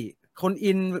Story คน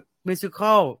อินมิวสิ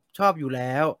คัลชอบอยู่แ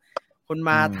ล้วคน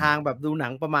มาทางแบบดูหนั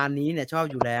งประมาณนี้เนี่ยชอบ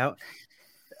อยู่แล้ว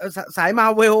สายมา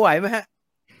เวลไหวไหมฮะ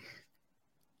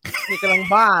นี่กำลัง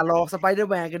บ้ารอสไปเดอร์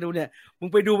แมนกันดูเนี่ยมึง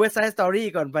ไปดู West Side Story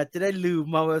ก่อนไปจะได้ลืม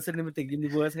Marvel Cinematic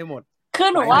Universe ให้หมดคือ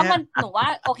หนูว่า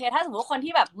โอเคถ้าสมมติคน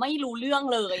ที่แบบไม่รู้เรื่อง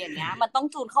เลยอย่างเงี้ยมันต้อง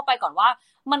จูนเข้าไปก่อนว่า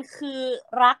มันคือ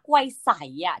รักวัยใส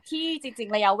อ่ะที่จริง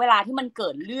ๆระยะเวลาที่มันเกิ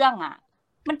ดเรื่องอ่ะ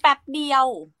มันแป๊บเดียว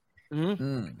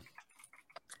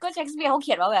ก็เชคสเปียร์เขาเ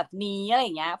ขียนว่าแบบนี้อะไรอ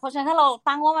ย่างเงี้ยเพราะฉะนั้นถ้าเรา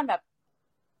ตั้งว่ามันแบบ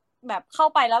เข้า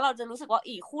ไปแล้วเราจะรู้สึกว่า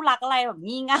อีคู่รักอะไรแบบ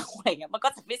งี่เง่าอะไรเงี้ยมันก็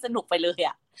จะไม่สนุกไปเลย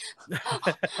อ่ะ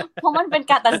เพราะมันเป็น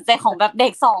การตัดสินใจของแบบเด็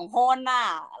ก2คนน่ะ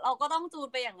เราก็ต้องจูน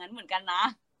ไปอย่างนั้นเหมือนกันนะ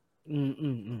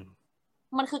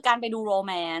มันคือการไปดูโรแ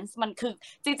มนต์มันคือ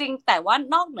จริงๆแต่ว่า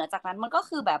นอกเหนือจากนั้นมันก็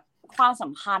คือแบบความสั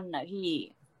มพันธ์นะพี่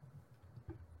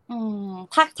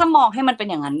ถ้ามองให้มันเป็น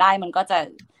อย่างนั้นได้มันก็จะ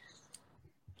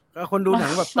คนดูหนั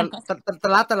งแบบ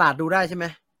ตลาดดูได้ใช่ไหม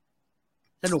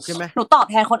สนุกใช่ไหมหนูตอบ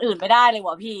แทนคนอื่นไม่ได้เลย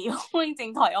ว่ะพี่จริง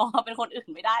ๆถอยออกมาเป็นคนอื่น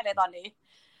ไม่ได้เลยตอนนี้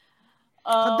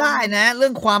ก็ได้นะเรื่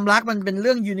องความรักมันเป็นเ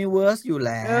รื่องยูนิเวอร์สอยู่แ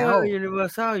ล้วยูนิเวอ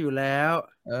ร์แซลอยู่แล้ว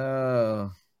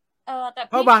แต่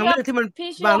เพราะบางเรื่องที่มัน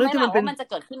เป็นมันจะ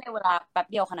เกิดขึ้นในเวลาแป๊บ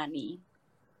เดียวขนาดนี้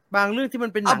บางเรื่องที่มั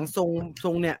นเป็นหนังท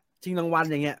รงเนี่ยชิงรางวัล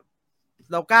อย่างเงี้ย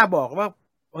เรากล้าบอกว่า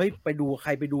เฮ้ยไปดูใคร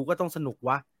ไปดูก็ต้องสนุก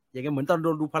วะอย่างเงี้ยเหมือนตอน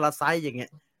ดูพาราไซต์อย่างเงี้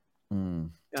ย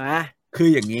คือ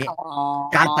อย่างนี้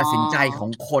การตัดสินใจของ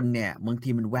คนเนี่ยบางที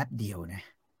มันแวบเดียวนะ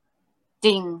จ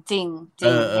ริง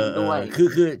เห็นด้วย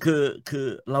คือ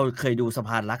เราเคยดูสะพ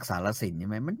านรักสารสินใช่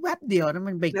ไหมมันแวบเดียวนะ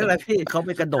มันไปเขาไ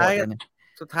ปกระโดดกัน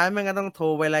สุดท้ายมันก็ต้องโทร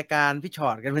ไปรายการพี่ชอ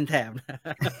ตกันเป็นแถบ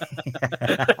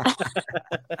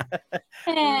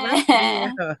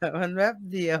มันแวบ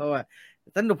เดียวอ่ะ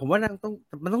สนุกผมว่ามัน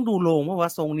ต้องดูโรงเพราะว่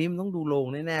าทรงนี้มันต้องดูโรง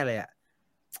แน่ๆเลยอ่ะ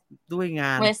ด้วยง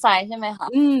านเว็บไซต์ใช่ไหมคะ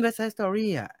เว็บไซต์สตอ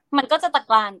รี่อ่ะมันก็จะตะ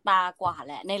กรานตากว่า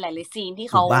แหละในหลายๆซีนที่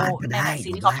เขาในหลายซี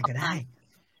นที่เขาท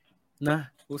ำนะ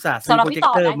อุตส่าห์ซื้อโปรเจค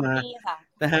เตอร์มา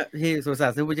นะฮะที่อุตส่า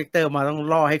ห์ซื้อโปรเจคเตอร์มาต้อง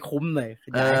ล่อให้คุ้มหน่อยข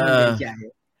ยายมันใหญ่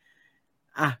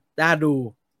อ่ะน่าดู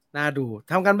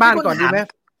ทำกันบ้านก่อนดีไหม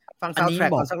ฟังซาวด์แทร็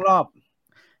กก่อนสักรอบ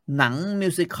หนังมิ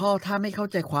วสิคัลถ้าไม่เข้า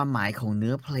ใจความหมายของเ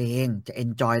นื้อเพลงจะเอ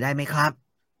นจอยได้ไหมครับ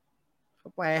เข้า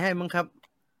ไปให้มั้งครับ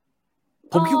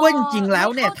ผมคิดว่าจริงๆแล้ว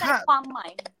เนี่ยถ้าความหมาย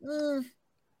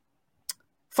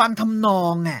ฟังทำนอ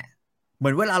งอ่ะเหมื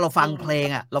อนเวลาเราฟังเพลง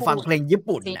อ่ะเราฟังเพลงญี่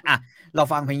ปุ่นอ่ะเรา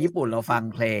ฟังเพลงญี่ปุ่นเราฟัง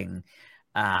เพลง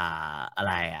อะ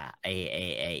ไรอ่ะไอ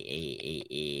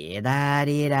ดา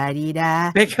ดีดาดีด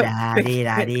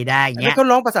าอย่างเงี้ยเขา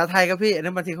ร้องภาษาไทยครับพี่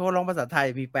นั่นบางทีเขาร้องภาษาไทย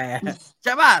มีแปลใ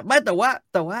ช่ป่ะไม่แต่ว่า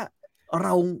เร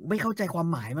าไม่เข้าใจความ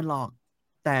หมายมันหรอก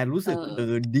แต่รู้สึก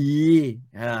ดี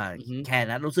แค่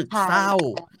นั้นรู้สึกเศร้า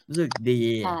รู้สึกดี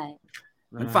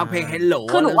มันฟังเพลง Hello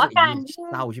คือหนูว่าการ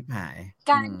เศร้าชิบหาย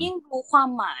การยิ่งรู้ความ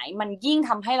หมายมันยิ่ง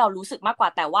ทำให้เรารู้สึกมากกว่า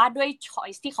แต่ว่าด้วย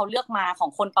choice ที่เขาเลือกมาของ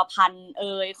คนประพันธ์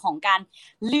ของการ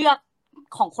เลือก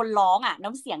ของคนร้องอ่ะ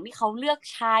น้ำเสียงที่เขาเลือก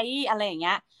ใช้อะไรอย่างเ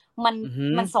งี้ย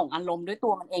มันส่งอารมณ์ด้วยตั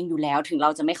วมันเองอยู่แล้วถึงเรา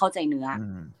จะไม่เข้าใจเนื้อ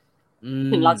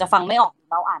ถึงเราจะฟังไม่ออก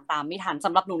เราอ่านตามไม่ทันส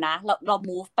ำหรับหนูนะเรา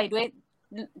move ไปด้วย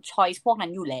choice พวกนั้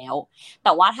นอยู่แล้วแ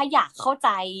ต่ว่าถ้าอยากเข้าใจ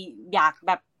อยากแ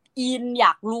บบอินอย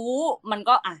ากรู้มัน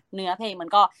ก็เนื้อเพลงมัน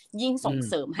ก็ยิ่งส่ง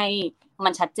เสริมให้มั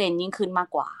นชัดเจนยิ่งขึ้นมาก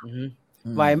กว่า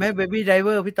ไหวไหม Baby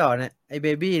Driver พี่ต่อเนี่ยไอ้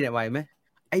Baby เนี่ยไหวไหม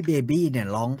ไอ้ Baby เนี่ย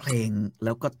ร้องเพลงแ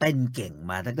ล้วก็เต้นเก่ง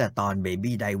มาตั้งแต่ตอน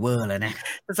Baby Driver แล้วนะ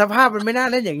สภาพมันไม่น่า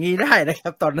เล่นอย่างนี้ได้นะครั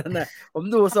บตอนนั้นน่ะผม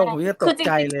ดูทรงผมจะตกใ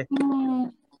จเลย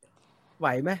ไหว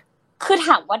ไหมคือถ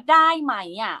ามว่าได้ไหม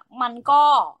มันก็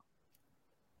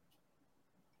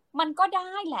ไ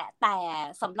ด้แหละแต่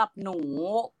สำหรับหนู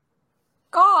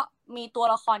ก็มีตัว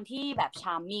ละครที่แบบช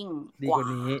าร์มมิ่งดีกว่า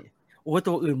นี้โอ้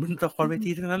ตัวอื่นมันละครเว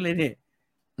ทีทั้งนั้นเลยนี่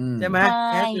ใช่ไหมแ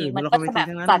คสอื่นมันละครเวที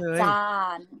ทั้งนั้นเลย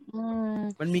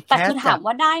มันมีแคสแต่คือถาม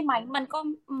ว่าได้ไหมมัน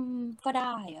ก็ไ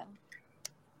ด้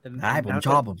ได้ผม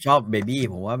ชอบเบบี้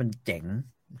ผมว่ามันเจ๋ง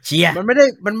เชียร์มันไม่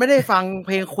ได้ฟังเ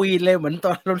พลงควีนเลยเหมือนต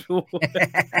อนเราดู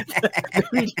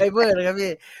พี่ไชเบอร์นะครับ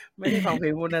พี่ไม่ได้ฟังเพล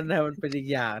งพวกนั้นนะมันเป็นอีก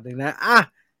อย่างหนึ่งนะ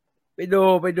ไปดู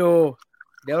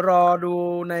เดี๋ยวรอดู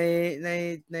ใ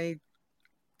น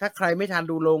ถ้าใครไม่ทัน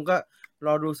ดูลงก็ร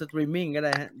อดูสตรีมมิ่งก็ไ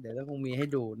ด้ฮะเดี๋ยวก็คงมีให้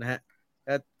ดูนะฮะแ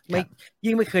ต่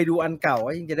ยิ่งไม่เคยดูอันเก่า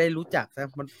ยิ่งจะได้รู้จักนะ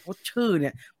มันพูดชื่อเนี่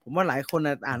ยผมว่าหลายคน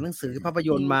อ่านหนังสือภาพย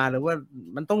นตร์มาหรือว่า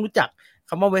มันต้องรู้จัก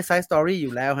คำว่า West Side Story อ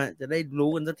ยู่แล้วฮะจะได้รู้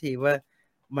กันสักทีว่า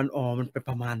มันเป็น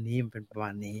ประมาณนี้มันเป็นประมา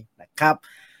ณนี้นะครับ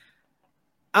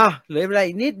เหลือเวลา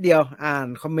อีกนิดเดียวอ่าน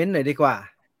คอมเมนต์หน่อยดีกว่า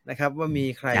นะครับว่ามี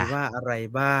ใครว่าอะไร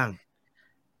บ้าง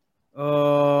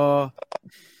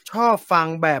ชอบฟัง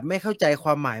แบบไม่เข้าใจคว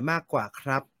ามหมายมากกว่าค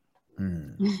รับ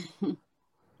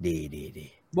ดี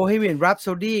Bohemian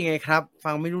Rhapsody ไงครับ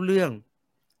ฟังไม่รู้เรื่อง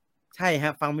ใช่ฮ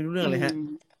ะฟังไม่รู้เรื่องเลยฮะ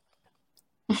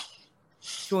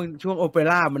ช่วงโอเป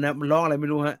ร่ามันร้องอะไรไม่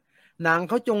รู้ฮะหนัง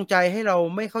เขาจงใจให้เรา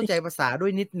ไม่เข้าใจภาษาด้ว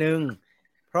ยนิดนึง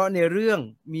เพราะในเรื่อง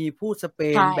มีพูดสเป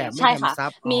นแบบไม่ทำซั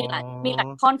บมีหลาย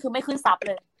ท่อนคือไม่ขึ้นซับ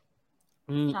เลย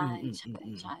ใช่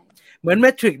เหมือน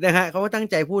Matrix นะฮะเขาก็ตั้ง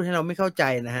ใจพูดให้เราไม่เข้าใจ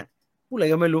นะฮะพูดอะไร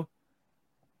ก็ไม่รู้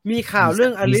มีข่าวเรื่อ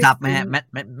งอลิสมีซับไหมฮะ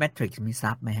แมทริกซ์มี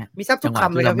ซับไหมฮะมีซับทุกค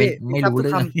ำเลยครับพี่ไม่รู้เ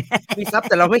รื่องมีซับ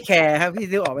แต่เราไม่แคร์ครับพี่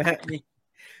ซื้อออกไหมฮะนี่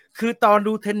คือตอน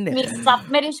ดูเทนเน็ตมีซับ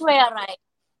ไม่ได้ช่วยอะไร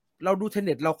เราดูเทนเ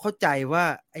น็ตเราเข้าใจว่า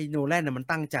ไอ้โนแลนน่ะมัน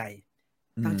ตั้งใจ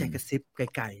กระซิบไ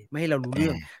กลๆไม่ให้เรารู้เรื่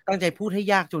องตั้งใจพูดให้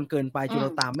ยากจนเกินไปจนเร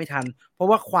าตามไม่ทันเพราะ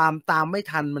ว่าความตามไม่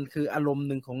ทันมันคืออารมณ์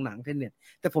นึงของหนังเทนเน็ต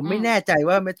แต่ผมไม่แน่ใจ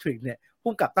ว่าแมทริกซ์เนี่ย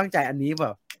ผู้กำกับตั้งใจอันนี้เปล่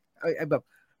าไอ้แบบ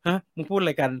ฮะมึงพูดอะไ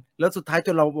รกันแล้วสุดท้ายจ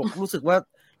นเราบอกรู้สึกว่า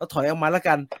เราถอยออกมาแล้ว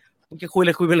กันมึงจะคุย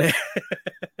ไปเลย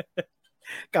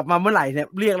กลับมาเมื่อไหร่เนี่ย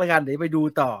เรียกแล้วกันเดี๋ยวไปดู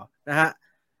ต่อนะฮะ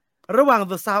ระหว่าง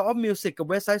The Sound of Music กับ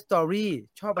West Side Story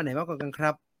ชอบอันไหนมากกว่ากันค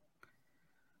รับ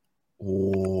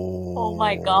โอ้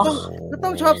my god ก็ต้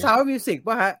องชอบ Sound of Music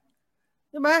ป่ะฮะ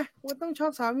ใช่ไหมก็ต้องชอ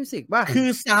บ Sound of Music ป่ะคือ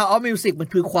Sound of Music มัน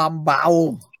คือความเบา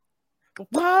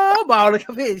เลยค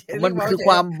รับพี่มันคือค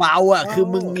วามเบาคือ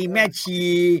มึงมีแม่ชี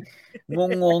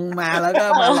งงมาแล้วก็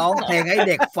มาร้องเพลงให้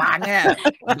เด็กฟัง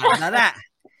แบบนั้น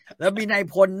แล้วมีนาย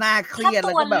พลหน้าเครียดแ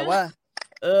ล้วก็แบบว่า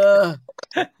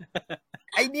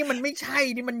ไอ้นี่มันไม่ใช่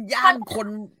นี่มันย่าน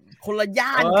คนละย่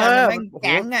านกันแม่งแ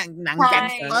ก๊งหนังแก๊ง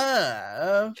สเตอร์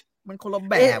มันคนละ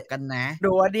แบบกันนะโด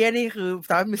เดียนี่คือ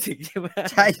ซาวด์มิวสิกใช่ไหม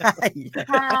ใช่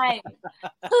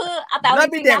คือแต่ว่า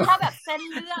จริงๆถ้าแบบเส้น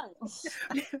เรื่อง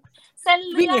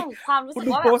ความรู้สึก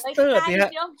ว่าแบ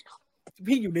บ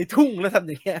พี่อยู่ในทุ่งแล้วทำ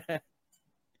อย่างเงี้ย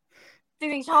จ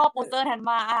ริงๆชอบโปสเตอร์แทน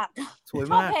มากสวย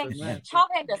มากชอบ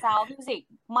เพลง The Sound of Music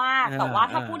มากแต่ว่า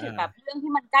ถ้าพูดถึงแบบเรื่อง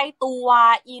ที่มันใกล้ตัว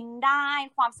อินได้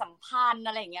ความสัมพันธ์อ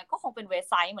ะไรอย่างเงี้ยก็คงเป็นเวส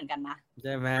ไซด์เหมือนกันนะใ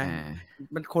ช่ไหม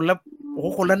มันคนล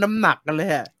ะน้ำหนักกันเล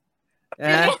ย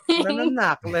แล้วน้ำห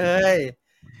นักเลย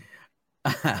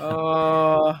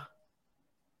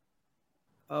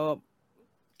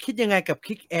คิดยังไงกับ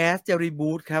Kick Ass จะรีบู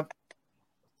ทครับ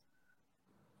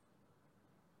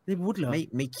รีบูทเหรอ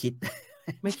ไม่คิด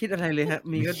ไม่คิดอะไรเลยฮะ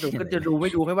มีก็จะดูไม่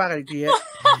ดูให้ว่ากันอีกที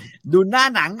ดูหน้า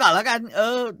หนังก่อนแล้วกัน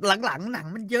หลังๆหนัง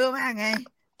มันเยอะมากไง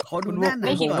ขอดูหน้าหนั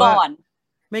งก่อน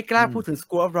ไม่กล้าพูดถึง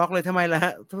School of Rock เลยทำไมล่ะฮ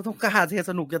ะต้องกล้าที่จะ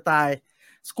สนุกจะตาย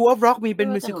School of Rock มีเป็น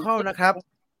มิวสิคอลนะครับ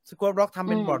School of Rock ทำ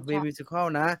เป็นบรอดเวย์มิวสิคอล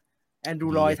นะแอนดรู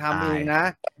ลอยทำเองนะ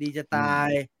ดีจะตาย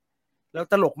แล้ว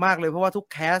ตลกมากเลยเพราะว่าทุก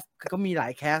แคสก็มีหลา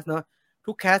ยแคสเนาะ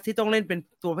ทุกแคสที่ต้องเล่นเป็น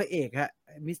ตัวพระเอกฮะ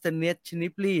มิสเตอร์เนทชนิ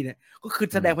ปลี่เนี่ยก็คือ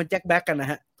แสดงเป็นแจ็คแบ็กกันน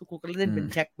ะฮะทุกคนก็เล่นเป็น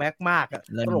แจ็คแบ็กมาก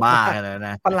เล่นบ้าเลยน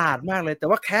ะประหลาดมากเลยแต่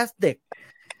ว่าแคสเด็ก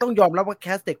ต้องยอมรับว่าแค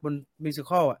สเด็กบนมิวสิค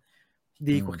อลอ่ะ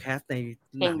ดีกว่าแคสใน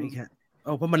หนังอีกฮะ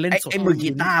เพราะมันเล่นสดไอ้มือ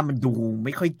กีตาร์มันดูไ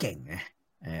ม่ค่อยเก่งไง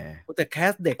แต่แค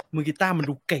สเด็กมือกีตาร์มัน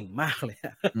ดูเก่งมากเลย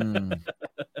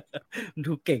มัน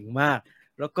ดูเก่งมาก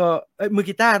แล้วก็มือ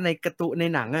กีตาร์ในการ์ตูนใน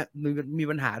หนังอ่ะมี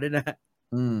ปัญหาด้วยนะ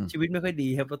ชีวิตไม่ค่อยดี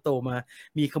ครับพอโตมา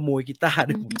มีขโมยกีตาร์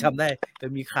ด้วยผมจำได้เค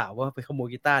ยมีข่าวว่าไปขโมย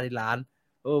กีตาร์ในร้าน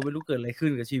ไม่รู้เกิดอะไรขึ้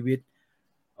นกับชีวิต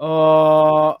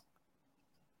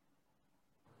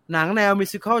หนังแนวมิว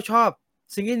สิคอลชอบ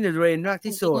Singing in the Rain มาก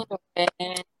ที่สุด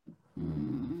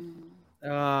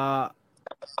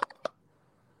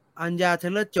อัญญาเท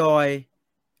เลอร์จอย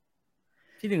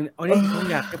ที่หนึ่งอันนี้คง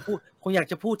อยากจะ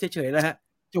พูดเฉยๆแล้วฮะ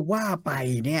จะว่าไป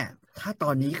เนี่ยถ้าตอ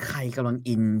นนี้ใครกำลัง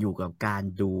อินอยู่กับการ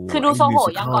ดูคือดูโซโห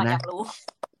ยังก่อนอยากรู้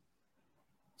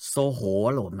โซโห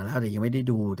โหลดมาแล้วแต่ยังไม่ได้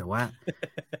ดูแต่ว่า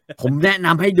ผมแนะน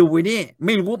ำให้ดูนี่ไ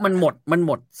ม่รู้มันห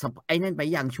มดไอ้นั่นไป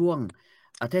อย่างช่วง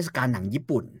เทศกาลหนังญี่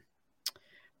ปุ่น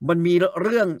มันมีเ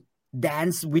รื่อง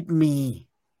Dance with Me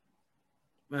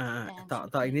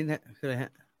ต่ออีกนิดฮะคืออะไรฮ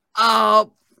ะ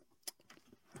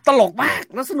ตลกมาก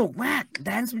แล้วสนุกมาก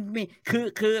Dance with Me คือ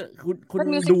คุณ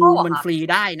ดูมันฟรี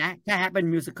ได้นะใช่ฮะเป็น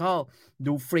มิวสิคอล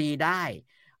ดูฟรีได้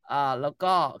แล้ว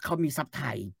ก็เขามีซับไท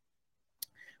ย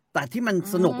แต่ที่มัน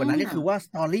สนุกกว่านั้นก็คือว่าส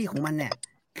ตอรี่ของมันเนี่ย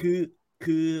คือ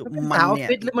มันเนี่ยสาวออฟ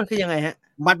ฟิศหรือมันคือยังไงฮะ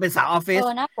มันเป็นสาวออฟฟิศ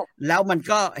แล้วมัน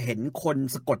ก็เห็นคน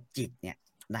สะกดจิตเนี่ย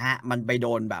นะฮะมันไปโด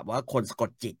นแบบว่าคนสะกด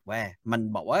จิตเว้ยมัน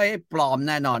บอกว่าปลอมแ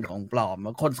น่นอนของปลอม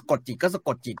คนสะกดจิตก็สะก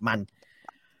ดจิตมัน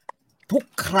ทุก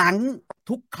ค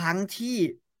รั้งที่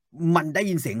มันได้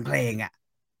ยินเสียงเพลงอ่ะ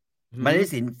มันได้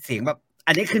เสียงแบบ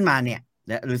อันนี้ขึ้นมาเนี่ย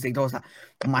หรือเสียงโทรศัพท์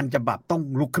มันจะแบบต้อง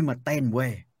ลุกขึ้นมาเต้นเว้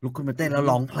ยลุกขึ้นมาเต้นแล้ว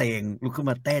ร้องเพลงลุกขึ้น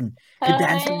มาเต้นคือแด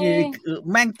นซ์นี่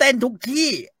แม่งเต้นทุกที่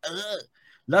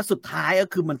แล้วสุดท้ายก็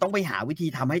คือมันต้องไปหาวิธี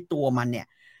ทำให้ตัวมันเนี่ย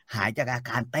หายจากอา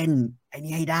การเต้นไอ้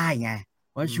นี่ให้ได้ไง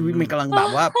เพราะชีวิตมันกำลังแบบ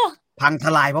ว่าพังท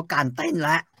ลายเพราะการเต้นแ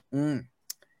ล้ว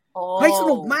เฮ้ยส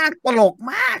นุกมากตลก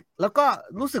มากแล้วก็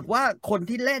รู้สึกว่าคน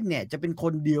ที่เล่นเนี่ยจะเป็นค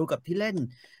นเดียวกับที่เล่น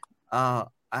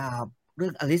เรื่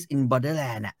อง Alice in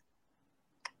Borderland น่ะ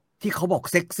ที่เขาบอก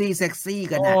เซ็กซี่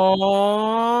กันนะ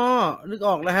นึกอ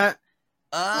อกแล้วฮะ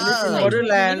Alice in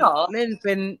Borderland เล่นเ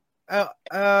ป็น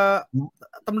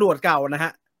ตำรวจเก่านะฮ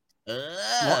ะ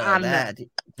หมออันน่ะ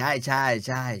ใ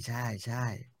ช่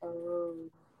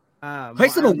เฮ้ย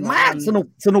สนุกมากส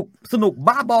นุก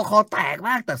บ้าบอคอแตกม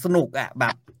ากแต่สนุกอ่ะแบ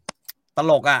บต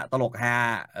ลกฮา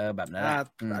แบบนั้น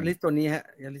Aliceตัวนี้ฮะ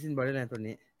Alice in Borderland ตัว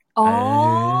นี้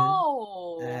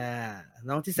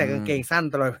น้องที่ใส่กางเกงสั้น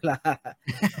ตลอดเวลา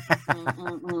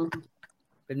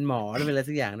เป็นหมอหรือเป็นอะไร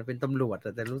สักอย่างนะเป็นตำรวจ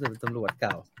แต่รู้สึกเป็นตำรวจเ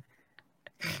ก่า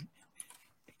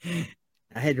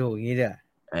ให้ดูอย่างนี้เด้อ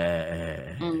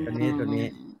ตัวนี้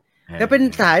ก็เป็น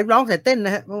สายร้องสายเต้นน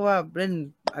ะฮะเพราะว่าเ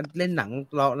ล่นหนั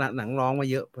งร้องมา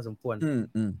เยอะพอสมควร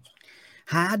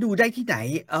หาดูได้ที่ไหน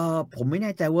ผมไม่แ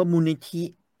น่ใจว่ามูลนิธิ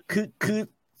คือ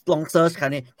ลองเซิร์ชค่ะ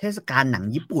เนี่ยเทศกาลหนัง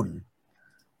ญี่ปุ่น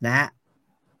นะฮะ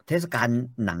เทศกาล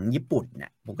หนังญี่ปุ่นเนี่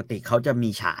ยปกติเขาจะมี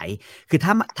ฉายคือ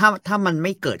ถ้ามันไ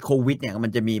ม่เกิดโควิดเนี่ยมั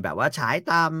นจะมีแบบว่าฉาย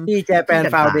ตามที่ Japan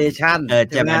Foundation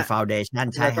Japan Foundation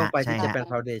ใช่ฮะต้องไปที่ Japan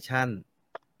Foundation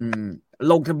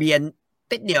ลงทะเบียน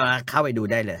ติดเดียวเข้าไปดู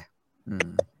ได้เลย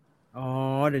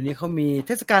เดี๋ยวนี้เขามีเ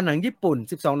ทศกาลหนังญี่ปุ่น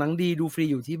12หนังดีดูฟรี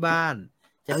อยู่ที่บ้าน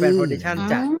Japan Foundation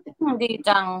จัดดี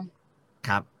จัง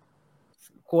ครับ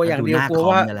กลัวอย่างเดียวกลั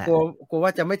วว่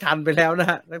าจะไม่ทันไปแล้วน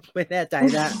ะไม่แน่ใจ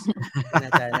นะไม่แ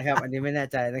น่ใจนะครับอันนี้ไม่แน่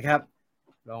ใจนะครับ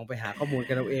ลองไปหาข้อมูล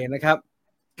กันเอาเองนะครับ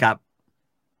ครับ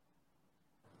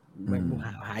ไม่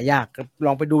หายากล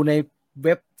องไปดูในเ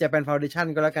ว็บ Japan Foundation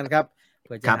ก็แล้วกันครับเ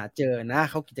ผื่อจะหาเจอนะ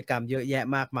เขากิจกรรมเยอะแยะ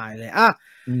มากมายเลย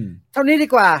เท่านี้ดี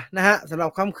กว่านะฮะสำหรับ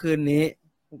ค่ำคืนนี้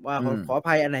ขออ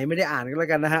ภัยอันไหนไม่ได้อ่านก็แล้ว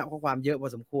กันนะฮะข้อความเยอะพอ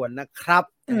สมควรนะครับ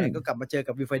ก็กลับมาเจอ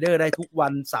กับ Viewfinder ได้ทุกวั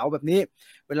นเสาร์แบบนี้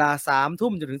เวลา 3:00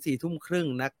 นจนถึง 4:30 น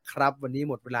นะครับวันนี้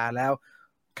หมดเวลาแล้ว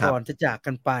ก่อนจะจาก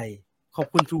กันไปขอบ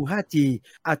คุณ True 5G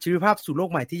อัจฉริยภาพสู่โลก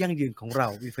ใหม่ที่ยั่งยืนของเรา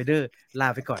Viewfinder ลา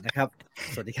ไปก่อนนะครับ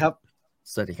สวัสดีครับ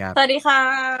สวัสดีครับสวัสดีค่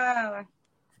ะ